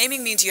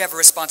 Naming means you have a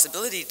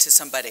responsibility to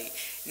somebody.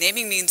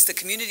 Naming means the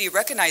community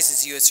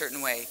recognizes you a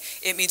certain way.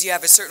 It means you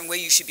have a certain way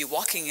you should be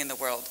walking in the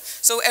world.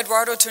 So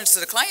Eduardo turns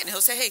to the client and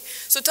he'll say, hey,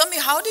 so tell me,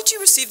 how did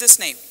you receive this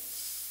name?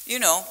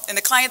 And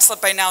the client's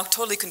by now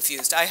totally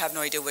confused. I have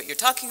no idea what you're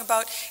talking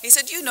about. He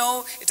said,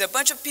 it's a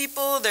bunch of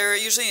people. They're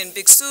usually in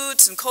big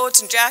suits and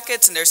coats and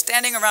jackets, and they're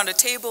standing around a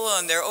table,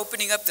 and they're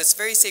opening up this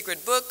very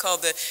sacred book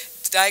called the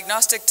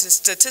diagnostic to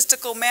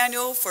statistical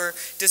manual for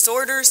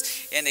disorders,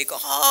 and they go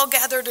all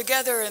gather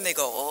together and they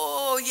go,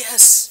 oh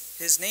yes,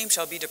 his name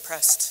shall be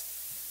depressed.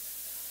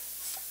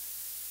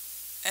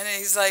 And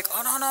he's like,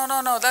 oh no,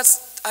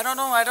 I don't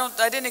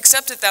know, I didn't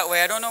accept it that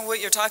way. I don't know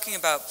what you're talking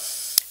about.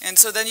 And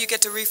so then you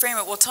get to reframe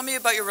it. Well, tell me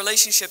about your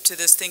relationship to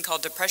this thing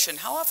called depression.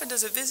 How often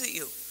does it visit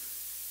you?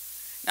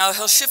 Now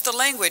he'll shift the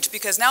language,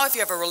 because now if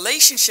you have a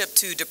relationship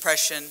to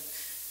depression,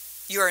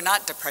 you are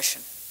not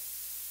depression.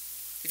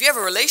 If you have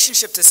a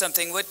relationship to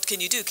something, what can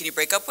you do? Can you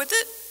break up with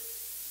it?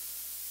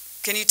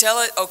 Can you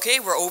tell it, okay,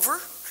 we're over?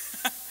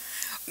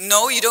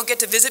 No, you don't get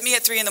to visit me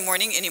at 3 in the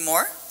morning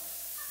anymore?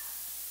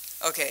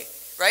 Okay,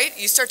 right?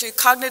 You start to,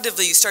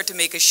 cognitively, you start to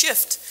make a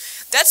shift.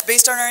 That's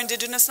based on our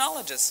indigenous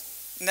knowledges.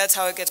 And that's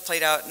how it gets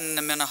played out in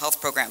the mental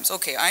health programs.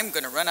 Okay, I'm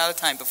going to run out of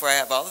time before I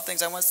have all the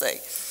things I want to say.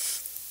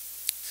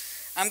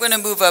 I'm going to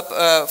move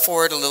up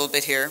forward a little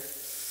bit here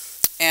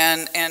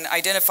and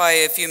identify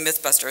a few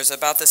mythbusters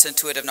about this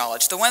intuitive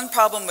knowledge. The one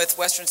problem with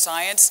Western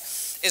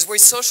science is we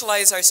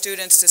socialize our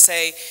students to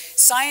say,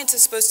 science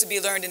is supposed to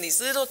be learned in these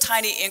little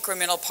tiny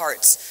incremental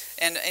parts.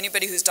 And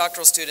anybody who's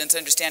doctoral students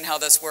understand how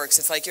this works.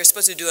 It's like you're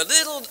supposed to do a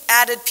little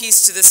added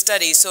piece to the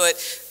study so it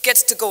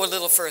gets to go a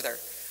little further.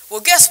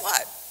 Well, guess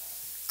what?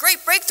 Great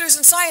breakthroughs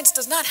in science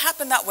does not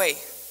happen that way.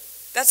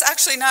 That's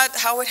actually not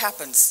how it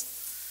happens.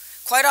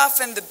 Quite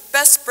often, the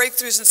best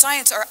breakthroughs in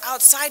science are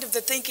outside of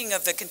the thinking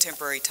of the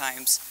contemporary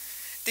times.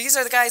 These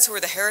are the guys who are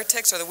the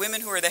heretics, or the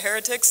women who are the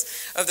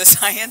heretics of the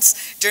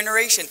science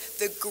generation.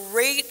 The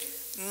great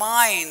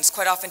minds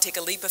quite often take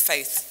a leap of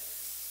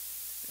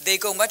faith. They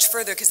go much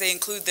further because they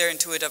include their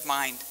intuitive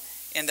mind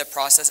in the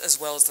process,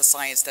 as well as the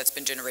science that's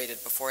been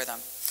generated before them.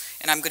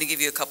 And I'm going to give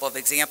you a couple of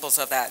examples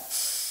of that.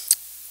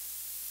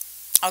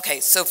 Okay,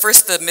 so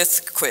first the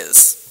myth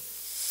quiz.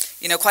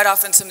 You know, quite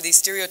often some of these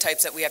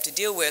stereotypes that we have to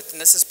deal with, and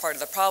this is part of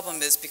the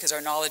problem, is because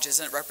our knowledge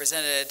isn't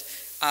represented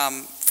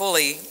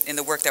fully in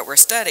the work that we're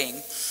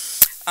studying.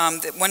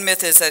 One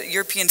myth is that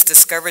Europeans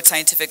discovered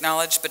scientific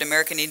knowledge, but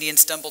American Indians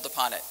stumbled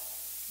upon it.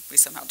 We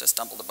somehow just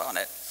stumbled upon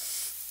it.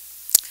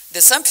 The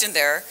assumption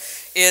there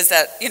is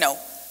that, you know,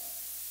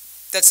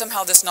 that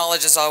somehow this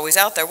knowledge is always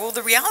out there. Well,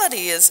 the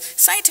reality is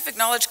scientific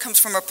knowledge comes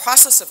from a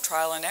process of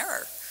trial and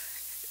error.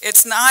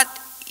 It's not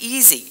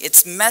easy,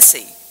 it's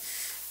messy.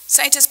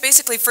 Scientists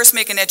basically first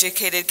make an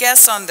educated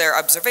guess on their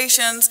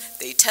observations,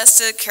 they test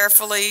it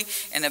carefully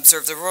and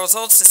observe the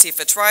results to see if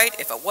it's right.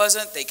 If it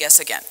wasn't, they guess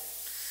again.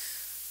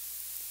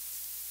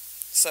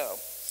 So,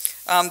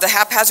 the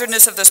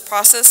haphazardness of this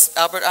process,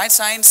 Albert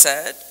Einstein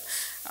said,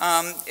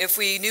 if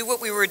we knew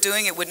what we were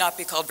doing, it would not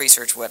be called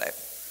research, would it?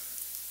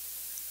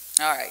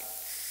 All right.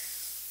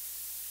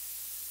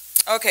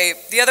 Okay,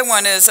 the other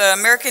one is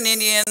American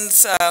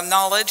Indians'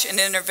 knowledge and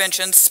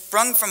intervention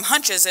sprung from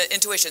hunches and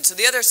intuition. So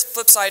the other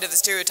flip side of the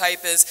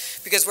stereotype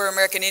is because we're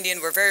American Indian,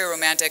 we're very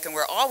romantic and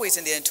we're always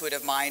in the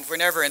intuitive mind. We're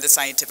never in the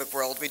scientific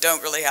world. We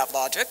don't really have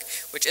logic,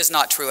 which is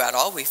not true at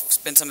all. We've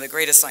been some of the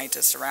greatest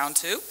scientists around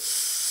too.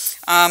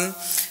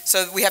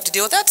 So we have to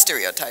deal with that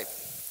stereotype.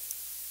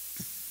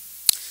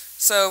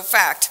 So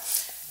fact.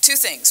 Two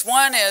things.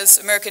 One is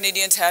American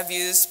Indians have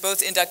used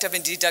both inductive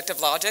and deductive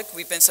logic.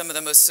 We've been some of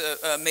the most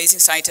amazing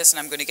scientists, and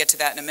I'm going to get to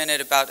that in a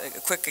minute about a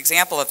quick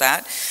example of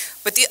that.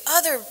 But the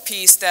other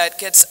piece that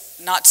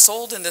gets not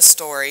sold in this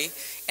story,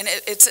 and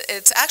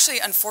it's actually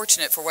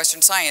unfortunate for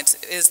Western science,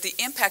 is the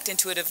impact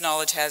intuitive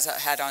knowledge has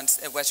had on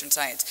Western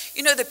science.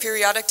 You know the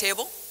periodic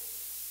table?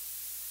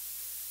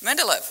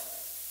 Mendeleev.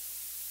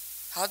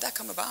 How did that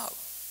come about?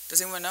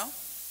 Does anyone know?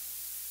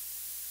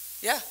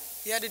 Yeah,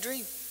 he had a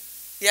dream.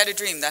 He had a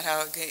dream, that's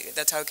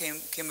how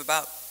it came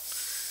about.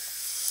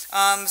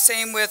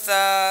 Same with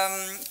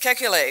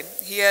Kekulé.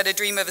 He had a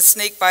dream of a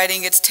snake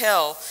biting its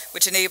tail,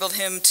 which enabled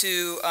him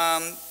to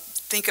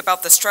think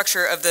about the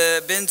structure of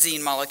the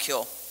benzene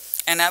molecule.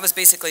 And that was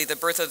basically the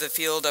birth of the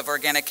field of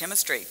organic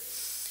chemistry.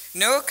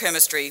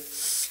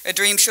 Neurochemistry, a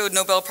dream showed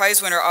Nobel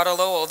Prize winner Otto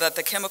Lowell that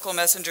the chemical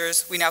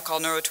messengers we now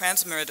call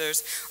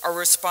neurotransmitters are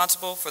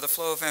responsible for the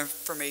flow of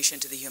information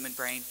to the human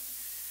brain.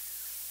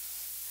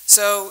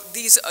 So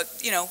these,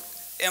 you know,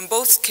 in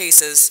both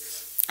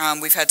cases,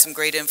 we've had some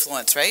great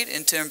influence, right,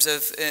 in terms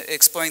of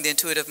exploring the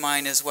intuitive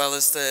mind as well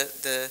as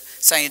the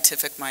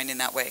scientific mind in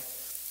that way.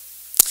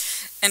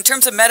 In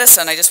terms of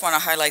medicine, I just want to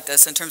highlight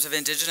this in terms of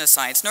indigenous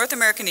science. North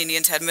American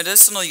Indians had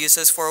medicinal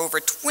uses for over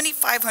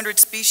 2,500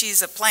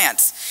 species of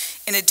plants,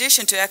 in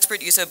addition to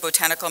expert use of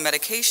botanical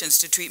medications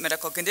to treat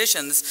medical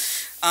conditions.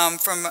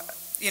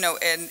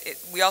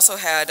 We also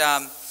had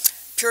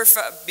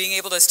being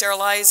able to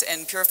sterilize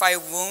and purify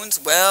wounds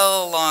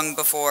well long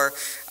before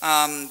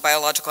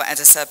biological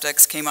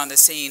antiseptics came on the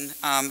scene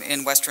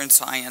in Western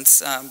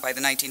science by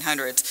the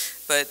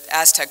 1900s, but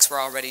Aztecs were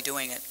already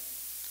doing it.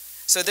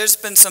 So there's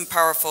been some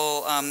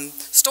powerful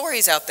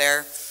stories out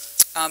there,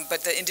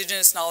 but the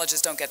indigenous knowledges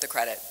don't get the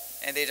credit,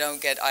 and they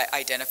don't get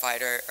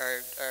identified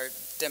or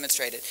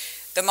demonstrated.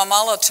 The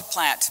mamala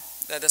plant,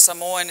 the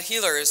Samoan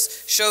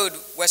healers showed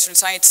Western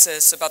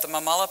scientists about the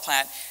mamala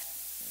plant.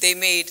 they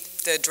made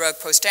the drug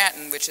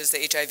prostatin, which is the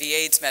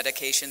HIV/AIDS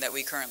medication that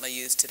we currently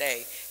use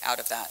today, out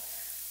of that.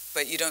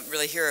 But you don't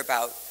really hear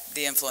about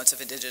the influence of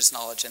indigenous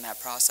knowledge in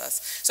that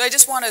process. So I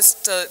just want us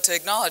to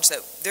acknowledge that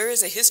there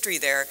is a history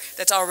there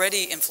that's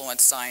already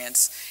influenced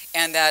science,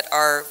 and that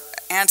our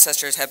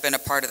ancestors have been a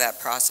part of that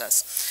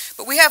process.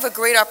 But we have a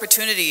great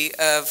opportunity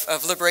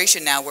of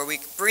liberation now, where we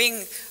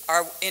bring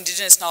our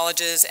indigenous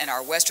knowledges and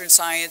our Western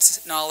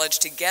science knowledge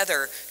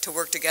together to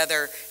work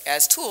together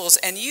as tools,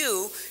 and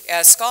you,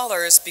 as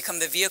scholars, become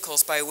the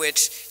vehicles by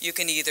which you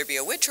can either be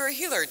a witch or a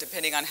healer,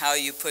 depending on how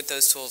you put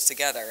those tools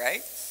together,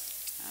 right?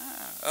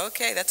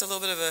 Okay, that's a little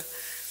bit of a...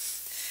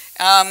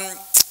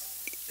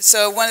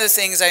 So one of the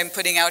things I'm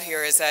putting out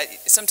here is that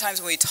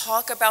sometimes when we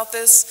talk about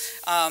this,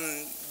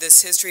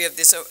 this history of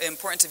this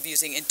importance of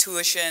using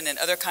intuition and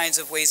other kinds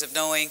of ways of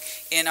knowing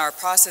in our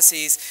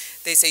processes,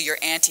 they say you're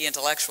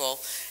anti-intellectual.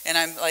 And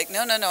I'm like,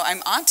 no,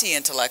 I'm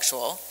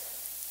anti-intellectual.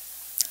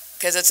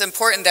 Because it's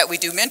important that we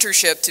do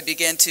mentorship to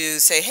begin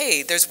to say,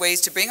 hey, there's ways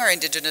to bring our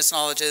indigenous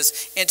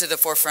knowledges into the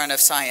forefront of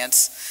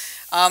science.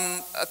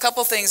 A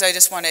couple things I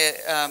just want to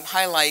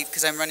highlight,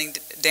 because I'm running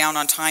down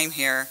on time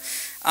here,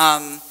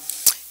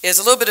 is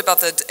a little bit about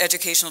the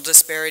educational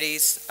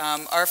disparities.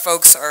 Our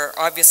folks are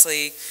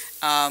obviously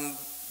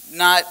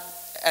not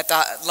at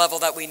the level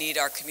that we need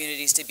our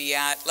communities to be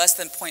at. Less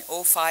than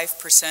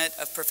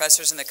 0.05% of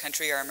professors in the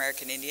country are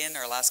American Indian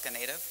or Alaska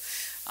Native.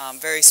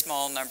 Very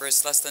small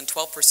numbers, less than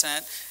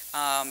 12%.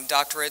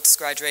 Doctorates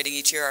graduating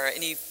each year are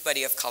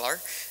anybody of color.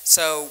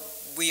 So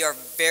we are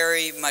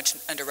very much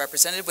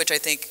underrepresented, which I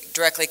think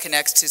directly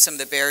connects to some of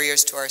the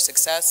barriers to our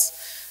success.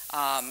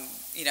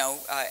 You know,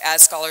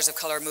 as scholars of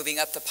color moving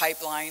up the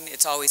pipeline,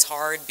 it's always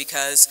hard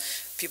because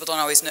people don't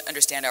always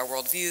understand our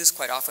worldviews.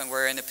 Quite often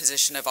we're in a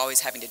position of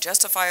always having to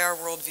justify our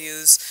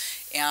worldviews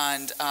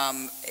and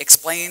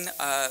explain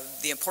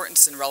the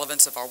importance and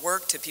relevance of our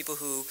work to people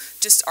who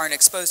just aren't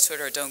exposed to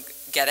it or don't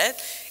get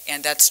it,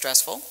 and that's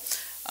stressful.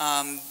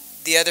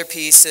 The other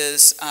piece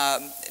is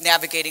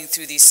navigating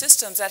through these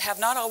systems that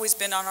have not always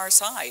been on our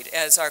side.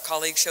 As our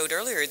colleague showed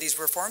earlier, these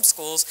reform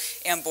schools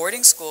and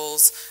boarding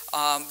schools,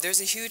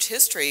 there's a huge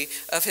history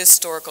of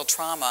historical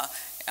trauma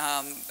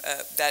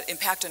that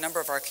impact a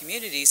number of our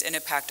communities and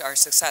impact our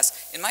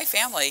success. In my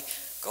family,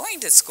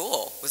 going to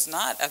school was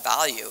not a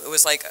value. It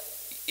was like,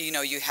 you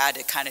know, you had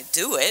to kind of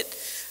do it,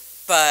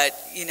 but,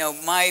 you know,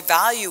 my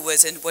value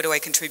was in what do I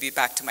contribute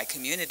back to my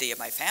community and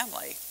my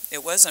family.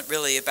 It wasn't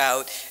really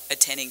about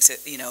attending,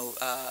 you know,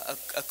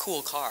 a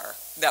cool car.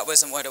 That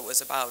wasn't what it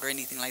was about or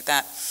anything like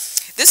that.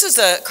 This is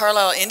the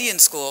Carlisle Indian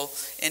School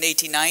in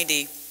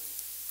 1890.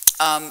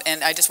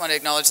 And I just want to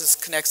acknowledge this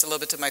connects a little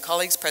bit to my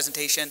colleague's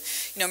presentation.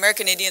 You know,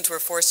 American Indians were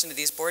forced into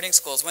these boarding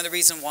schools. One of the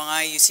reasons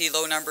why you see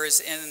low numbers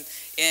in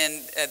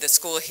the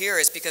school here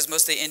is because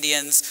most of the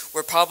Indians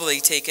were probably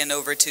taken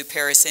over to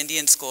Paris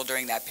Indian School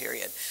during that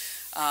period.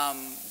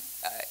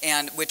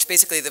 And which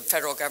basically the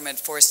federal government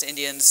forced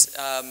Indians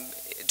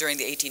during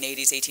the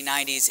 1880s,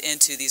 1890s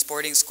into these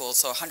boarding schools.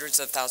 So hundreds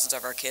of thousands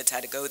of our kids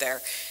had to go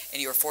there,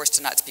 and you were forced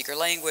to not speak your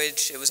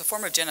language. It was a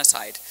form of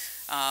genocide.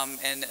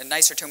 And a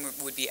nicer term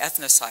would be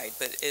ethnocide,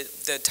 but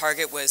the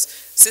target was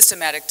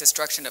systematic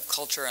destruction of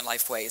culture and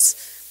life ways.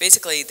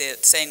 Basically, the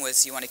saying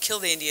was, you want to kill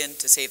the Indian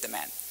to save the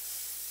man.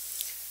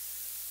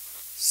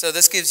 So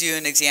this gives you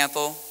an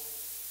example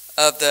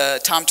of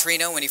the Tom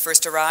Torino when he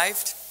first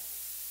arrived.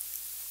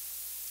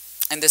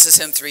 And this is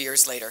him 3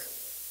 years later.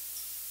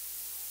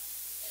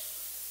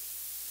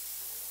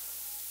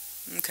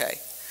 Okay.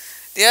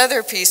 The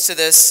other piece to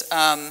this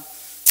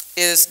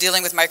is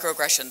dealing with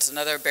microaggressions,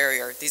 another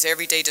barrier. These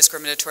everyday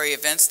discriminatory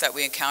events that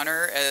we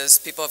encounter as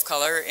people of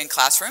color in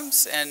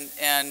classrooms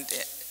and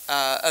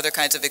other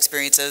kinds of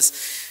experiences.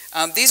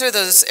 These are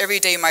those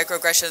everyday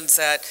microaggressions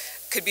that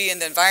could be in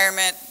the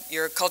environment.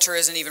 Your culture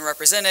isn't even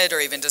represented or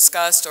even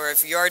discussed, or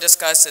if you are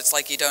discussed, it's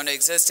like you don't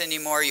exist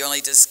anymore. You only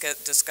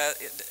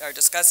are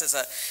discussed as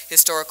a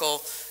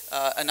historical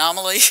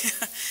anomaly.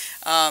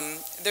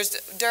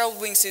 Daryl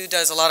Wingsu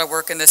does a lot of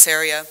work in this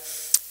area.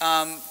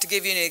 To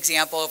give you an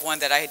example of one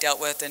that I had dealt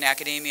with in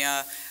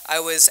academia, I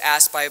was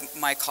asked by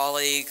my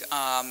colleague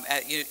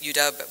at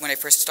UW when I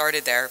first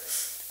started there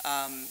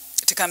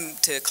to come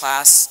to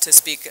class to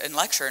speak and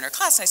lecture in her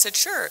class. And I said,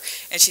 sure.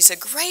 And she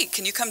said, great,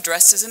 can you come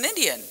dressed as an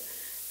Indian?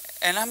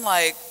 And I'm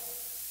like,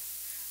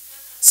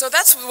 so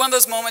that's one of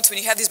those moments when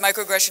you have these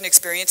microaggression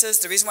experiences.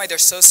 The reason why they're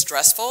so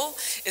stressful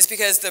is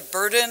because the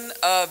burden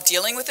of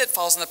dealing with it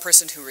falls on the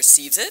person who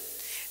receives it.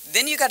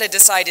 Then you got to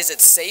decide, is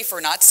it safe or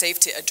not safe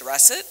to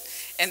address it?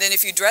 And then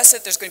if you address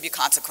it, there's going to be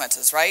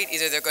consequences, right?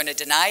 Either they're going to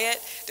deny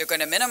it, they're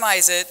going to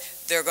minimize it,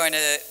 they're going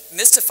to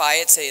mystify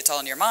it, say it's all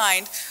in your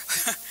mind,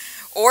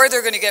 or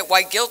they're going to get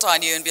white guilt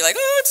on you and be like,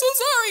 oh, I'm so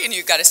sorry, and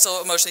you've got to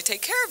still emotionally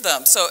take care of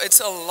them. So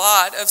it's a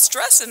lot of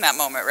stress in that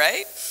moment,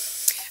 right?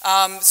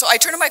 So I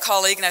turned to my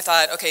colleague and I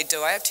thought, okay,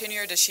 do I have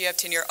tenure? Does she have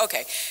tenure?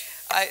 Okay.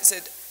 I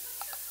said,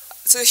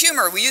 so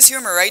humor, we use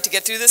humor, right, to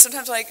get through this.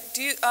 Sometimes like,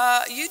 you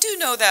do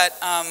know that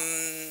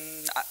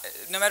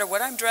no matter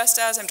what I'm dressed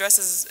as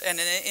an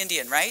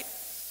Indian, right?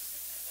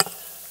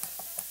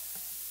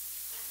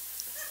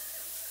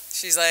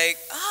 She's like,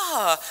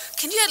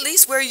 can you at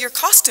least wear your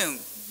costume?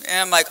 And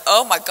I'm like,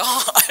 oh my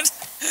God,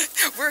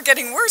 we're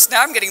getting worse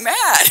now, I'm getting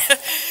mad.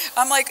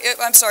 I'm like,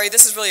 I'm sorry,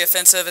 this is really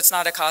offensive, it's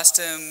not a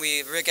costume,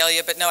 we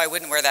regalia, but no, I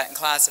wouldn't wear that in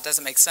class, it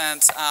doesn't make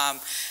sense. And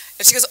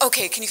she goes,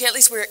 okay, can you at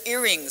least wear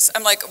earrings?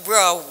 I'm like,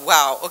 bro,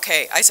 wow,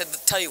 okay. I said,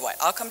 tell you what,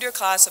 I'll come to your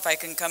class if I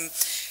can come,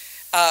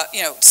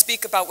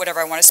 speak about whatever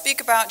I want to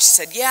speak about. And she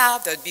said, yeah,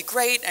 that would be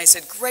great. And I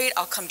said, great,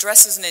 I'll come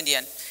dressed as an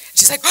Indian. And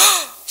she's like,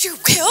 oh, you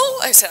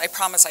will? I said, I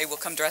promise I will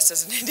come dressed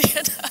as an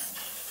Indian.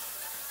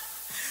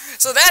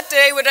 So that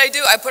day, what did I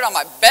do? I put on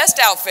my best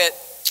outfit,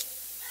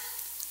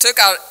 took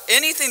out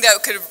anything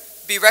that could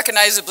be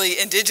recognizably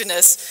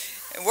indigenous,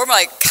 and wore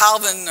my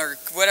Calvin or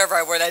whatever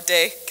I wore that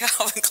day,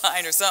 Calvin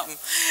Klein or something.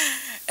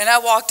 And I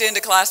walked into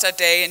class that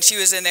day, and she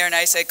was in there, and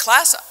I said,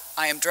 class,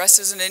 I am dressed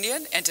as an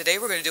Indian, and today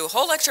we're going to do a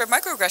whole lecture of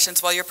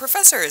microaggressions while your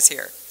professor is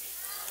here.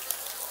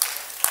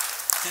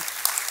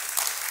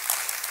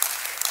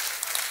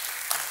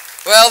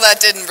 Well, that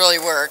didn't really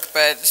work,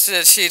 but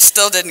she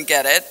still didn't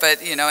get it.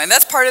 But, and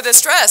that's part of the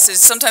stress, is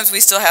sometimes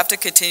we still have to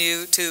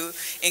continue to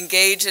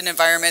engage an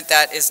environment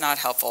that is not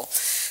helpful.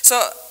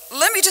 So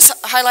let me just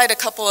highlight a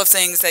couple of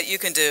things that you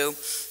can do,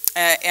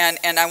 and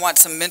I want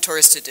some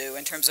mentors to do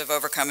in terms of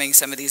overcoming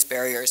some of these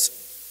barriers.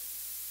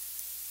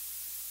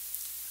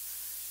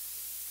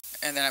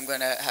 And then I'm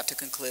going to have to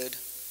conclude.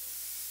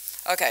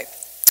 Okay.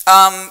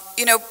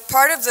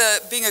 Part of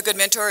being a good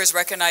mentor is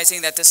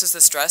recognizing that this is the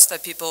stress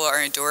that people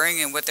are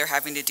enduring and what they're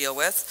having to deal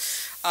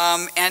with.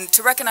 And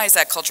to recognize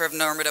that culture of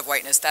normative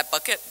whiteness, that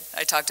bucket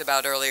I talked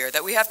about earlier,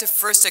 that we have to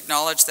first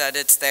acknowledge that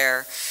it's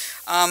there.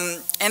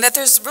 And that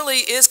there's really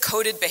is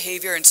coded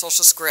behavior and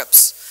social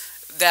scripts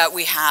that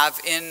we have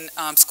in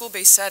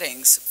school-based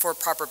settings for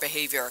proper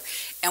behavior.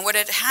 And what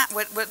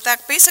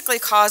that basically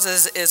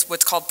causes is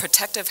what's called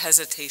protective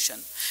hesitation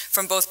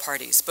from both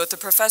parties. Both the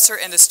professor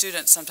and the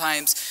student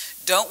sometimes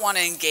don't want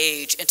to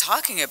engage in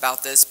talking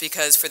about this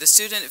because for the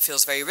student it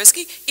feels very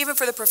risky. Even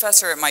for the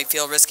professor it might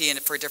feel risky and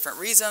for different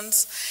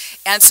reasons.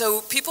 And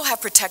so people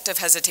have protective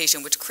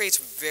hesitation, which creates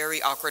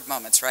very awkward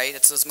moments, right?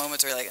 It's those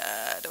moments where you're like,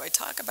 do I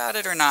talk about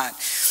it or not?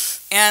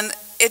 And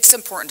it's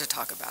important to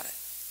talk about it.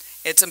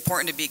 It's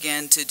important to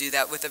begin to do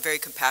that with a very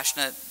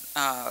compassionate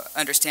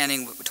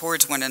understanding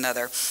towards one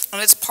another.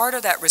 And it's part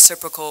of that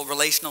reciprocal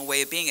relational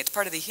way of being. It's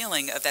part of the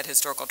healing of that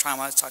historical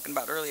trauma I was talking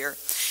about earlier.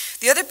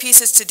 The other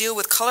piece is to deal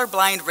with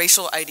colorblind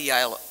racial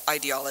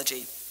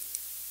ideology.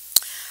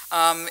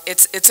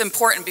 It's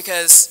important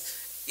because,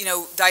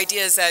 the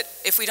idea is that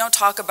if we don't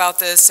talk about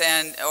this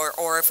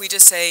or if we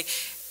just say,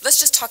 let's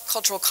just talk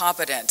cultural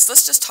competence,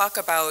 let's just talk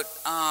about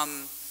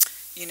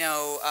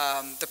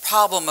the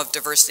problem of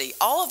diversity.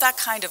 All of that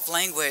kind of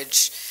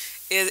language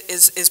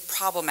is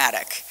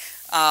problematic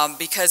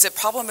because it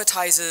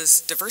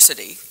problematizes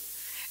diversity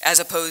as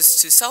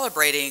opposed to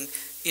celebrating,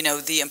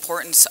 the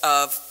importance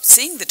of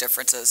seeing the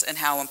differences and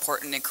how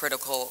important and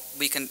critical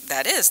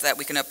that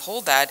we can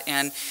uphold that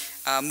and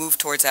move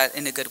towards that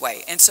in a good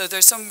way. And so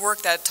there's some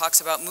work that talks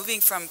about moving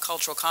from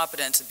cultural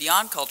competence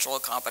beyond cultural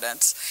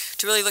competence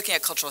to really looking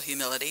at cultural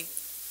humility,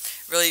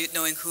 really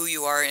knowing who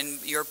you are in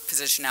your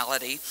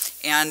positionality,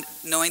 and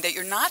knowing that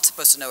you're not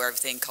supposed to know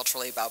everything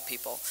culturally about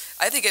people.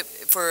 I think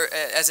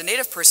as a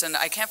Native person,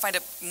 I can't find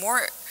it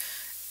more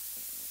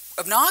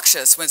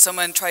obnoxious when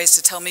someone tries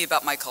to tell me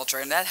about my culture,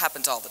 and that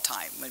happens all the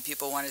time. When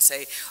people want to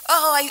say,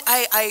 oh,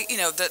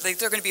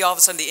 they're going to be all of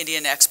a sudden the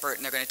Indian expert,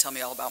 and they're going to tell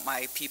me all about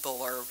my people,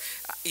 or,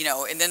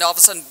 and then all of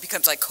a sudden it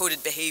becomes like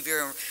coded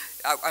behavior.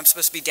 I'm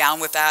supposed to be down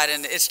with that,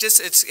 and it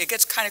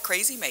gets kind of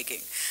crazy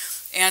making.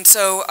 And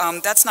so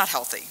that's not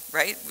healthy,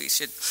 right?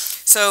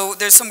 So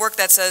there's some work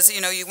that says,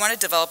 you want to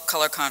develop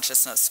color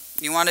consciousness.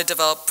 You want to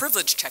develop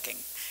privilege checking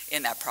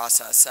in that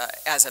process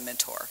as a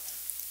mentor.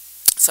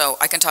 So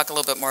I can talk a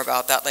little bit more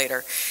about that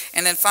later.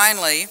 And then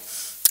finally,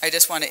 I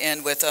just want to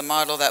end with a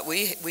model that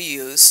we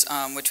use,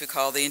 which we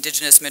call the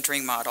Indigenous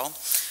Mentoring Model.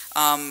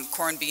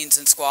 Corn, beans,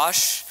 and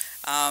squash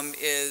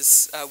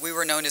we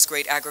were known as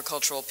great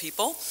agricultural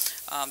people,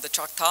 the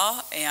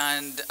Choctaw,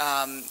 and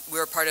we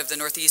were part of the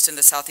Northeast and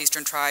the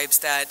Southeastern tribes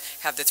that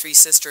have the Three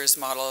Sisters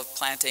model of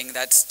planting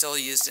that's still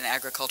used in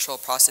agricultural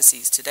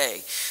processes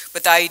today.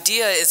 But the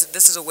idea is that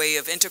this is a way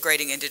of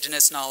integrating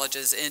indigenous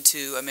knowledges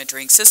into a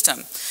mentoring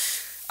system.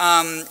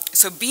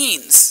 So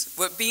beans,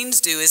 what beans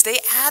do is they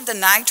add the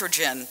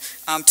nitrogen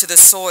to the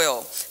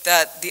soil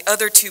that the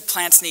other two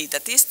plants need,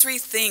 that these three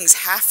things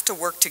have to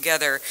work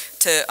together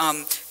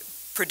to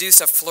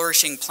produce a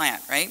flourishing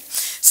plant, right?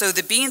 So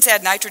the beans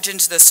add nitrogen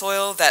to the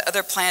soil that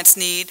other plants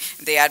need.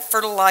 They add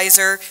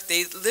fertilizer.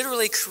 They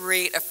literally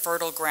create a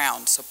fertile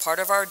ground. So part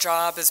of our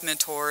job as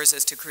mentors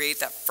is to create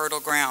that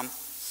fertile ground.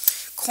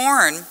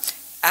 Corn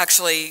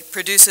actually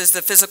produces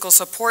the physical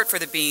support for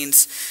the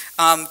beans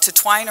to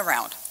twine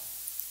around.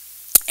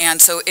 And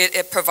so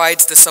it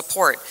provides the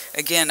support.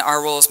 Again,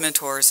 our role as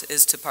mentors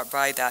is to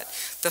provide that.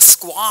 The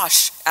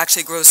squash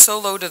actually grows so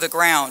low to the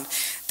ground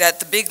that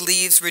the big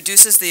leaves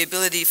reduces the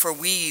ability for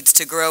weeds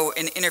to grow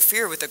and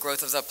interfere with the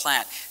growth of the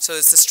plant. So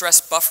it's the stress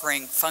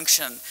buffering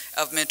function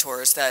of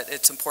mentors that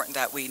it's important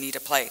that we need to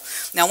play.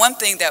 Now, one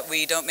thing that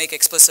we don't make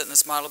explicit in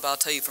this model, but I'll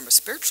tell you from a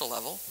spiritual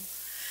level,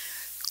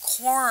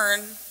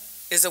 corn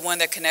is the one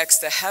that connects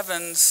the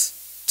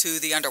heavens to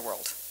the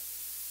underworld.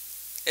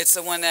 It's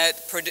the one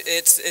that,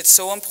 it's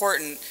so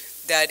important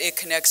that it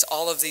connects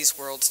all of these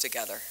worlds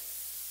together.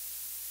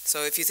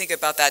 So if you think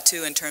about that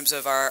too in terms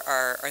of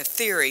our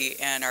theory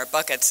and our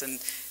buckets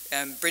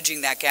and bridging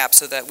that gap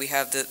so that we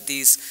have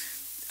these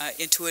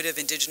intuitive,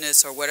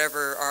 indigenous, or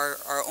whatever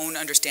our own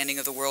understanding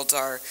of the worlds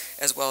are,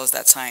 as well as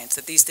that science,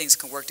 that these things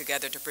can work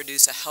together to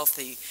produce a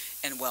healthy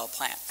and well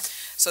plant.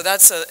 So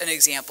that's an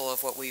example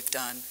of what we've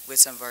done with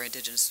some of our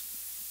indigenous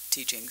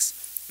teachings.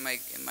 Am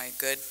I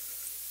good?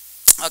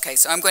 Okay,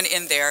 so I'm going to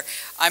end there.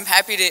 I'm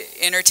happy to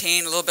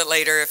entertain a little bit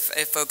later,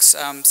 if folks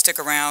stick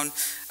around,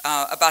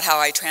 about how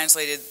I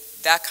translated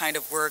that kind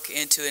of work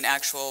into an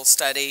actual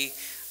study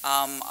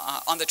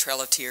on the Trail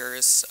of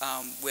Tears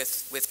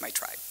with my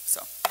tribe.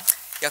 So,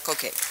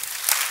 yakoke.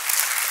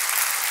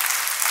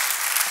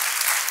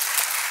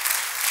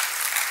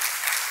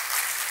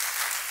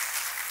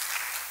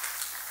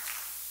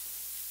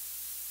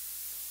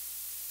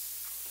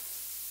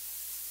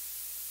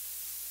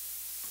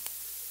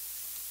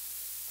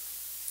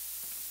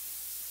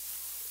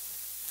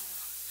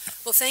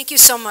 Well, thank you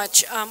so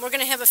much. We're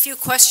going to have a few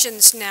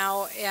questions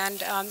now,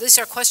 and these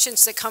are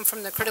questions that come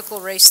from the Critical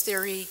Race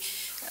Theory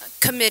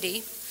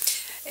Committee.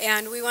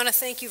 And we want to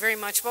thank you very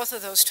much. Both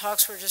of those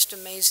talks were just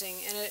amazing.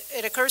 And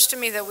it occurs to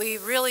me that we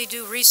really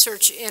do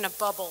research in a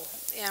bubble,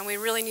 and we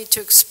really need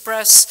to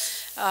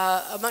express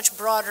a much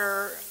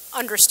broader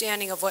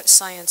understanding of what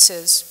science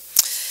is.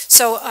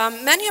 So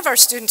many of our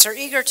students are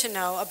eager to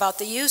know about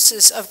the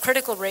uses of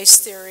critical race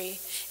theory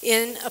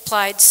in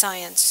applied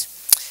science.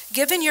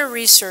 Given your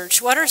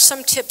research, what are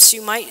some tips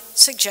you might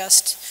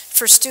suggest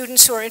for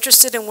students who are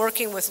interested in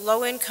working with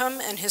low-income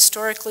and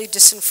historically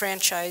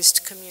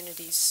disenfranchised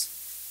communities?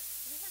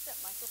 Can you have that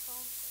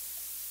microphone?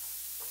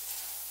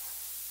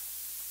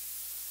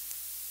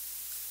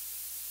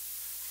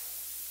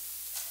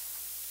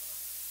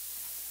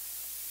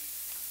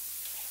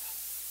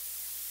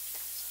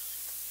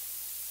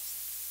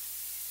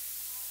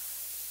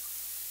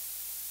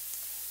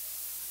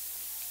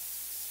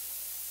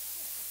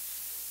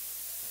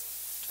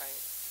 Try it.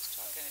 Just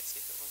talk in it,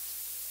 see if it works.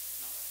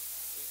 No?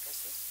 Do you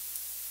press this?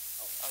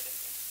 Oh, there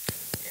you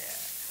go. Yeah.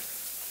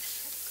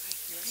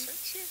 You want to start?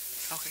 Sure.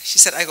 Okay, she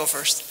said I go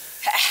first.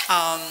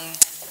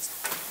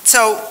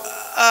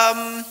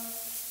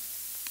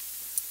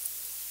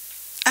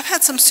 I've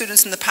had some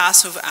students in the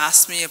past who've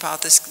asked me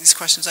about these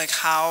questions, like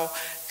how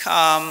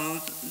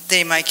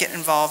they might get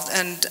involved.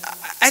 And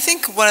I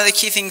think one of the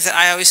key things that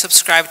I always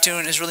subscribe to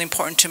and is really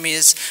important to me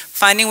is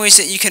finding ways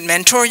that you can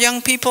mentor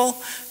young people.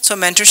 So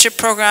mentorship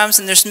programs,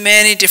 and there's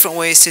many different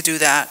ways to do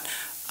that.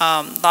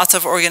 Lots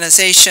of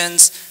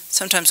organizations,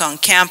 sometimes on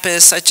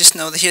campus. I just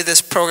know that here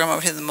this program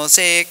over here, the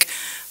Mosaic.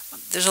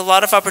 There's a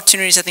lot of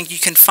opportunities I think you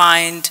can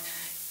find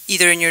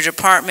either in your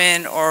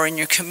department or in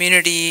your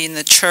community, in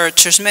the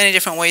church. There's many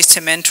different ways to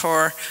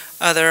mentor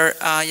other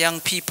young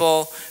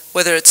people,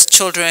 whether it's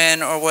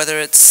children or whether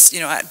it's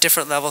at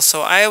different levels.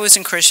 So I always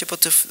encourage people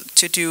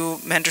to do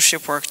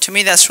mentorship work. To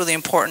me, that's really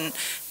important.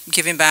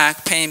 Giving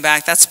back, paying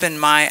back. That's been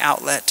my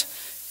outlet,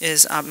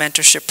 is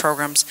mentorship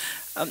programs.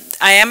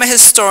 I am a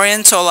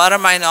historian, so a lot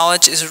of my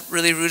knowledge is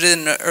really rooted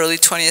in the early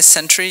 20th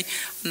century.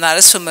 I'm not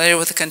as familiar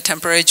with the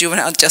contemporary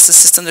juvenile justice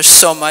system. There's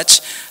so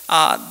much.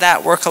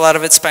 That work, a lot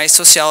of it's by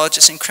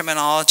sociologists and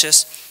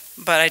criminologists,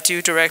 but I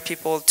do direct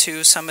people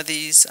to some of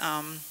these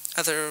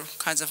other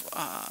kinds of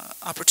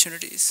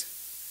opportunities.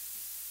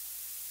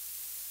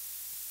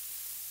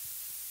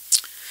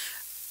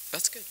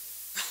 That's good.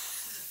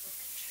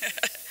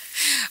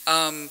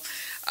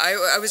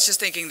 I was just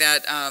thinking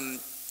that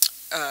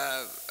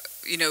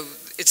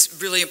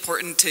it's really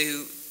important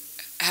to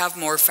have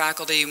more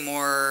faculty,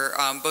 more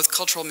both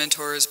cultural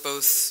mentors,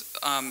 both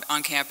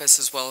on campus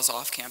as well as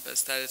off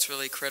campus, that it's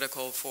really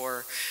critical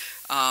for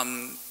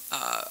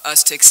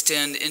us to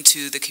extend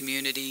into the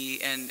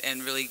community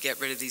and really get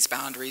rid of these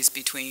boundaries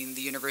between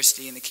the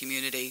university and the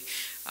community.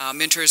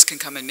 Mentors can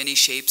come in many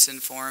shapes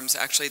and forms.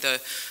 Actually,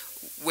 the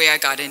way I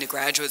got into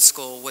graduate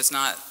school was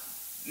not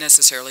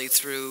necessarily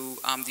through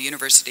the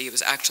university. It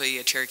was actually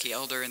a Cherokee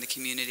elder in the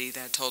community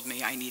that told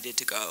me I needed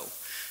to go.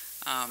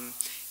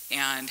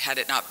 And had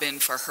it not been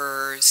for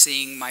her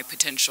seeing my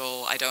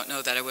potential, I don't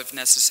know that I would have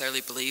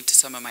necessarily believed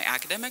some of my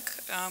academic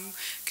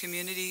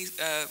community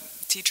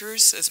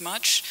teachers as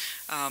much,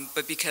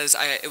 but because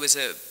it was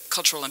a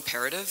cultural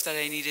imperative that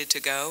I needed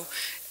to go.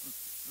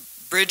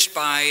 bridged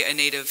by a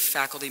Native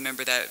faculty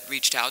member that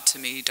reached out to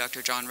me,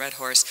 Dr. John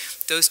Redhorse.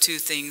 Those two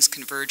things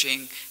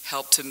converging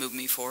helped to move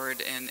me forward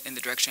in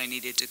the direction I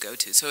needed to go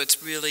to. So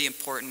it's really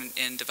important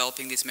in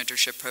developing these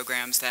mentorship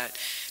programs that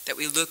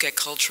we look at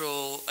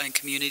cultural and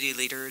community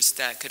leaders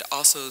that could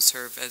also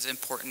serve as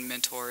important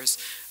mentors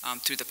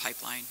through the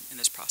pipeline in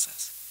this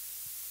process.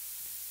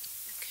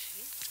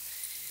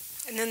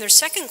 Okay. And then their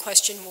second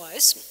question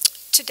was,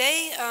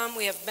 today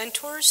we have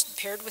mentors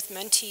paired with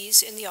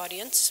mentees in the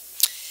audience.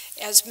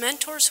 As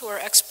mentors who are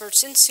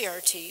experts in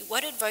CRT,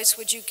 what advice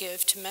would you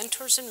give to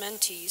mentors and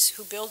mentees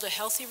who build a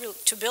healthy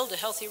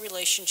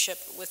relationship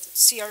with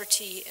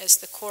CRT as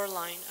the core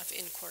line of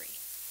inquiry?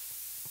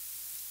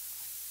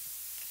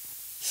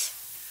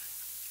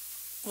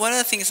 One of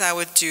the things I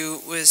would do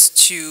was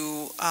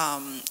to,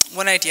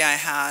 one idea I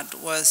had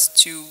was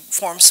to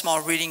form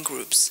small reading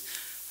groups.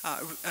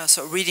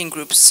 So reading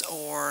groups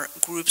or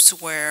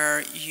groups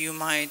where you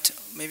might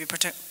maybe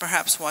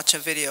perhaps watch a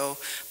video,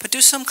 but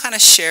do some kind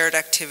of shared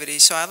activity.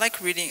 So I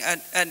like reading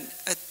a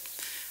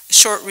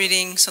short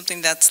reading,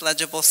 something that's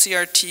legible.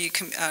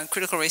 CRT,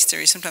 critical race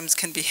theory, sometimes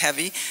can be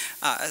heavy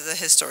as a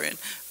historian,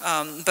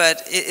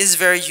 but it is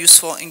very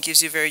useful and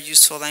gives you very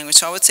useful language.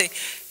 So I would say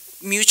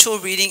mutual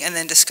reading and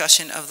then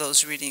discussion of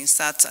those readings.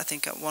 That's, I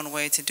think, one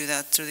way to do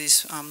that through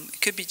these, it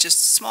could be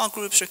just small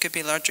groups or it could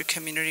be larger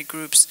community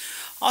groups.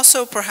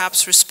 Also,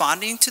 perhaps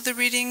responding to the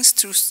readings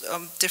through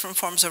different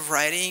forms of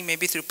writing,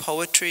 maybe through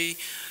poetry,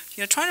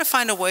 you know, trying to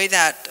find a way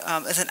that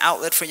as an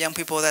outlet for young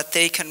people that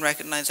they can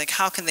recognize, like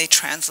how can they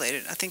translate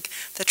it? I think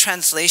the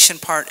translation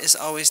part is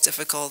always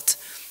difficult,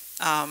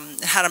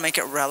 and how to make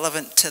it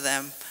relevant to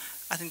them.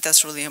 I think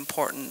that's really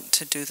important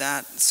to do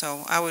that.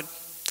 So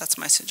that's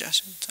my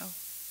suggestion. So.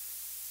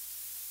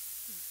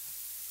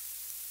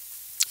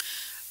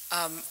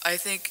 I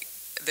think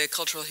the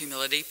cultural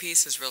humility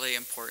piece is really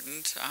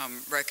important,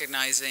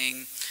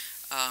 recognizing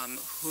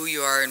who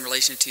you are in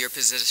relation to your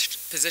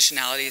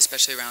positionality,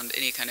 especially around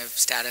any kind of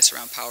status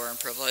around power and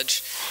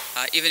privilege.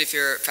 Even if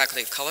you're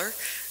faculty of color,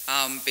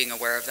 being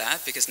aware of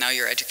that, because now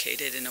you're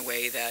educated in a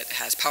way that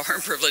has power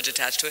and privilege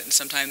attached to it, and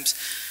sometimes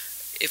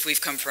if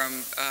we've come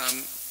from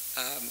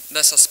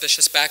less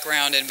auspicious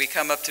background and we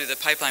come up through the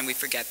pipeline, we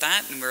forget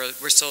that, and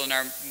we're still in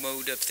our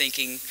mode of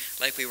thinking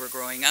like we were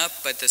growing up,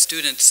 but the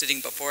student sitting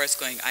before us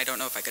going, I don't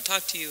know if I could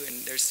talk to you,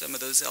 and there's some of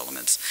those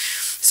elements.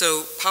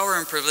 So power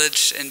and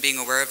privilege and being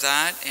aware of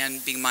that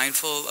and being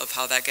mindful of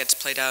how that gets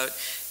played out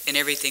in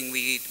everything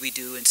we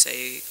do and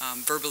say,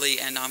 verbally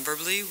and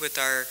non-verbally with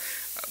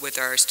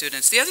our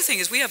students. The other thing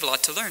is we have a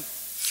lot to learn.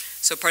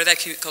 So part of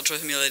that cultural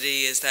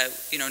humility is that,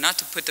 you know, not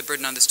to put the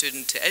burden on the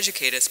student to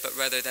educate us, but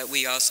rather that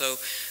we also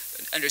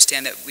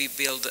understand that we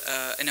build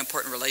an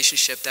important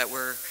relationship that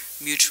we're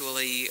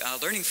mutually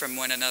learning from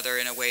one another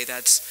in a way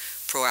that's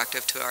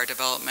proactive to our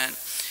development.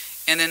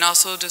 And then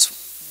also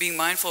just being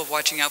mindful of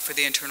watching out for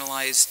the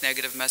internalized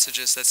negative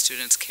messages that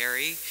students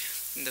carry,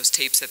 and those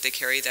tapes that they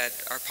carry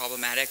that are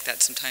problematic,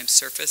 that sometimes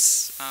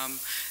surface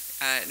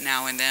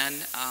now and then,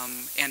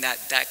 and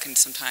that can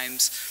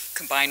sometimes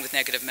combine with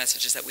negative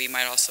messages that we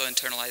might also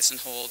internalize and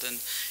hold,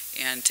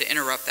 and to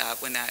interrupt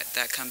that when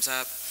that comes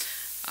up.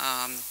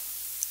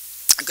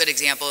 A good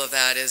example of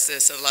that is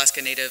this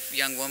Alaska Native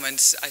young woman.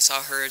 I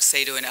saw her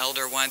say to an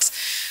elder once,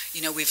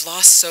 you know, we've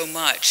lost so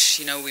much,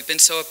 you know, we've been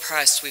so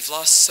oppressed, we've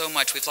lost so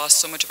much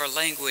of our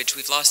language,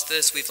 we've lost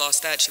this, we've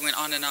lost that. She went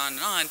on and on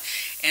and on.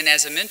 And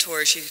as a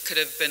mentor, she could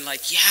have been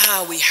like,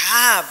 yeah, we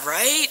have,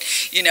 right?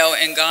 You know,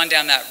 and gone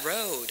down that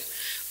road.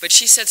 But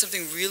she said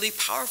something really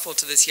powerful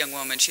to this young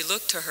woman. She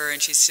looked to her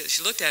and she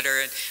looked at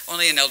her, and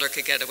only an elder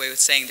could get away with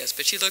saying this,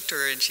 but she looked to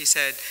her and she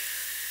said,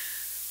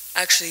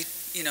 actually,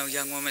 you know,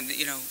 young woman,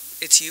 you know,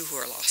 it's you who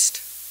are lost.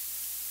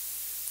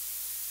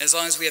 As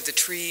long as we have the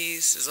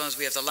trees, as long as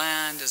we have the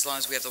land, as long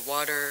as we have the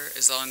water,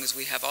 as long as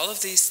we have all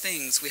of these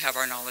things, we have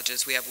our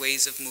knowledges, we have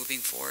ways of moving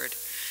forward.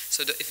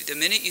 So if the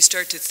minute you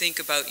start to think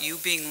about you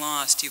being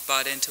lost, you've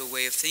bought into a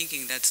way of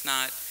thinking that's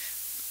not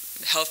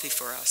healthy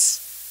for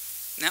us.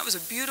 And that was a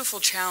beautiful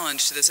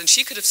challenge to this. And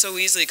she could have so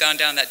easily gone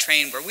down that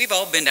train where we've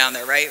all been down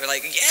there, right? We're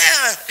like,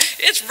 yeah,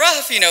 it's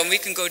rough, you know, and we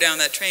can go down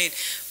that train.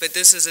 But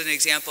this is an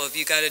example of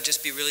you got to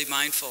just be really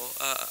mindful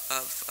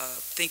of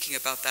thinking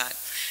about that.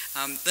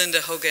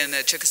 Linda Hogan,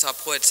 a Chickasaw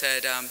poet,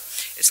 said,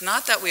 it's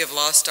not that we have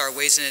lost our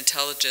ways and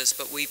intelligence,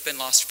 but we've been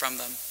lost from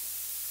them.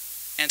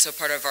 And so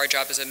part of our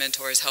job as a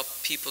mentor is help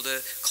people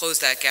to close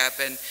that gap.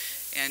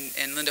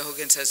 And Linda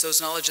Hogan says,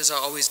 those knowledges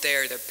are always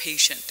there. They're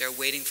patient. They're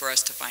waiting for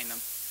us to find them.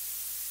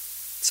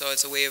 So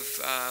it's a way of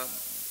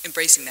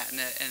embracing that in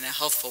a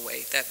healthful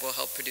way that will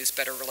help produce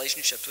better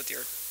relationships with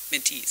your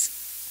mentees.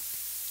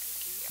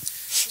 Thank you.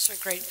 Those are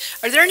great.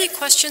 Are there any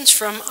questions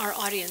from our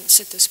audience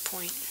at this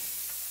point?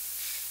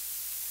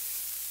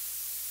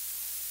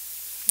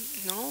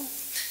 No?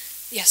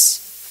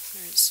 Yes,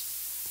 there is.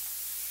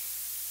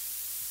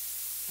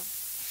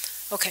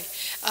 No. Okay.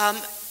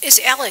 Is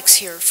Alex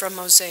here from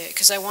Mosaic?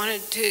 Because I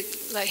wanted to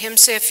let him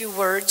say a few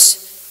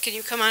words. Can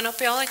you come on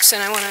up, Alex?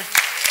 And I want to...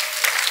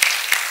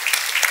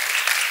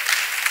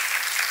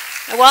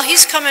 While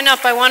he's coming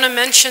up, I want to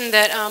mention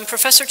that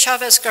Professor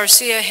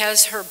Chávez-García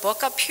has her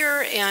book up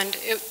here, and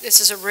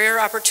this is a rare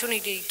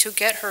opportunity to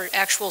get her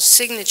actual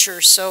signature.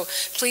 So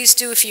please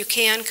do, if you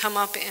can, come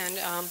up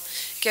and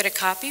get a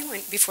copy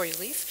before you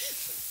leave.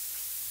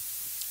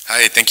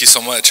 Hi, thank you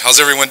so much. How's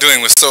everyone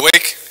doing? We're still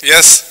awake?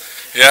 Yes?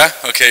 Yeah?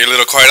 Okay, you're a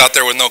little quiet out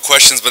there with no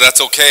questions, but that's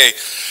okay.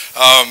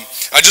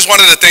 I just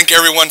wanted to thank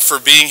everyone for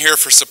being here,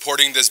 for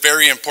supporting this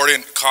very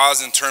important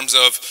cause in terms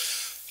of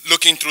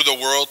looking through the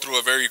world through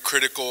a very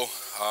critical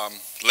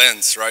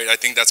lens, right? I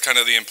think that's kind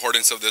of the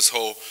importance of this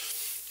whole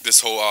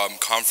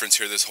conference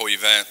here, this whole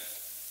event.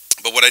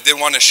 But what I did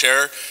want to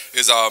share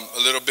is a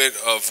little bit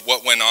of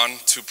what went on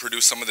to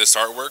produce some of this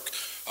artwork.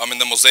 In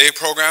the Mosaic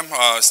program,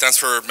 stands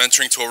for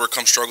Mentoring to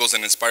Overcome Struggles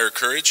and Inspire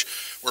Courage.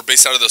 We're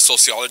based out of the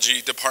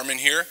sociology department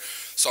here.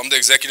 So I'm the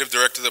executive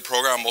director of the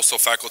program. I'm also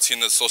faculty in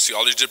the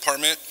sociology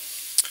department.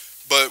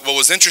 But what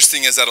was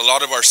interesting is that a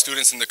lot of our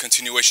students in the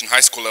continuation high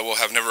school level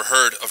have never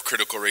heard of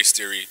critical race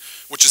theory,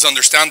 which is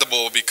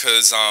understandable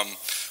because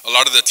a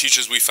lot of the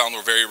teachers we found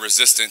were very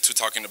resistant to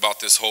talking about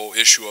this whole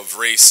issue of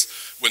race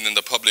within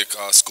the public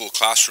school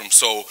classroom.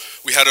 So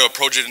we had to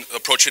approach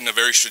it in a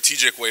very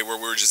strategic way where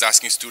we were just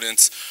asking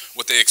students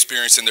what they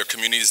experienced in their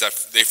communities that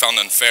they found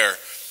unfair.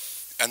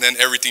 And then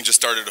everything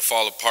just started to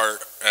fall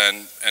apart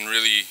and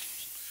really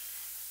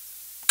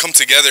come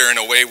together in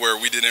a way where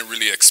we didn't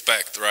really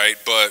expect, right?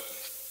 But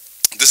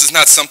this is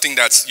not something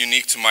that's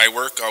unique to my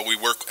work. We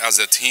work as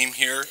a team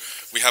here.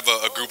 We have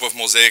a group of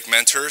Mosaic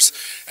mentors,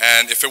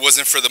 and if it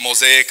wasn't for the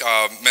Mosaic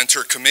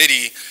Mentor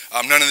Committee,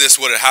 none of this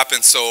would have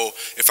happened. So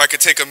if I could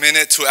take a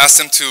minute to ask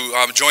them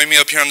to join me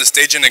up here on the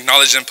stage and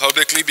acknowledge them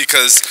publicly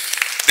because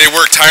they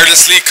work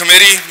tirelessly.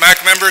 Committee,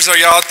 MAC members, are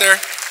you out there?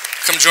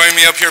 Come join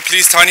me up here,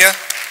 please, Tanya.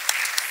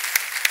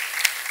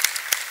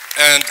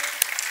 And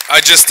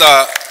I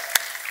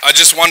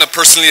just want to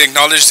personally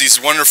acknowledge these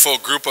wonderful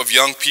group of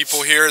young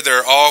people here.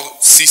 They're all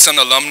CSUN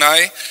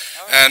alumni.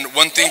 And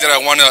one thing that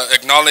I want to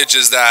acknowledge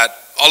is that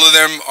all of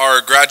them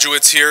are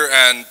graduates here,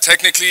 and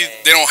technically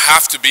they don't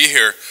have to be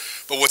here.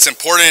 But what's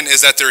important is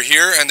that they're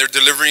here and they're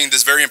delivering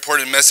this very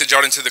important message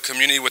out into the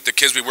community with the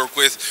kids we work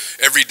with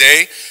every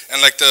day.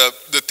 And like the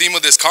theme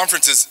of this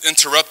conference is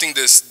interrupting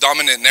this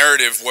dominant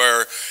narrative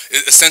where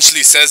it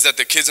essentially says that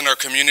the kids in our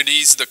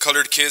communities, the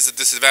colored kids, the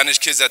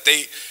disadvantaged kids, that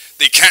they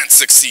can't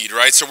succeed,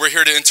 right? So we're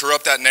here to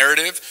interrupt that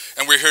narrative,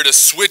 and we're here to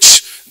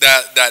switch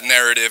that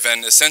narrative,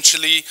 and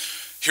essentially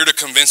here to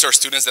convince our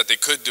students that they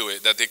could do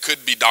it, that they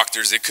could be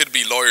doctors, they could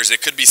be lawyers, they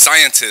could be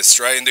scientists,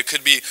 right? And they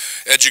could be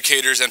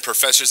educators and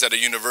professors at a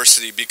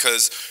university,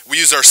 because we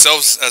use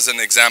ourselves as an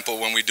example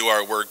when we do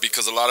our work,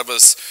 because a lot of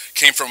us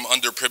came from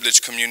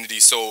underprivileged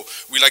communities. So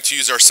we like to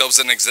use ourselves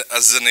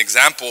as an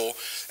example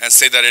and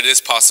say that it is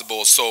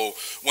possible. So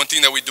one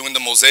thing that we do in the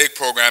Mosaic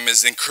program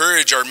is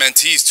encourage our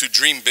mentees to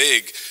dream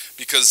big,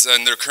 because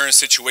in their current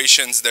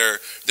situations, their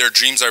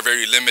dreams are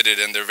very limited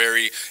and they're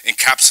very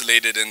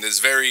encapsulated in this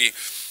very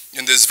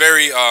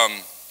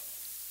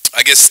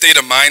I guess, state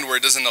of mind where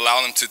it doesn't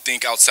allow them to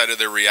think outside of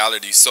their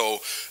reality. So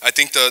I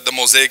think the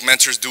Mosaic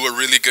mentors do a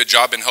really good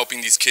job in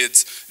helping these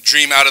kids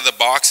dream out of the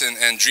box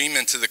and dream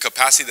into the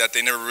capacity that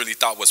they never really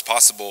thought was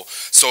possible.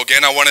 So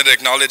again, I wanted to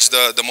acknowledge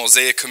the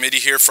Mosaic committee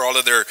here for all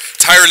of their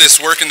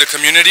tireless work in the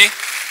community.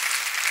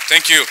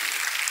 Thank you.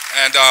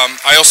 And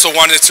I also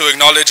wanted to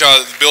acknowledge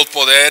Build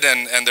PODER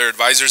and their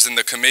advisors in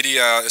the committee,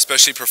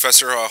 especially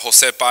Professor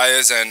Jose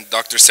Paez and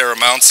Dr. Sarah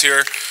Mounts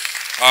here,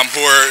 who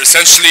are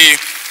essentially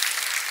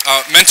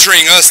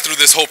mentoring us through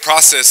this whole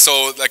process.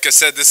 So like I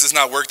said, this is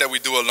not work that we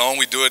do alone.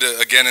 We do it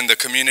again in the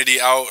community,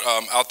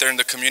 out there in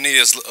the community,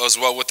 as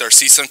well with our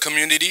CSUN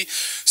community.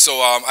 So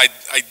I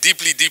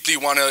deeply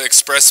want to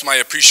express my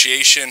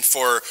appreciation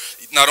for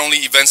not only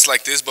events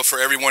like this, but for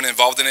everyone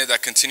involved in it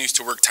that continues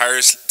to work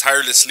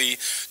tirelessly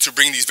to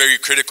bring these very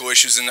critical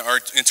issues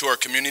into our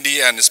community,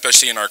 and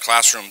especially in our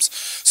classrooms.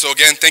 So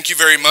again, thank you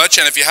very much.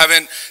 And if you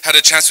haven't had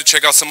a chance to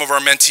check out some of our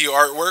mentee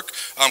artwork,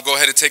 go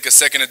ahead and take a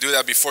second to do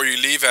that before you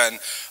leave, and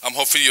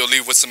hopefully you'll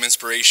leave with some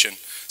inspiration.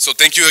 So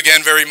thank you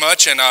again very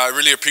much, and I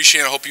really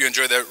appreciate it. I hope you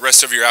enjoy the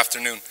rest of your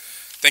afternoon.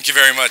 Thank you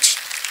very much.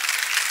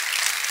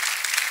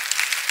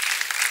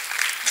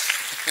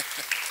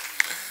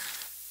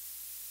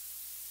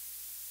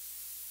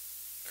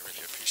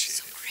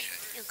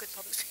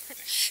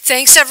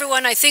 Thanks,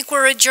 everyone. I think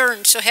we're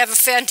adjourned, so have a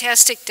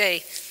fantastic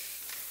day.